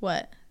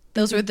 What?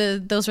 Those were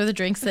the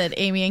drinks that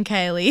Amy and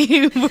Kylie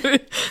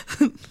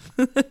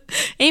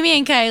Amy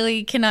and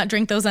Kylie cannot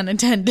drink those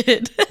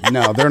unattended.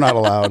 No, they're not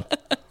allowed.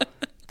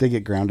 They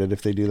get grounded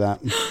if they do that.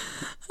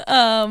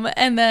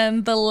 And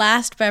then the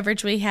last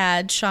beverage we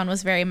had, Sean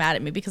was very mad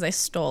at me because I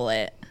stole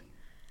it.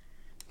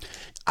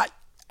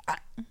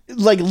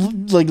 Like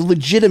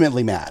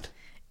legitimately mad.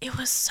 It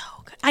was so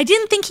good. I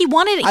didn't think he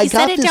wanted it. He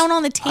set it down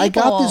on the table. I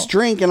got this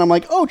drink and I'm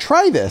like, oh,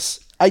 try this.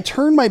 I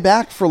turned my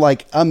back for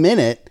like a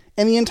minute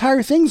and the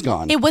entire thing's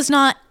gone. It was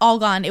not all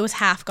gone. It was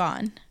half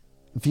gone.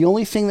 The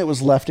only thing that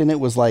was left in it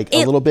was like a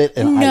little bit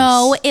of ice.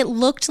 No, it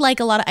looked like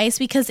a lot of ice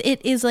because it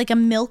is like a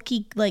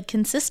milky like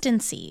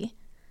consistency.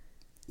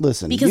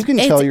 Listen, Because you can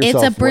tell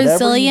yourself it's a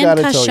Brazilian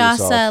whatever you gotta tell cachaça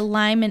yourself.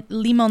 lime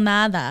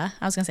limonada.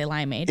 I was gonna say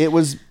limeade. It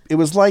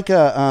was like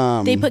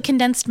a They put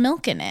condensed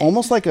milk in it.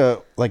 almost like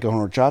a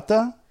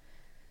horchata.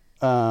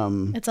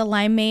 It's a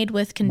limeade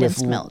with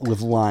condensed milk.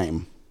 with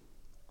lime.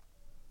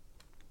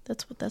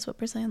 That's what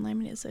Brazilian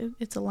limeade is.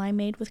 It's a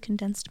limeade with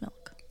condensed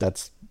milk.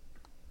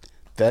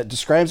 That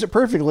describes it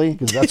perfectly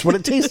because that's what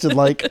it tasted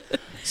like.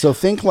 So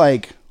think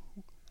like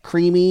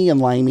creamy and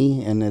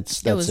limey, and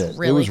that's It was it.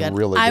 really It was good.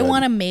 really good. I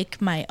want to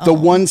make my own. The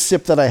one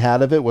sip that I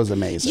had of it was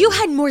amazing. You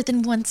had more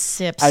than one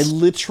sip. I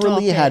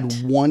literally Stop had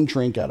it. one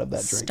drink out of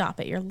that drink. Stop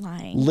it! You're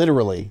lying.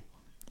 Literally.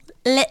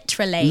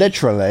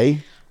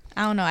 Literally.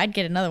 I don't know. I'd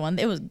get another one.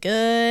 It was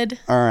good.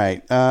 All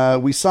right.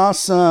 We saw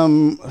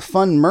some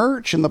fun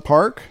merch in the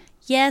park.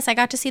 Yes, I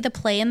got to see the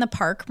Play in the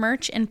Park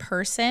merch in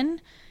person,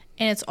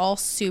 and it's all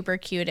super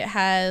cute. It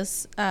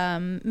has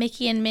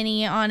Mickey and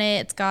Minnie on it.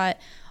 It's got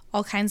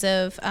all kinds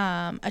of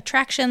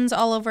attractions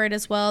all over it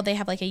as well. They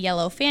have like a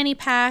yellow fanny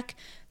pack.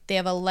 They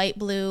have a light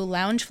blue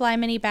Loungefly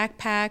mini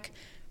backpack.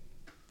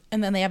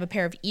 And then they have a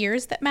pair of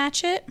ears that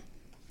match it.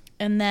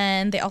 And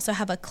then they also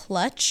have a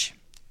clutch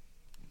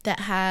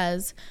that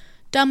has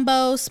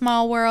Dumbo,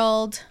 Small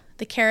World,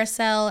 the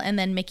carousel, and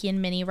then Mickey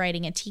and Minnie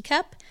riding a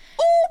teacup.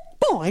 Oh,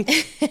 boy.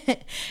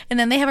 And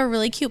then they have a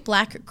really cute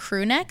black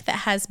crew neck that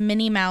has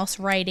Minnie Mouse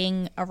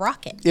riding a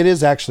rocket. It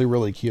is actually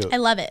really cute. I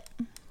love it.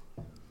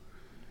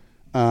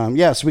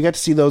 Yeah, so we got to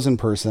see those in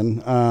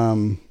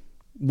person.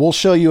 We'll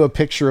show you a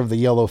picture of the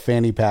yellow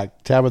fanny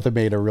pack. Tabitha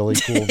made a really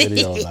cool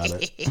video about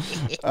it.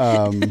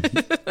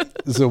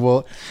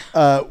 So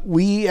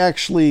we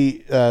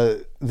actually,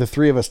 the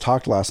three of us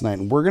talked last night,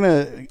 and we're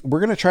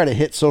gonna try to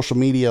hit social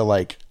media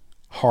like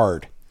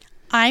hard.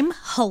 I'm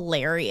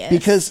hilarious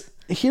because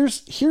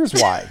here's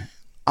why.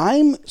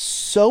 I'm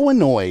so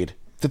annoyed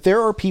that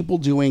there are people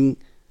doing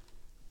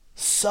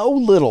so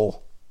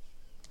little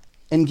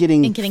and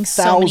getting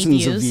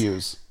thousands of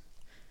views.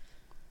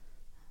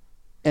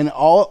 And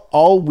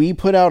all we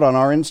put out on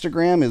our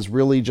Instagram is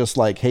really just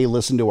like, hey,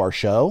 listen to our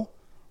show.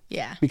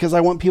 Yeah. Because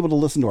I want people to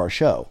listen to our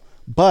show.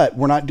 But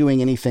we're not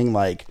doing anything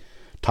like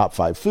top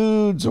 5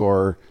 foods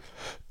or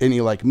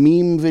any like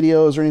meme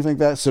videos or anything like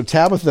that. So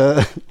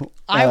Tabitha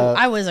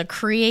I was a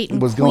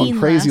creating was queen going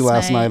crazy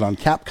last night on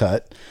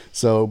CapCut.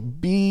 So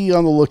be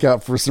on the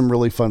lookout for some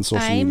really fun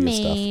social media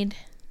stuff. I made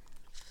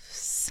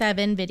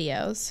 7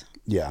 videos.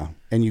 Yeah,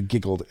 and you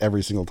giggled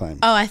every single time.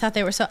 Oh, I thought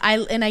they were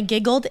I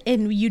giggled,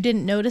 and you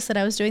didn't notice that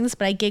I was doing this,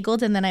 but I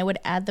giggled, and then I would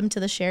add them to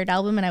the shared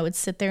album, and I would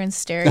sit there and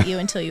stare at you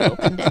until you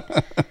opened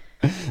it.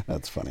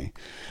 That's funny.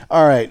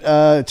 All right,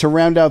 to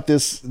round out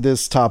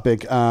this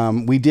topic,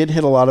 we did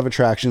hit a lot of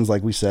attractions,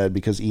 like we said,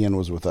 because Ian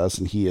was with us,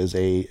 and he is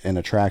an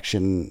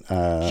attraction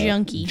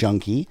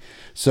junkie.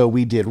 So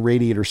we did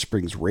Radiator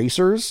Springs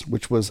Racers,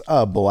 which was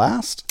a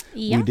blast.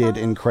 Yeah. We did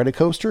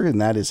Incredicoaster,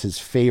 and that is his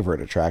favorite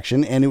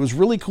attraction. And it was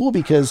really cool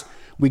because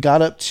we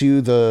got up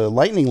to the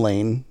Lightning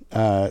Lane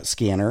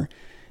scanner,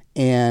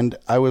 and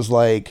I was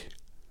like,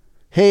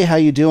 hey, how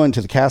you doing,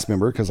 to the cast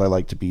member, because I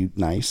like to be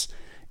nice.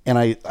 And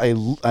I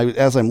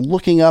as I'm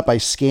looking up, I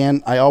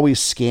always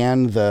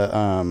scan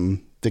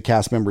the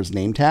cast member's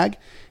name tag.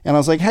 And I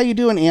was like, how you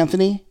doing,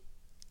 Anthony?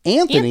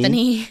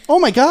 Anthony? Oh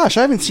my gosh,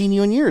 I haven't seen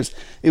you in years.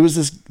 It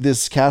was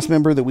this cast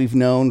member that we've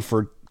known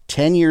for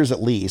 10 years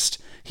at least.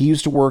 He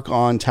used to work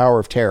on Tower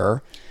of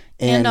Terror.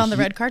 And on the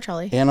red car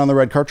trolley. And on the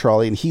red car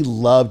trolley. And he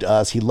loved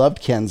us. He loved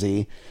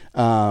Kenzie.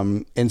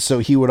 And so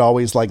he would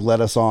always like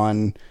let us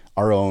on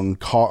our own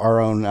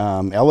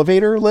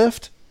elevator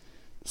lift.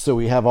 So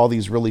we have all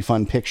these really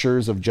fun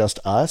pictures of just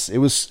us. It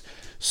was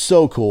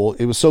so cool.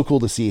 It was so cool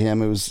to see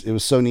him. It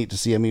was so neat to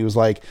see him. He was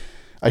like,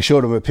 I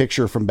showed him a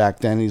picture from back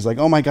then, and he's like,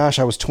 oh my gosh,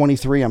 I was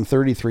 23. I'm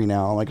 33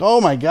 now. I'm like,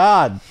 oh my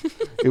God.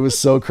 It was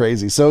so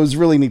crazy. So it was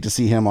really neat to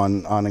see him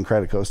on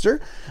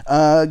Incredicoaster.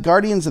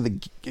 Guardians of the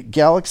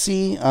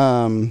Galaxy.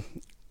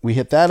 We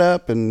hit that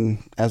up,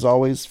 and as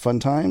always, fun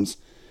times.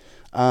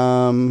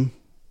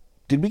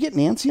 Did we get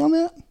Nancy on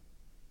that?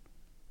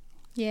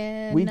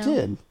 Yeah. We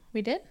did.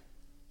 We did?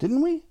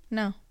 Didn't we?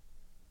 No.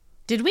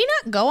 Did we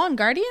not go on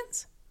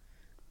Guardians?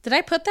 Did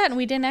I put that and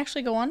we didn't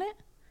actually go on it?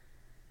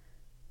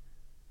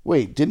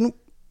 Wait, didn't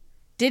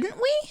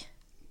we?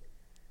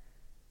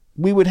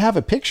 We would have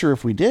a picture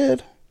if we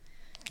did.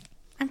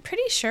 I'm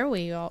pretty sure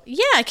we all...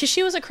 Yeah, because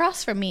she was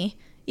across from me.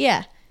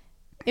 Yeah.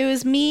 It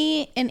was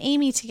me and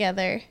Amy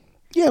together.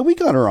 Yeah, we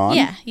got her on.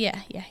 Yeah.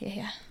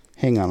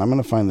 Hang on, I'm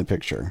going to find the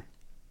picture.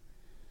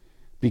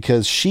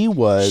 Because she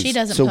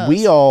doesn't pose.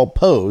 We all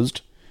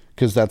posed,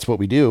 because that's what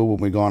we do when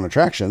we go on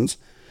attractions.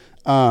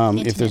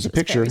 If there's a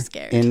picture.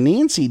 And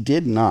Nancy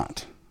did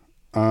not.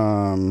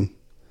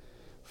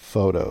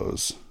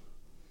 Photos.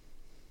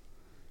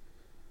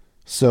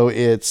 So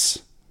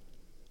it's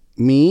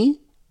me,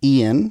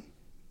 Ian.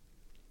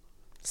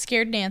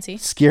 Scared Nancy.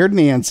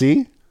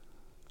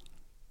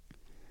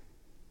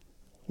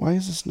 Why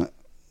is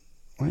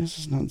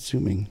this not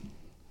zooming?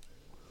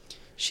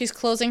 She's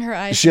closing her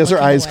eyes. She has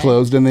her eyes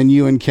closed, and then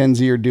you and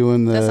Kenzie are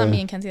doing the... That's not me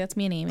and Kenzie, that's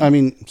me and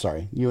Amy.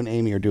 Sorry. You and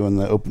Amy are doing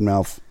the open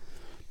mouth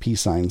peace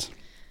signs.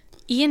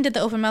 Ian did the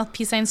open mouth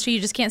peace signs too. You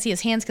just can't see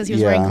his hands because he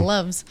was wearing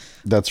gloves.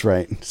 That's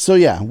right. So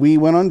yeah, we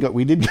went on.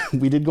 We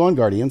did go on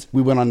Guardians.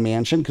 We went on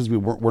Mansion because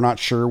we're not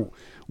sure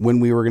when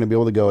we were going to be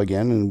able to go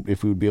again, and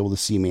if we would be able to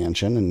see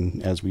Mansion.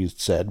 And as we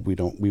said,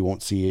 we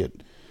won't see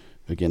it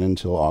again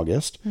until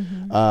August.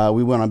 Mm-hmm.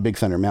 We went on Big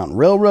Thunder Mountain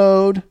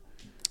Railroad.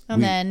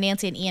 And then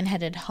Nancy and Ian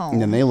headed home.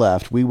 And then they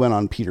left. We went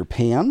on Peter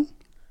Pan.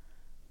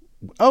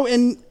 Oh,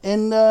 and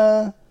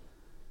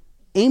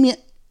Amy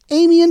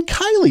and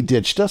Kylie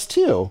ditched us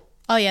too.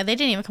 Oh yeah, they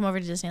didn't even come over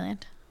to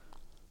Disneyland.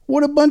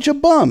 What a bunch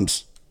of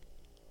bums.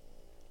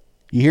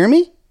 You hear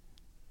me?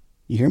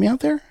 You hear me out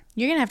there?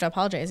 You're going to have to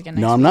apologize again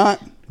next week. I'm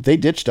not. They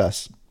ditched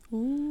us.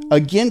 Ooh.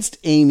 Against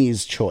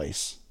Amy's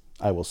choice,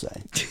 I will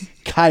say.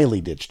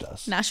 Kylie ditched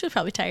us. Nah, she was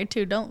probably tired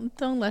too. Don't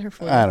let her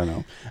fool you. I don't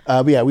know.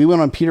 But yeah, we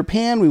went on Peter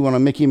Pan. We went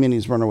on Mickey and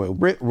Minnie's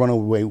Runaway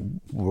Railway.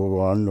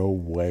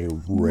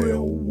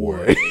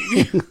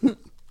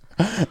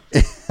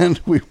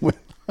 And we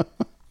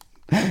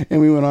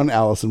went on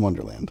Alice in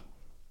Wonderland.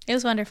 It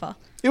was wonderful.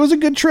 It was a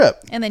good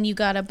trip. And then you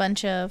got a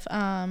bunch of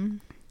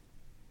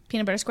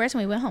peanut butter squares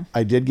and we went home.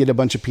 I did get a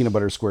bunch of peanut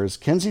butter squares.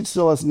 Kenzie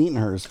still hasn't eaten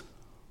hers.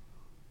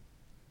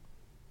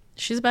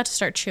 She's about to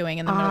start chewing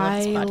in the middle of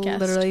this podcast. I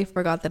literally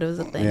forgot that it was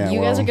a thing. Yeah, you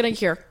guys well, are going to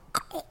hear.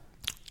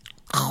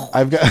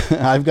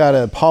 I've got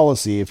a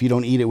policy. If you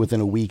don't eat it within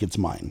a week, it's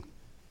mine.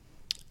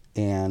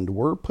 And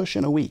we're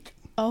pushing a week.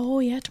 Oh,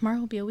 yeah.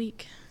 Tomorrow will be a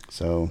week.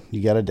 So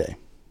you got a day.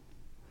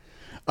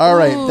 All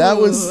right.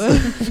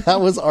 That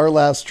was our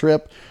last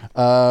trip.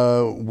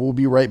 We'll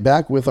be right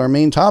back with our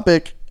main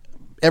topic.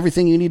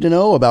 Everything you need to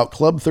know about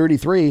Club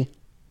 33.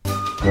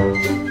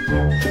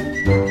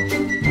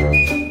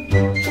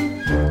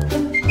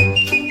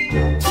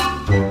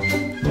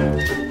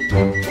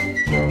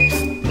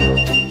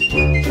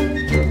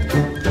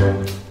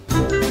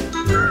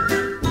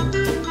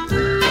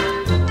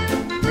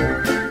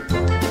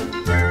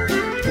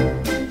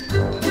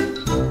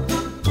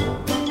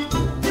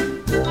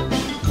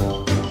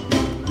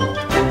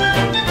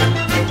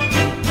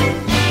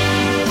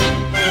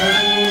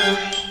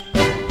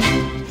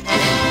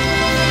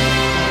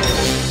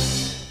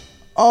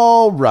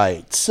 All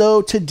right,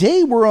 so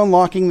today we're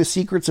unlocking the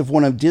secrets of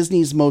one of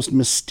Disney's most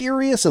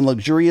mysterious and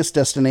luxurious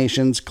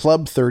destinations,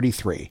 Club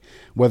 33.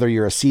 Whether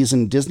you're a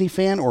seasoned Disney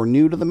fan or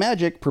new to the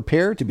magic,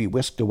 prepare to be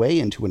whisked away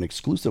into an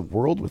exclusive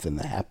world within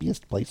the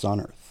happiest place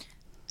on earth.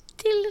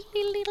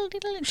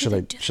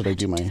 Should I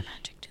do my... Did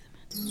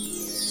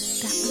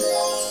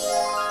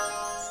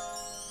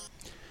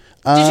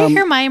you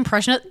hear my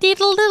impression of... Yeah,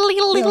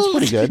 that's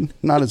pretty good.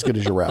 Not as good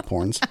as your rap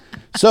horns.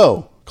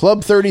 So,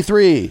 Club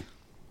 33...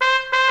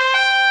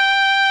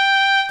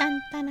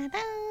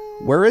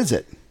 Where is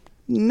it?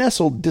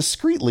 Nestled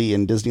discreetly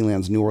in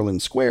Disneyland's New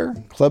Orleans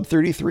Square, Club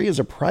 33 is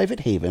a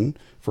private haven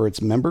for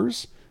its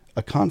members,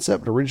 a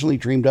concept originally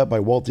dreamed up by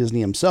Walt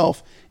Disney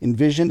himself.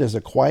 Envisioned as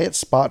a quiet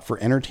spot for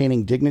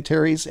entertaining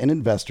dignitaries and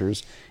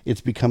investors, it's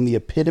become the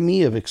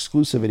epitome of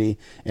exclusivity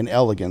and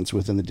elegance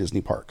within the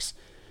Disney parks.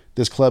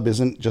 This club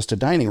isn't just a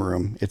dining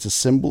room, it's a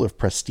symbol of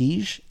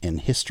prestige and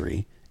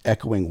history,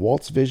 echoing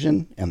Walt's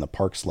vision and the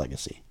park's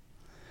legacy.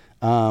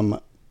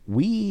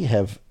 We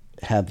have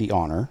had the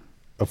honor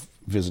of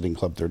visiting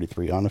Club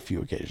 33 on a few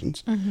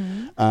occasions.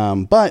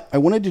 Mm-hmm. But I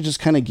wanted to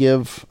just kind of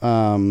give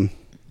a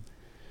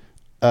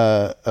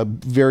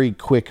very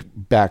quick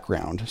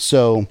background.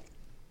 So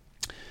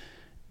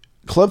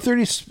Club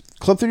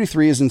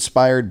 33 is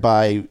inspired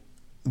by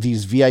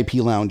these VIP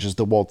lounges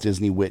that Walt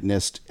Disney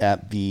witnessed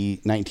at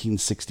the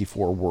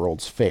 1964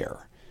 World's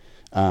Fair.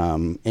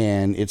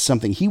 And it's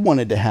something he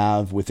wanted to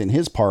have within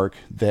his park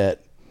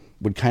that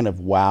would kind of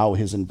wow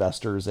his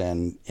investors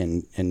and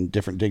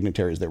different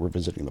dignitaries that were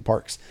visiting the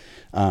parks.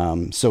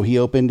 So he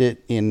opened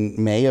it in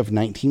May of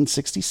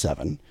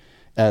 1967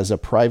 as a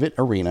private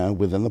arena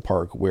within the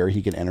park where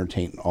he could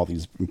entertain all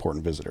these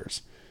important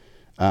visitors.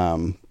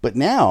 But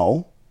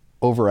now,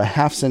 over a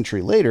half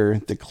century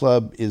later, the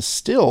club is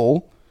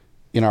still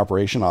in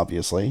operation,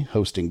 obviously,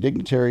 hosting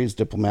dignitaries,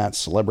 diplomats,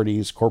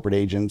 celebrities, corporate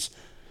agents,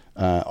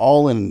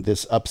 all in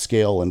this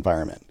upscale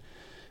environment.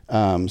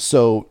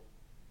 So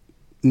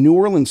New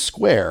Orleans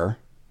Square,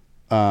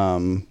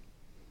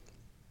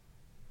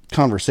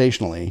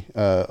 conversationally,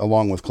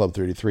 along with Club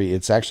 33,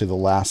 it's actually the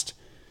last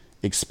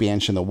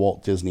expansion that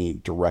Walt Disney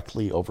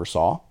directly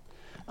oversaw.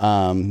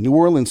 New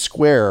Orleans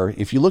Square,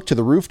 if you look to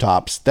the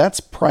rooftops, that's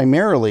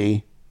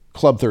primarily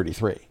Club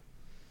 33,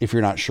 if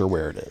you're not sure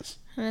where it is.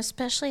 And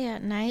especially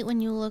at night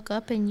when you look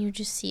up and you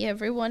just see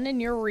everyone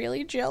and you're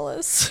really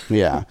jealous.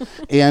 Yeah.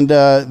 And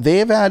they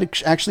have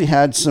actually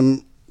had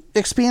some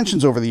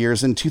expansions over the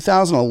years. In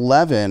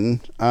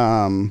 2011,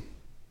 no,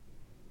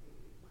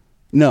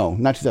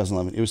 not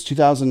 2011. It was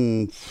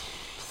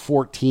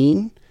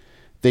 2014.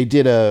 They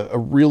did a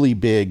really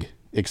big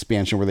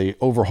expansion where they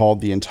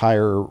overhauled the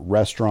entire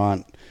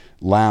restaurant,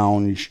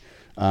 lounge.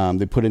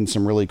 They put in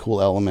some really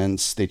cool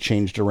elements. They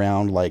changed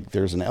around, like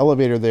there's an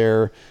elevator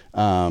there.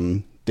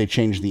 They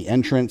changed the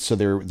entrance. So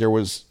there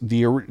was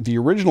the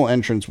original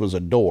entrance was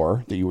a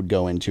door that you would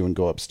go into and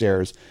go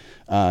upstairs.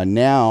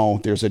 Now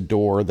there's a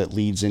door that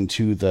leads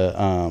into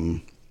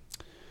the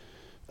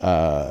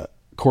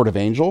Court of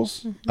Angels.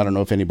 Mm-hmm. I don't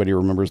know if anybody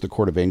remembers the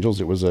Court of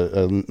Angels. It was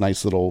a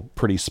nice little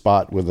pretty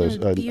spot with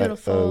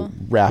a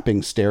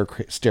wrapping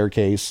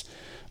staircase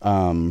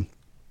that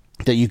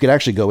you could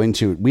actually go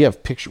into. We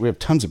have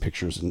tons of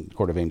pictures in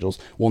Court of Angels.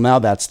 Well, now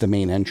that's the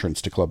main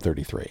entrance to Club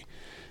 33.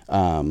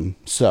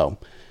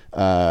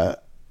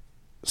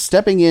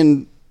 Stepping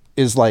in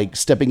is like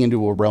stepping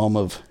into a realm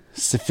of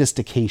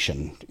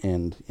sophistication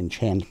and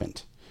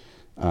enchantment.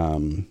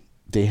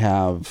 They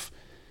have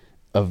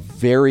a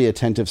very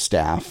attentive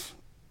staff,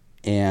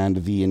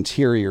 and the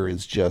interior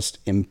is just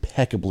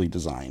impeccably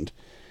designed.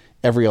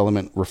 Every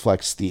element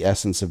reflects the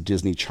essence of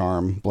Disney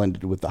charm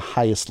blended with the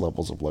highest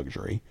levels of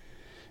luxury.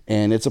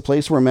 And it's a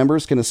place where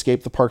members can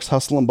escape the park's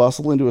hustle and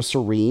bustle into a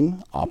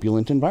serene,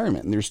 opulent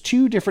environment. And there's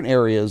 2 different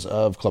areas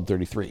of Club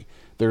 33.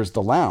 There's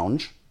the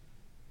lounge,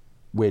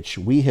 which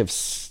we have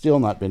still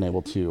not been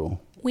able to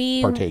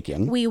partake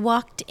in. We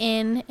walked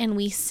in and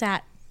we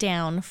sat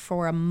down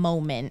for a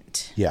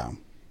moment. Yeah.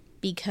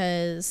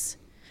 Because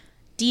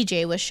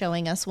DJ was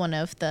showing us one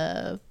of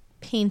the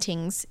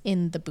paintings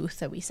in the booth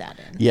that we sat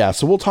in. Yeah,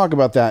 so we'll talk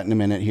about that in a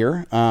minute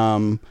here.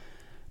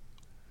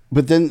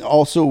 But then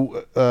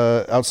also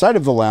outside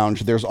of the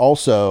lounge, there's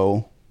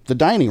also the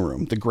dining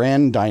room, the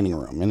grand dining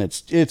room, and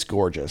it's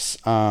gorgeous.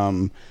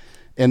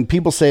 And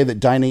people say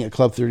that dining at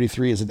Club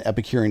 33 is an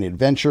Epicurean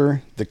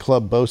adventure. The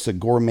club boasts a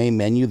gourmet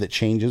menu that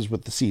changes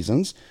with the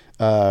seasons.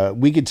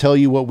 We could tell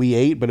you what we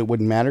ate, but it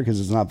wouldn't matter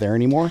because it's not there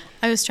anymore.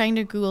 I was trying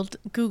to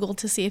Google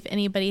to see if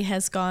anybody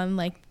has gone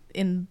like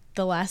in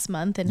the last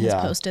month and has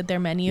posted their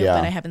menu,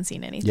 but I haven't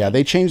seen anything. Yeah,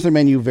 they change their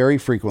menu very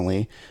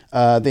frequently.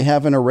 They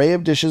have an array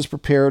of dishes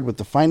prepared with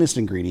the finest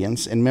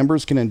ingredients, and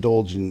members can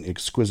indulge in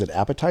exquisite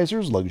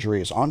appetizers,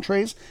 luxurious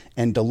entrees,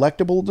 and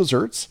delectable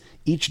desserts,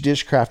 each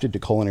dish crafted to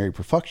culinary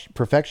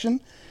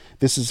perfection.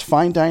 This is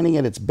fine dining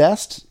at its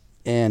best,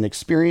 an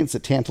experience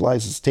that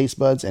tantalizes taste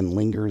buds and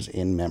lingers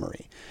in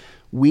memory.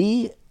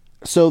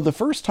 So the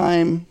first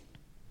time,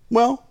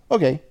 well,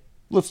 okay,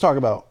 let's talk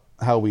about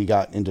how we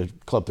got into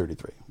Club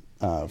 33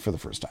 for the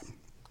first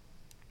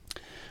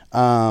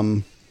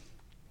time.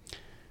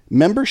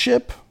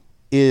 Membership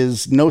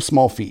is no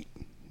small feat.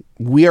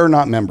 We are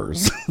not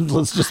members.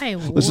 let's just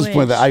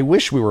point that. I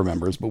wish we were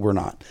members, but we're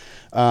not.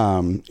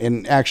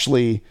 And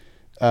actually,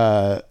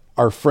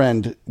 our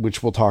friend,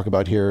 which we'll talk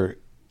about here,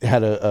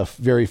 had a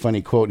very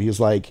funny quote. He's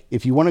like,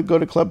 if you want to go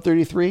to Club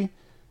 33,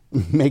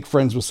 make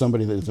friends with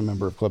somebody that is a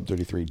member of Club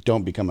 33.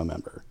 Don't become a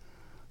member.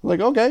 Like,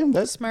 okay,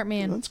 that's smart,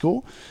 man. That's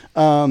cool.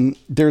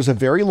 There's a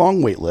very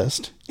long wait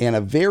list and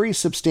a very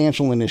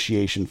substantial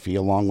initiation fee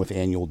along with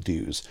annual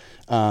dues.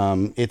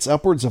 It's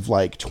upwards of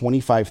like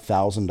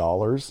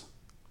 $25,000,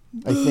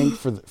 I think,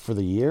 for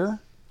the year.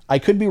 I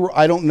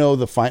don't know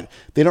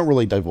they don't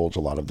really divulge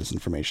a lot of this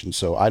information,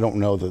 so I don't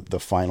know the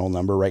final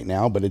number right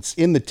now, but it's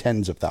in the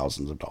tens of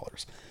thousands of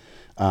dollars.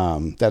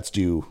 That's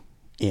due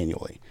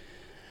annually.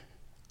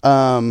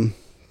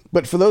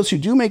 But for those who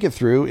do make it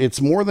through,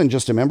 it's more than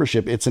just a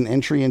membership. It's an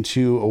entry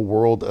into a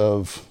world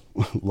of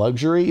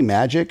luxury,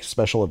 magic,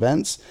 special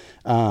events.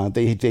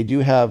 They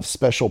do have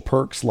special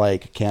perks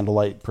like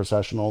Candlelight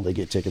Processional. They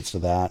get tickets to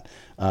that.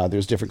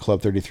 There's different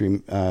Club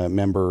 33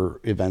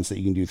 member events that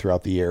you can do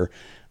throughout the year.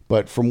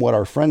 But from what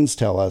our friends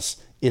tell us,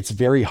 it's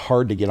very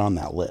hard to get on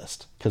that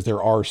list because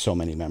there are so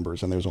many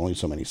members and there's only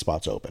so many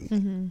spots open.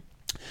 Mm-hmm.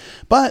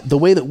 But the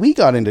way that we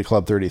got into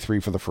Club 33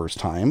 for the first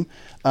time,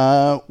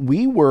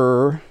 we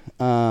were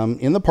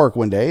in the park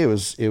one day. It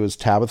was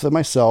Tabitha,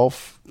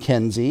 myself,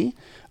 Kenzie,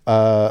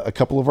 a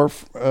couple of our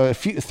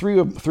three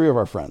of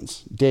our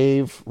friends,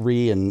 Dave,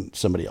 Ree, and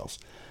somebody else.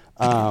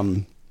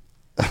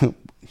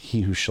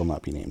 He who shall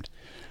not be named.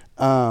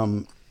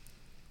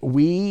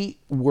 We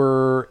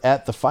were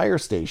at the fire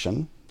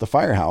station, the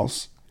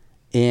firehouse,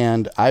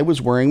 and I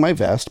was wearing my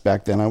vest.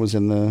 Back then I was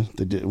in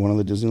one of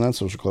the Disneyland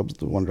social clubs,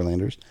 the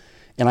Wonderlanders.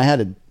 And I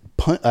had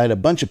a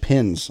bunch of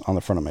pins on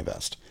the front of my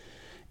vest.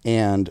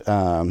 And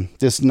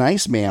this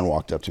nice man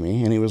walked up to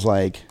me and he was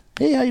like,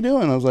 "Hey, how you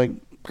doing?" I was like,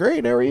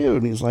 "Great, how are you?"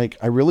 And he's like,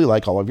 "I really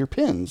like all of your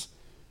pins."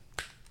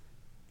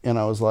 And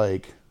I was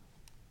like,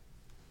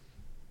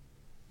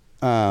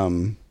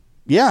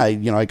 yeah,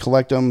 I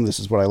collect them. This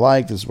is what I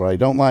like. This is what I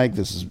don't like.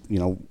 This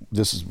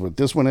is what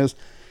this one is.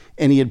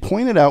 And he had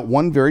pointed out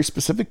one very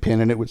specific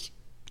pin, and it was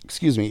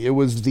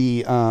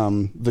the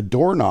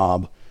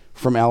doorknob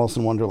from Alice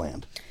in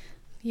Wonderland.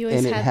 You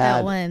always had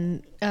that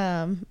one.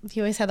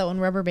 You always had that one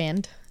rubber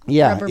band.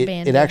 Yeah,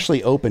 it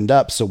actually opened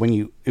up. So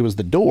it was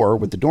the door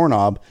with the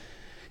doorknob,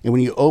 and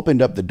when you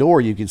opened up the door,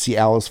 you could see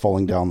Alice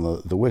falling down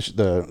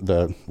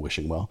the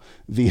wishing well,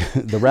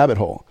 the rabbit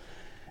hole.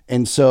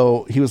 And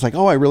so he was like,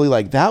 "Oh, I really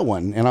like that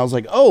one." And I was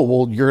like, "Oh,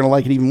 well, you're gonna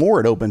like it even more.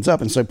 It opens up."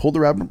 And so I pulled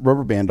the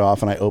rubber band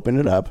off and I opened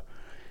it up,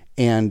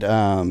 and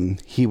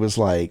he was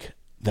like,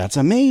 "That's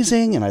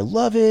amazing, and I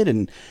love it."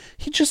 And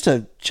he's just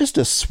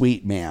a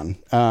sweet man.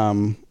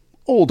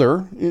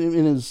 Older,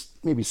 in his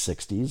maybe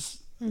 60s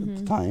at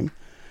the time.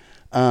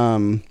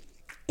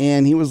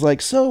 And he was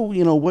like, "So,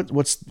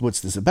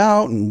 what's this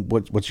about? And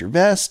what's your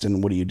vest?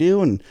 And what do you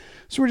do?" And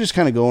so we're just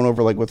kind of going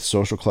over like what the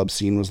social club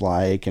scene was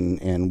like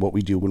and what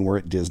we do when we're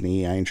at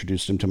Disney. I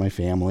introduced him to my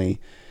family.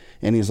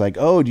 And he's like,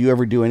 "Oh, do you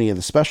ever do any of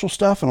the special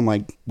stuff?" And I'm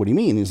like, "What do you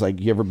mean?" He's like,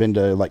 "You ever been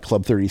to like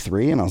Club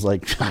 33? And I was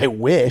like, "I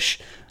wish.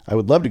 I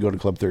would love to go to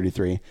Club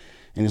 33.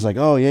 And he's like,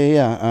 "Oh,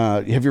 yeah.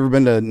 Have you ever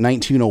been to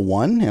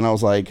 1901? And I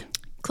was like,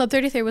 Club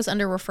 33 was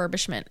under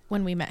refurbishment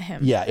when we met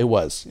him. Yeah, it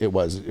was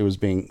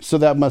being, so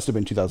that must have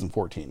been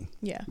 2014.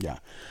 Yeah.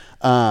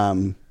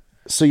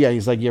 So yeah,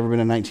 he's like, "You ever been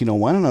to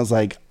 1901? And I was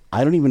like,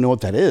 "I don't even know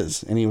what that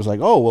is." And he was like,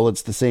 "Oh, well,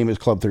 it's the same as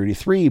Club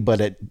 33, but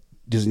at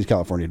Disney's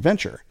California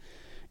Adventure.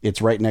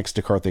 It's right next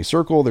to Carthay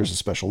Circle. There's a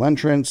special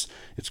entrance.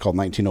 It's called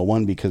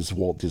 1901 because of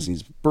Walt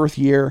Disney's birth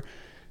year."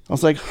 I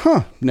was like,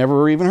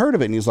 never even heard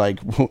of it. And he's like,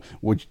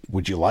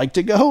 would you like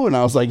to go? And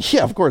I was like,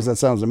 yeah, of course, that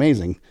sounds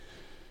amazing.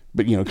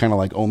 But, kind of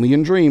like only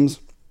in dreams.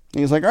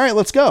 And he's like, all right,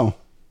 let's go.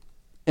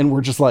 And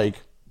we're just like,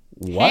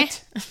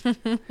 what?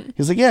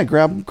 He's like, yeah,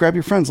 grab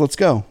your friends. Let's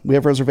go. We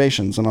have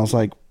reservations. And I was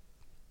like,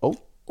 oh,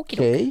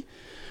 okay.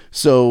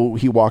 So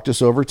he walked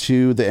us over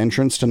to the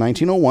entrance to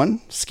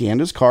 1901, scanned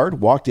his card,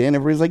 walked in.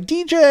 Everybody's like,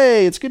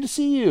 DJ, it's good to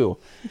see you.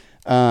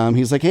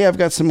 He's like, hey, I've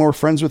got some more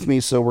friends with me,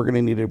 so we're going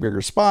to need a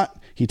bigger spot.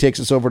 He takes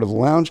us over to the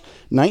lounge.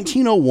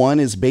 1901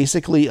 is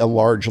basically a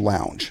large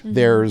lounge. Mm-hmm.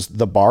 There's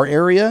the bar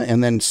area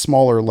and then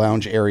smaller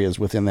lounge areas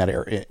within that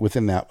area,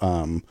 within that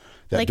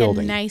like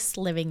building. A nice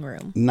living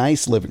room.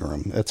 Nice living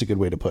room. That's a good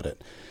way to put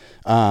it.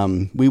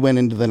 We went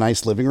into the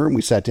nice living room.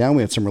 We sat down.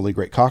 We had some really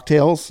great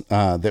cocktails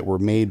that were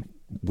made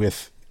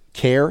with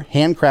care,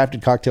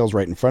 handcrafted cocktails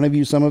right in front of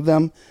you, some of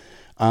them.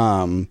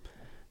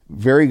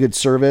 Very good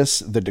service.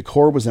 The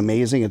decor was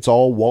amazing. It's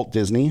all Walt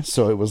Disney.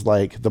 So it was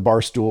like the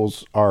bar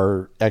stools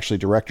are actually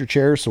director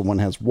chairs. So one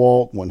has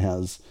Walt, one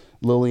has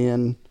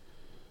Lillian,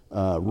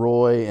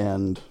 Roy,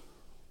 and...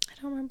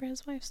 I don't remember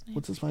his wife's name.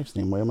 What's his wife's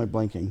name? Why am I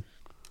blanking?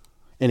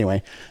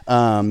 Anyway,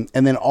 and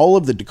then all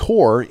of the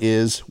decor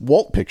is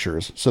Walt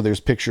pictures. So there's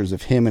pictures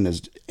of him and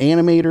his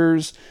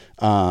animators.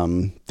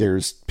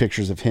 There's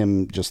pictures of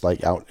him just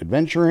like out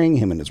adventuring,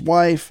 him and his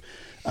wife.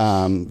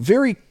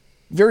 Very,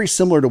 very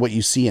similar to what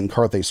you see in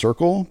Carthay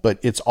Circle, but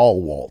it's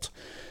all Walt.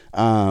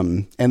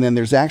 And then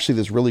there's actually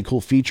this really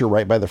cool feature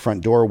right by the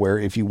front door where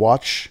if you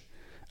watch,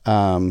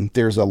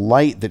 there's a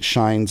light that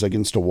shines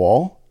against a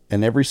wall.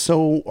 And every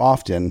so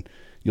often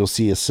you'll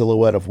see a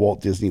silhouette of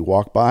Walt Disney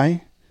walk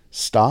by,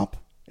 stop,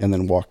 and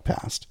then walk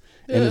past.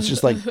 And it's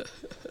just like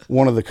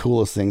one of the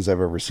coolest things I've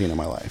ever seen in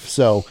my life.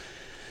 So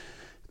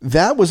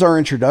that was our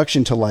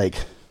introduction to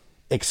like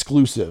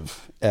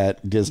exclusive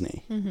at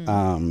Disney.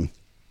 Mm-hmm.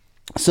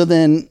 So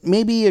then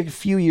maybe a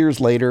few years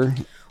later.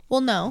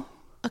 Well, no,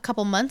 a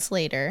couple months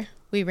later,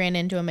 we ran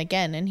into him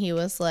again and he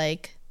was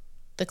like,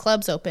 the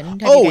club's open.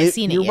 Have you guys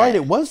seen it yet? You're right.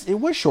 It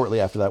was shortly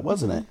after that,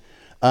 wasn't it?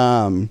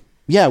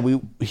 Yeah,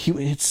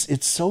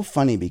 it's so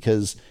funny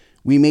because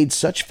we made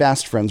such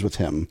fast friends with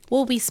him.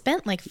 Well, we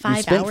spent like 5 hours.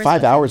 We spent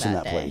 5 hours in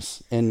that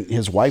place. And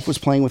his wife was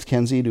playing with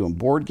Kenzie doing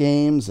board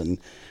games. And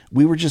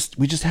we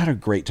just had a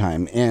great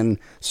time. And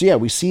so, yeah,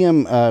 we see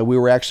him. We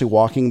were actually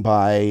walking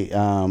by.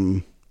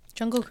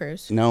 Jungle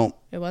Cruise. No.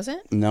 It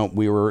wasn't? No,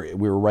 we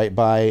were right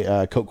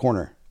by Coke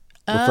Corner.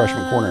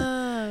 Refreshment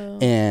Corner.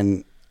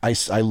 And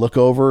I look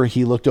over,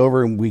 he looked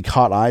over, and we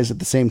caught eyes at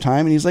the same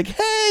time. And he's like,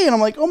 hey. And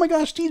I'm like, oh my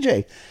gosh,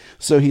 DJ.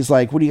 So he's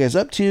like, what are you guys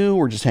up to?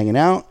 We're just hanging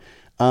out.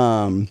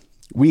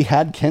 We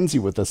had Kenzie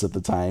with us at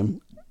the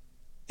time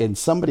and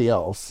somebody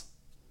else.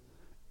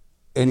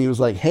 And he was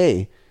like,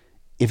 hey,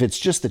 if it's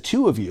just the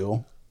two of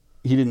you,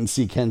 he didn't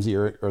see Kenzie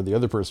or the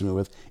other person we were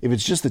with. If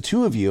it's just the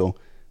two of you,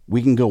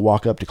 we can go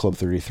walk up to Club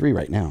 33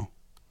 right now.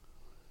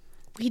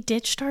 We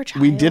ditched our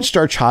child. We ditched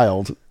our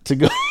child to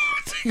go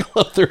to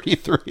Club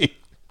 33.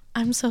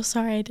 I'm so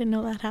sorry. I didn't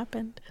know that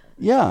happened.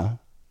 Yeah.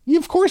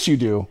 Of course you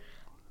do.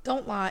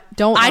 Don't lie.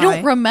 I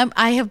don't remember.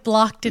 I have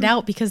blocked it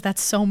out because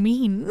that's so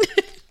mean.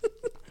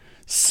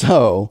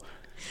 So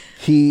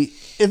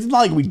it's not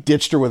like we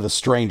ditched her with a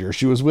stranger.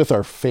 She was with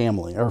our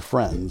family, our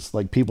friends,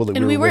 like people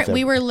that we were with.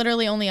 We were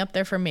literally only up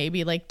there for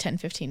maybe like 10,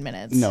 15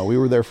 minutes. No, we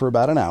were there for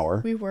about an hour.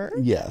 We were?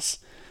 Yes.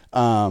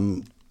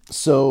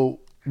 So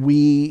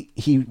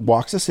he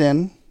walks us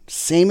in,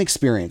 same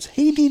experience.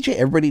 Hey, DJ,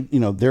 everybody,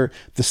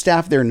 the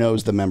staff there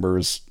knows the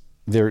members.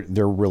 They're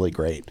really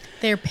great.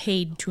 They're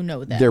paid to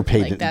know them. They're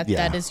paid. Like that.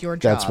 Yeah, that is your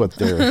job. That's what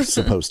they're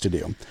supposed to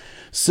do.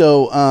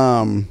 So,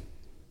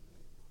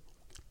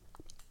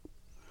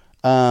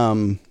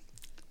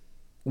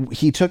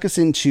 he took us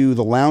into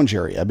the lounge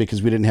area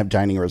because we didn't have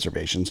dining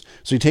reservations.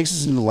 So he takes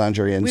us into the lounge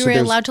area, and we were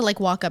allowed to like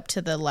walk up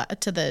to the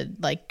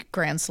like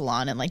grand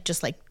salon and like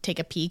just like take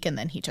a peek, and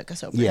then he took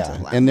us over. Yeah, into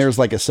the lounge. And there's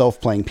like a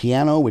self-playing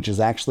piano, which is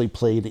actually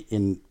played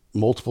in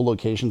multiple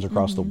locations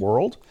across the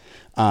world,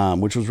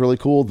 which was really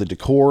cool. The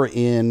decor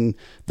in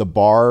the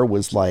bar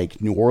was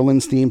like New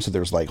Orleans themed, so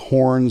there's like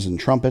horns and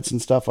trumpets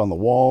and stuff on the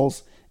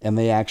walls, and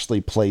they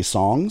actually play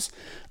songs.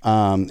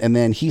 And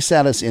then he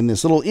sat us in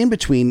this little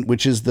in-between,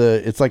 which is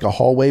it's like a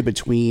hallway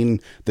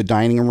between the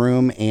dining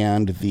room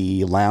and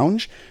the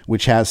lounge,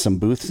 which has some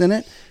booths in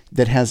it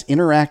that has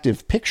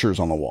interactive pictures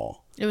on the wall.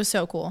 It was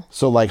so cool.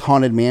 So like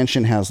Haunted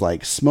Mansion has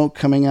like smoke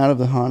coming out of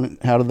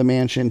the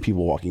mansion,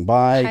 people walking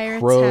by, Pirates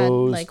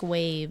crows, had like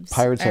waves.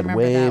 Pirates had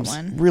waves.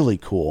 That one. Really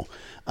cool.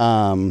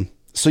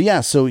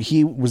 So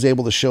he was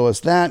able to show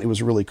us that. It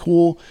was really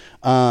cool.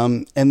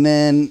 And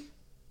then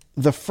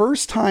the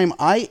first time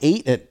I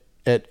ate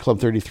at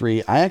Club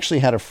 33, I actually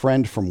had a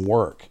friend from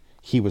work.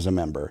 He was a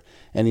member,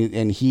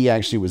 and he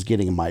actually was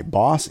getting my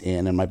boss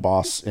in, and my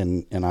boss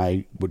and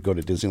I would go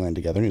to Disneyland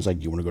together. And he's like,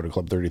 "Do you want to go to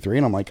Club 33?"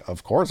 And I'm like,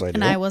 "Of course I do."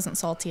 And I wasn't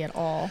salty at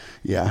all.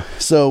 Yeah.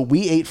 So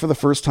we ate for the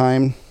first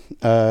time,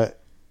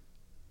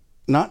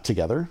 not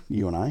together,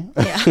 you and I.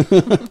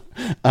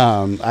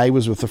 Yeah. I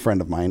was with a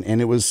friend of mine, and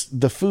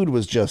the food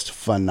was just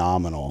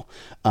phenomenal.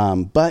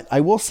 But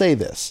I will say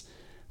this.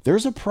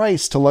 there's a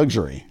price to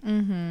luxury.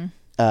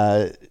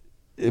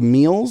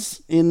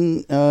 Meals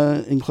in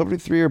Club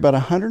 33 are about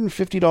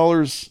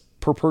 $150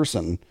 per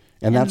person,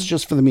 and that's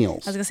just for the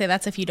meals. I was gonna say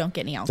that's if you don't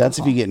get any alcohol. That's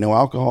if you get no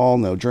alcohol,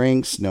 no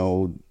drinks,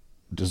 no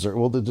dessert.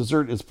 Well, the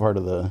dessert is part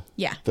of the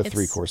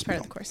 3-course meal.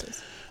 Part of the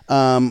courses.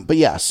 But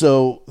yeah,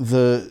 so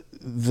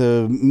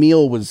the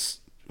meal was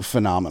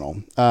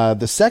phenomenal.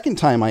 The second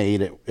time I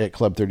ate at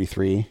Club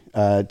 33,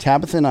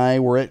 Tabitha and I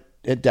were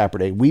at Dapper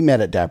Day. We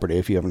met at Dapper Day,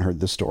 if you haven't heard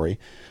this story.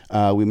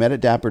 We met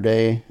at Dapper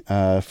Day.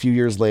 A few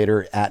years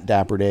later at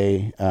Dapper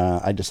Day,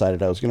 I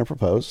decided I was going to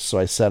propose. So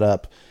I set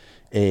up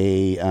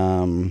a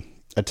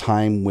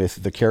time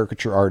with the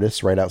caricature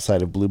artists right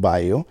outside of Blue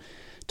Bayou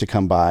to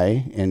come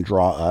by and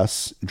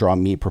draw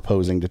me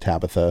proposing to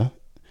Tabitha.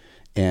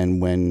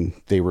 And when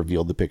they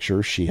revealed the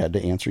picture, she had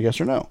to answer yes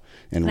or no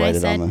and write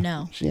it on the.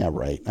 No. Yeah,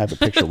 right. I have a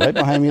picture right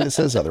behind me that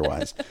says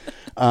otherwise.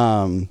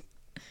 And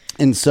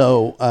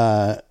so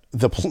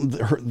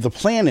the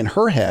plan in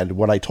her head,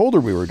 what I told her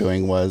we were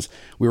doing was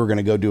we were going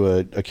to go do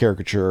a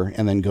caricature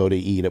and then go to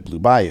eat at Blue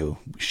Bayou.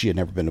 She had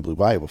never been to Blue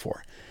Bayou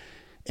before,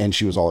 and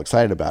she was all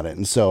excited about it.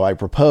 And so I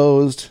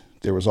proposed.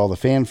 There was all the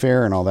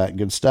fanfare and all that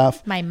good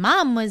stuff. My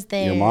mom was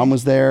there. Your mom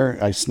was there.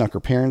 I snuck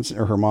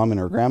her mom and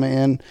her grandma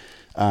in.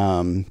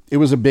 It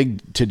was a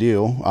big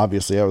to-do.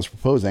 Obviously, I was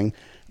proposing.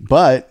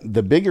 But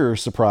the bigger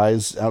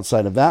surprise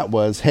outside of that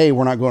was, hey,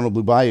 we're not going to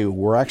Blue Bayou.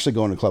 We're actually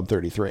going to Club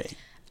 33.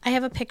 I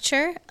have a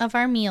picture of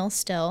our meal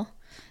still.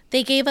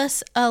 They gave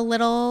us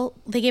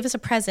a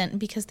present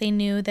because they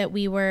knew that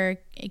we were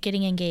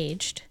getting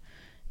engaged.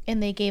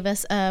 And they gave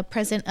us a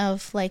present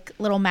of like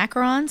little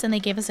macarons, and they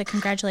gave us a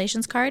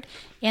congratulations card,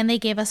 and they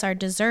gave us our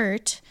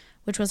dessert,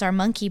 which was our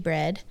monkey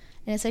bread,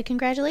 and it said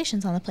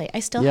congratulations on the plate. I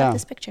still have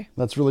this picture.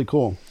 That's really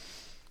cool.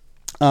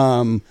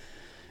 And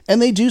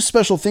they do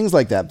special things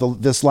like that.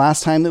 This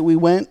last time that we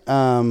went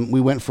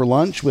for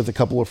lunch with a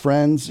couple of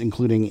friends,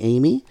 including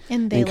Amy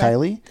and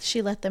Kylie.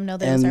 She let them know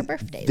that it was our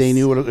birthdays. They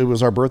knew it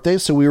was our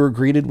birthdays, so we were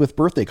greeted with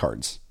birthday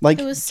cards. Like,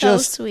 it was so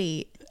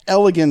sweet.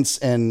 Elegance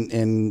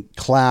and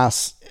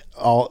class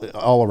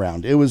all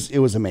around. It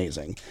was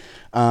amazing.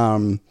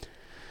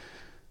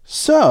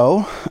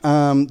 So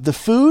the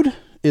food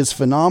is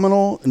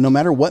phenomenal. No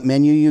matter what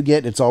menu you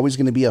get, it's always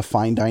going to be a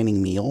fine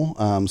dining meal.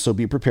 So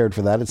be prepared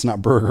for that. It's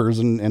not burgers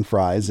and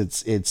fries.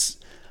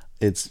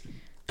 It's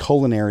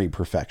culinary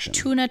perfection.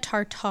 Tuna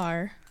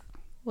tartare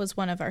was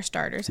one of our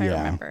starters. I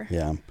remember.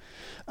 Yeah.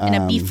 And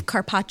a beef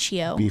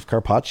carpaccio.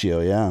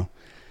 Yeah.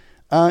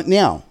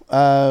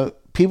 Now,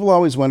 people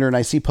always wonder, and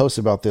I see posts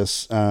about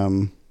this.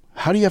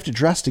 How do you have to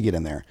dress to get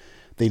in there?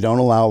 They don't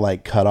allow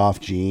like cut off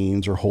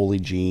jeans or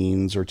holey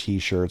jeans or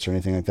t-shirts or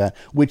anything like that,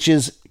 which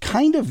is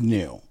kind of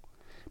new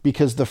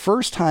because the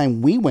first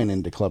time we went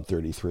into Club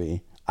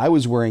 33, I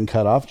was wearing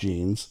cut off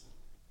jeans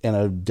and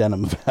a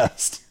denim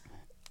vest.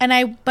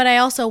 But I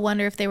also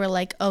wonder if they were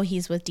like, oh,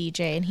 he's with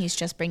DJ and he's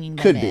just bringing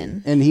them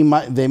in. And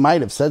they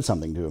might have said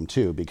something to him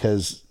too,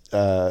 because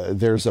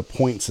there's a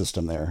point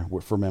system there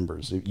for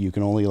members. You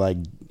can only like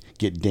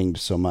get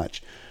dinged so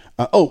much.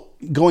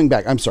 Going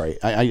back, I'm sorry,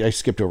 I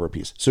skipped over a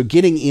piece. So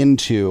getting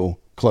into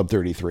Club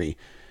 33,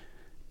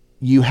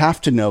 you have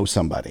to know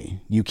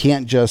somebody. You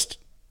can't just,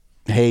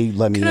 hey,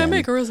 let me in. Can I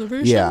make a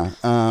reservation?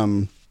 Yeah.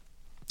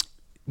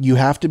 You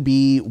have to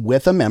be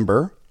with a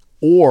member,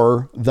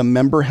 or the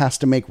member has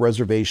to make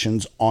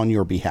reservations on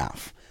your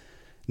behalf.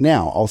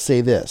 Now, I'll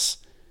say this.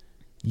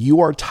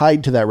 You are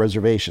tied to that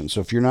reservation. So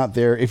if you're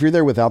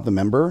there without the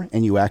member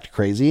and you act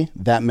crazy,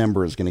 that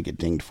member is going to get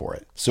dinged for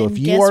it. So and if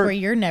you guess are where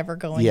you're never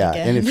going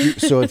and again.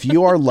 if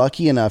you are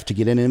lucky enough to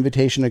get an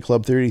invitation to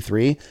Club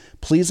 33,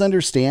 please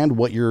understand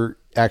what you're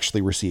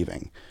actually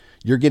receiving.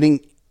 You're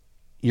getting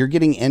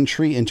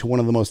entry into one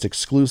of the most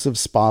exclusive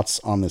spots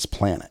on this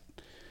planet.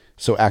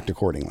 So act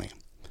accordingly.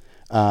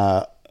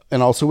 And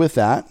also with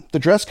that, the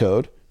dress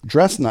code.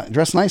 Dress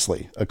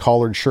nicely. A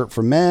collared shirt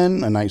for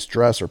men, a nice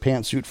dress or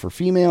pantsuit for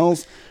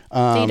females.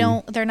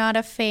 They're not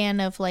a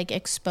fan of like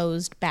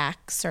exposed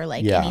backs or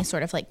like any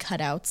sort of like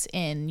cutouts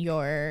in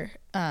your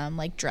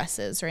like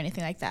dresses or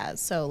anything like that.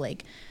 So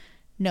like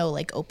no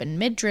like open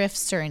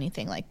midriffs or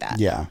anything like that.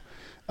 Yeah.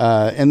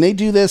 And they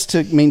do this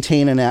to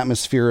maintain an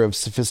atmosphere of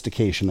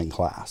sophistication and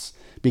class,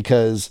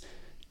 because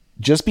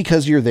just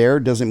because you're there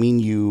doesn't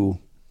mean you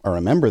are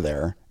a member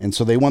there. And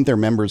so they want their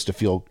members to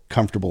feel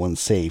comfortable and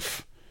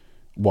safe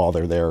while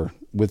they're there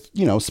with,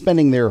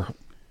 spending their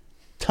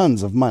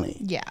tons of money.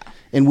 Yeah.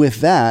 And with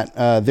that,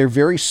 they're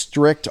very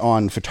strict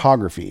on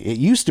photography. It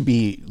used to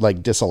be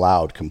like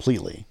disallowed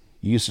completely.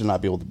 You used to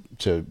not be able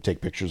to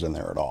take pictures in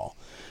there at all.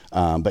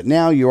 But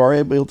now you are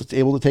able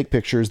to take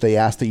pictures. They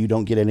ask that you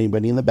don't get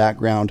anybody in the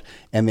background,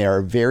 and they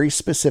are very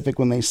specific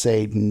when they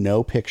say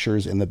no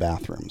pictures in the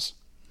bathrooms,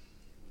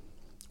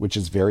 which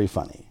is very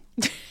funny.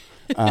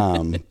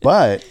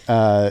 But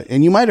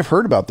you might have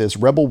heard about this.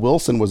 Rebel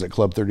Wilson was at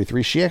Club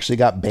 33. She actually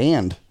got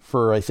banned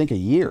for, I think, a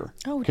year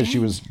because she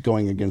was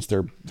going against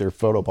their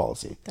photo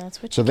policy.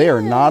 That's what. So they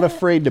are not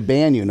afraid to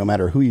ban you no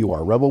matter who you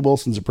are. Rebel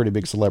Wilson's a pretty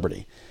big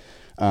celebrity.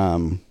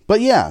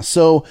 But yeah,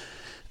 so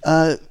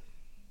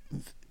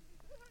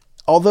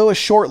although a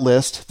short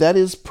list, that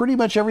is pretty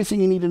much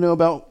everything you need to know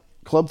about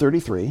Club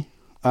 33.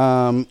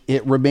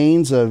 It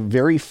remains a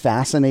very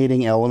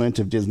fascinating element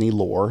of Disney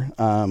lore.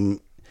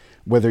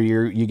 Whether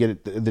you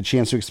get the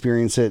chance to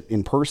experience it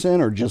in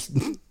person or just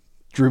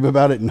dream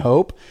about it and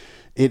hope,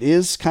 it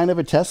is kind of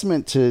a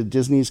testament to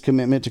Disney's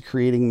commitment to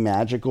creating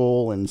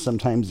magical and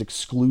sometimes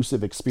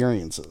exclusive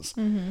experiences.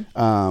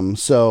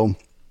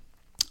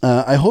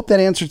 I hope that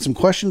answered some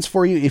questions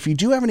for you. If you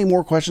do have any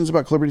more questions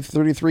about Club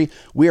 33,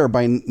 we are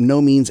by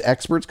no means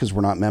experts because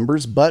we're not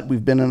members, but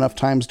we've been enough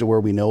times to where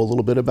we know a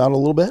little bit about a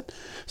little bit.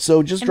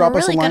 So just drop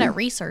us a line. We're really good at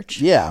research.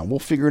 Yeah, we'll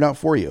figure it out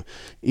for you.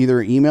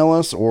 Either email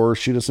us or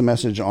shoot us a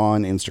message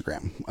on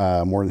Instagram.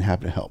 More than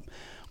happy to help.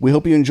 We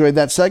hope you enjoyed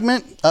that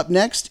segment. Up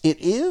next, it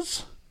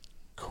is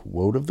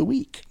Quote of the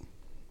Week.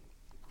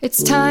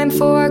 It's time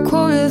for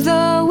Quote of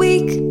the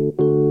Week.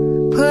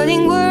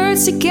 Putting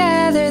words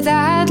together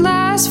that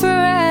last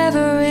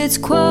forever. It's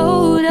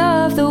Quote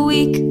of the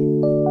Week.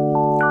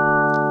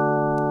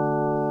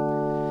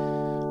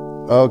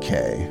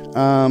 Okay.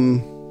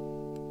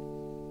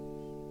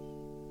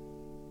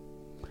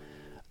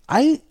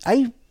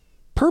 I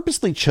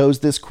purposely chose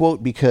this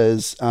quote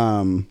because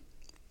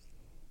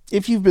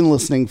if you've been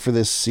listening for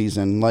this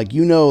season, like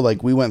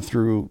we went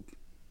through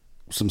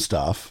some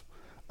stuff.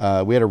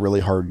 We had a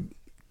really hard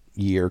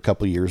year,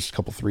 3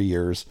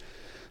 years.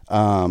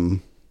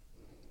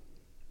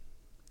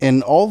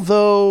 And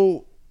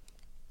although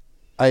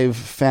I've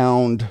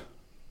found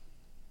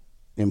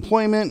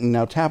employment and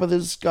now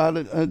Tabitha's got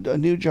a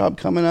new job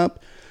coming up,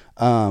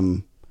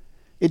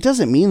 it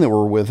doesn't mean that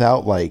we're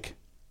without like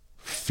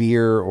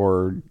fear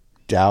or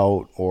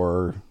doubt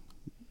or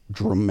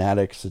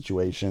dramatic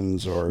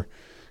situations or,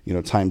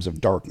 times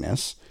of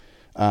darkness.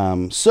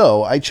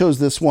 So I chose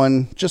this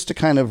one just to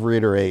kind of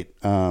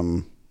reiterate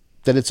that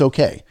it's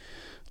okay.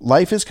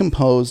 Life is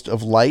composed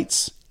of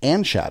lights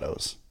and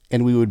shadows,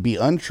 and we would be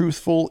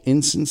untruthful,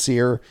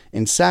 insincere,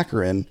 and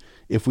saccharine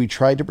if we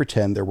tried to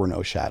pretend there were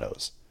no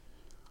shadows.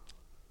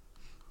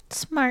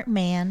 Smart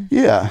man.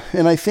 Yeah,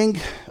 and I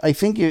think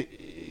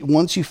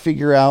once you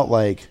figure out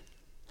like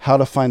how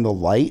to find the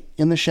light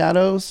in the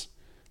shadows,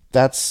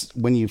 that's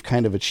when you've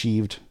kind of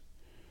achieved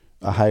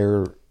a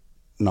higher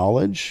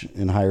knowledge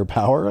and higher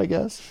power, I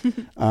guess.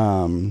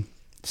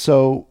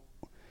 So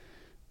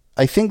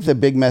I think the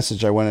big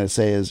message I wanted to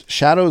say is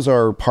shadows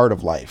are part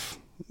of life.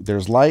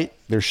 There's light,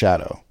 there's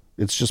shadow.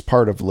 It's just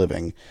part of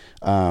living.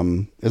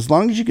 As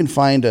long as you can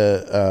find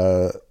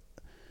a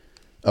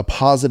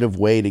positive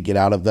way to get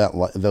out of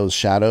those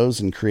shadows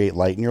and create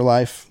light in your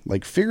life,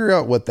 like figure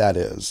out what that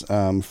is.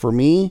 For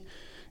me,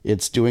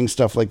 it's doing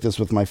stuff like this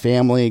with my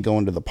family,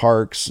 going to the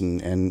parks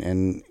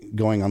and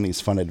going on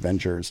these fun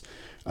adventures.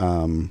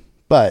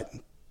 But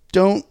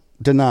don't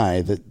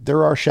deny that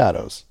there are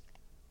shadows.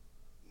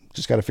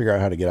 Just got to figure out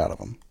how to get out of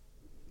them.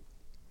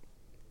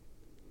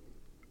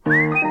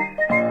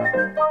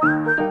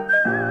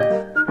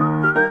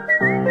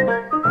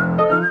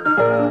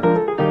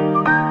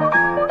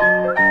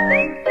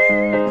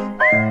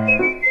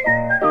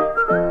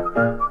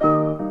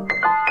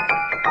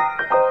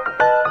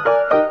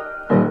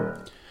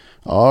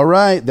 All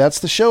right, that's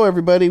the show,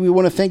 everybody. We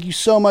want to thank you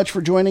so much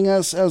for joining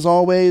us, as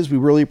always. We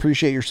really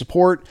appreciate your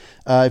support.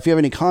 If you have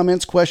any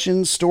comments,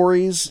 questions,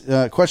 stories,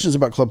 questions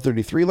about Club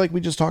 33, like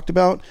we just talked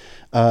about,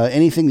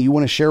 anything that you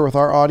want to share with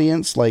our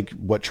audience, like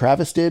what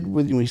Travis did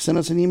when he sent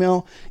us an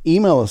email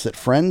us at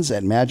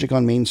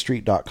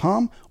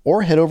friends@magiconmainstreet.com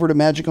or head over to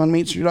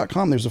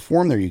magiconmainstreet.com. There's a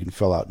form there you can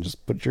fill out and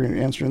just put your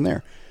answer in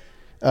there.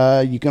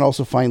 You can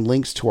also find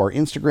links to our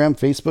Instagram,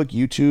 Facebook,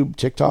 YouTube,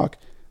 TikTok.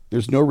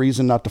 There's no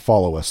reason not to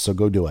follow us, so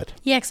go do it.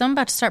 Yeah, because I'm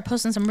about to start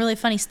posting some really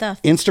funny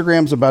stuff.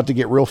 Instagram's about to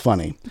get real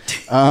funny.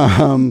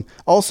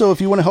 Also,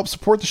 if you want to help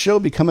support the show,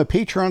 become a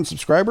Patreon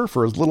subscriber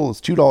for as little as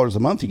 $2 a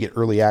month. You get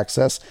early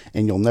access,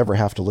 and you'll never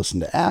have to listen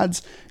to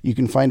ads. You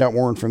can find out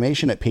more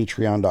information at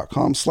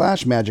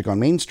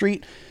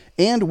patreon.com/magiconmainstreet.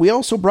 And we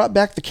also brought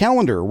back the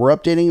calendar. We're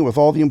updating it with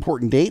all the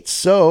important dates.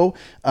 So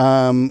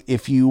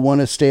if you want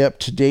to stay up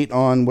to date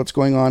on what's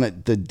going on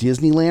at the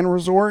Disneyland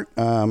Resort,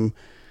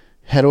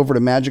 head over to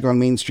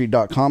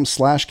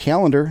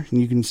magiconmainstreet.com/calendar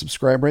and you can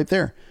subscribe right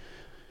there.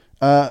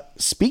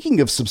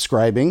 Speaking of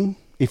subscribing,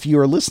 if you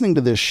are listening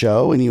to this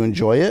show and you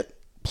enjoy it,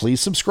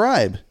 please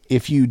subscribe.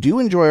 If you do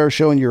enjoy our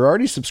show and you're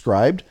already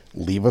subscribed,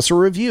 leave us a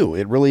review.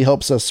 It really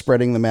helps us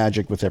spreading the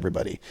magic with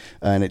everybody.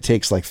 And it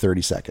takes like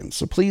 30 seconds.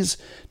 So please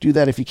do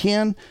that if you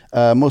can.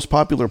 Most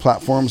popular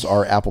platforms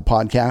are Apple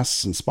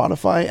Podcasts and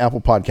Spotify.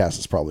 Apple Podcasts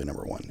is probably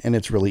number one. And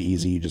it's really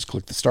easy. You just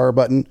click the star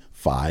button,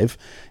 5,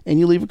 and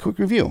you leave a quick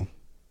review.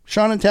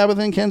 Sean and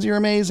Tabitha and Kenzie are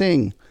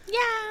amazing. Yeah.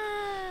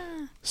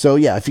 So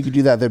yeah, if you could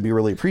do that, that'd be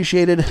really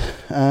appreciated.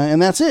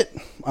 And that's it.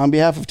 On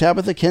behalf of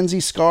Tabitha, Kenzie,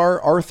 Scar,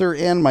 Arthur,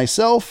 and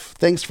myself,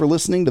 thanks for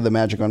listening to the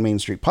Magic on Main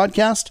Street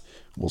podcast.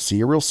 We'll see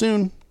you real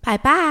soon.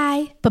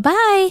 Bye-bye.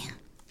 Bye-bye.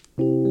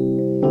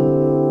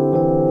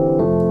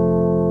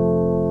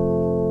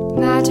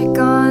 Magic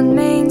on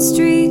Main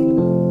Street,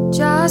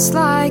 just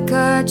like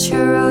a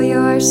churro,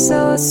 you're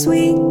so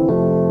sweet.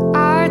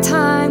 Our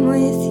time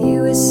with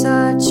you is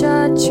such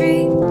a treat.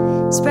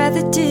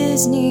 the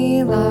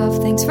Disney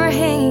love. Thanks for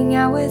hanging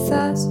out with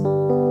us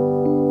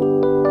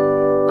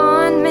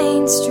on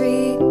Main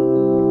Street.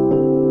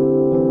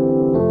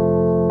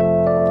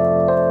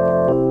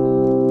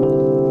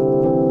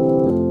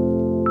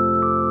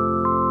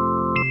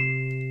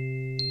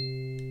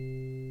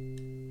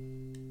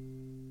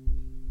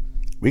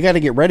 We got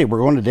to get ready. We're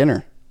going to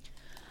dinner.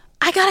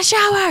 I got a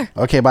shower.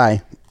 Okay,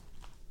 bye.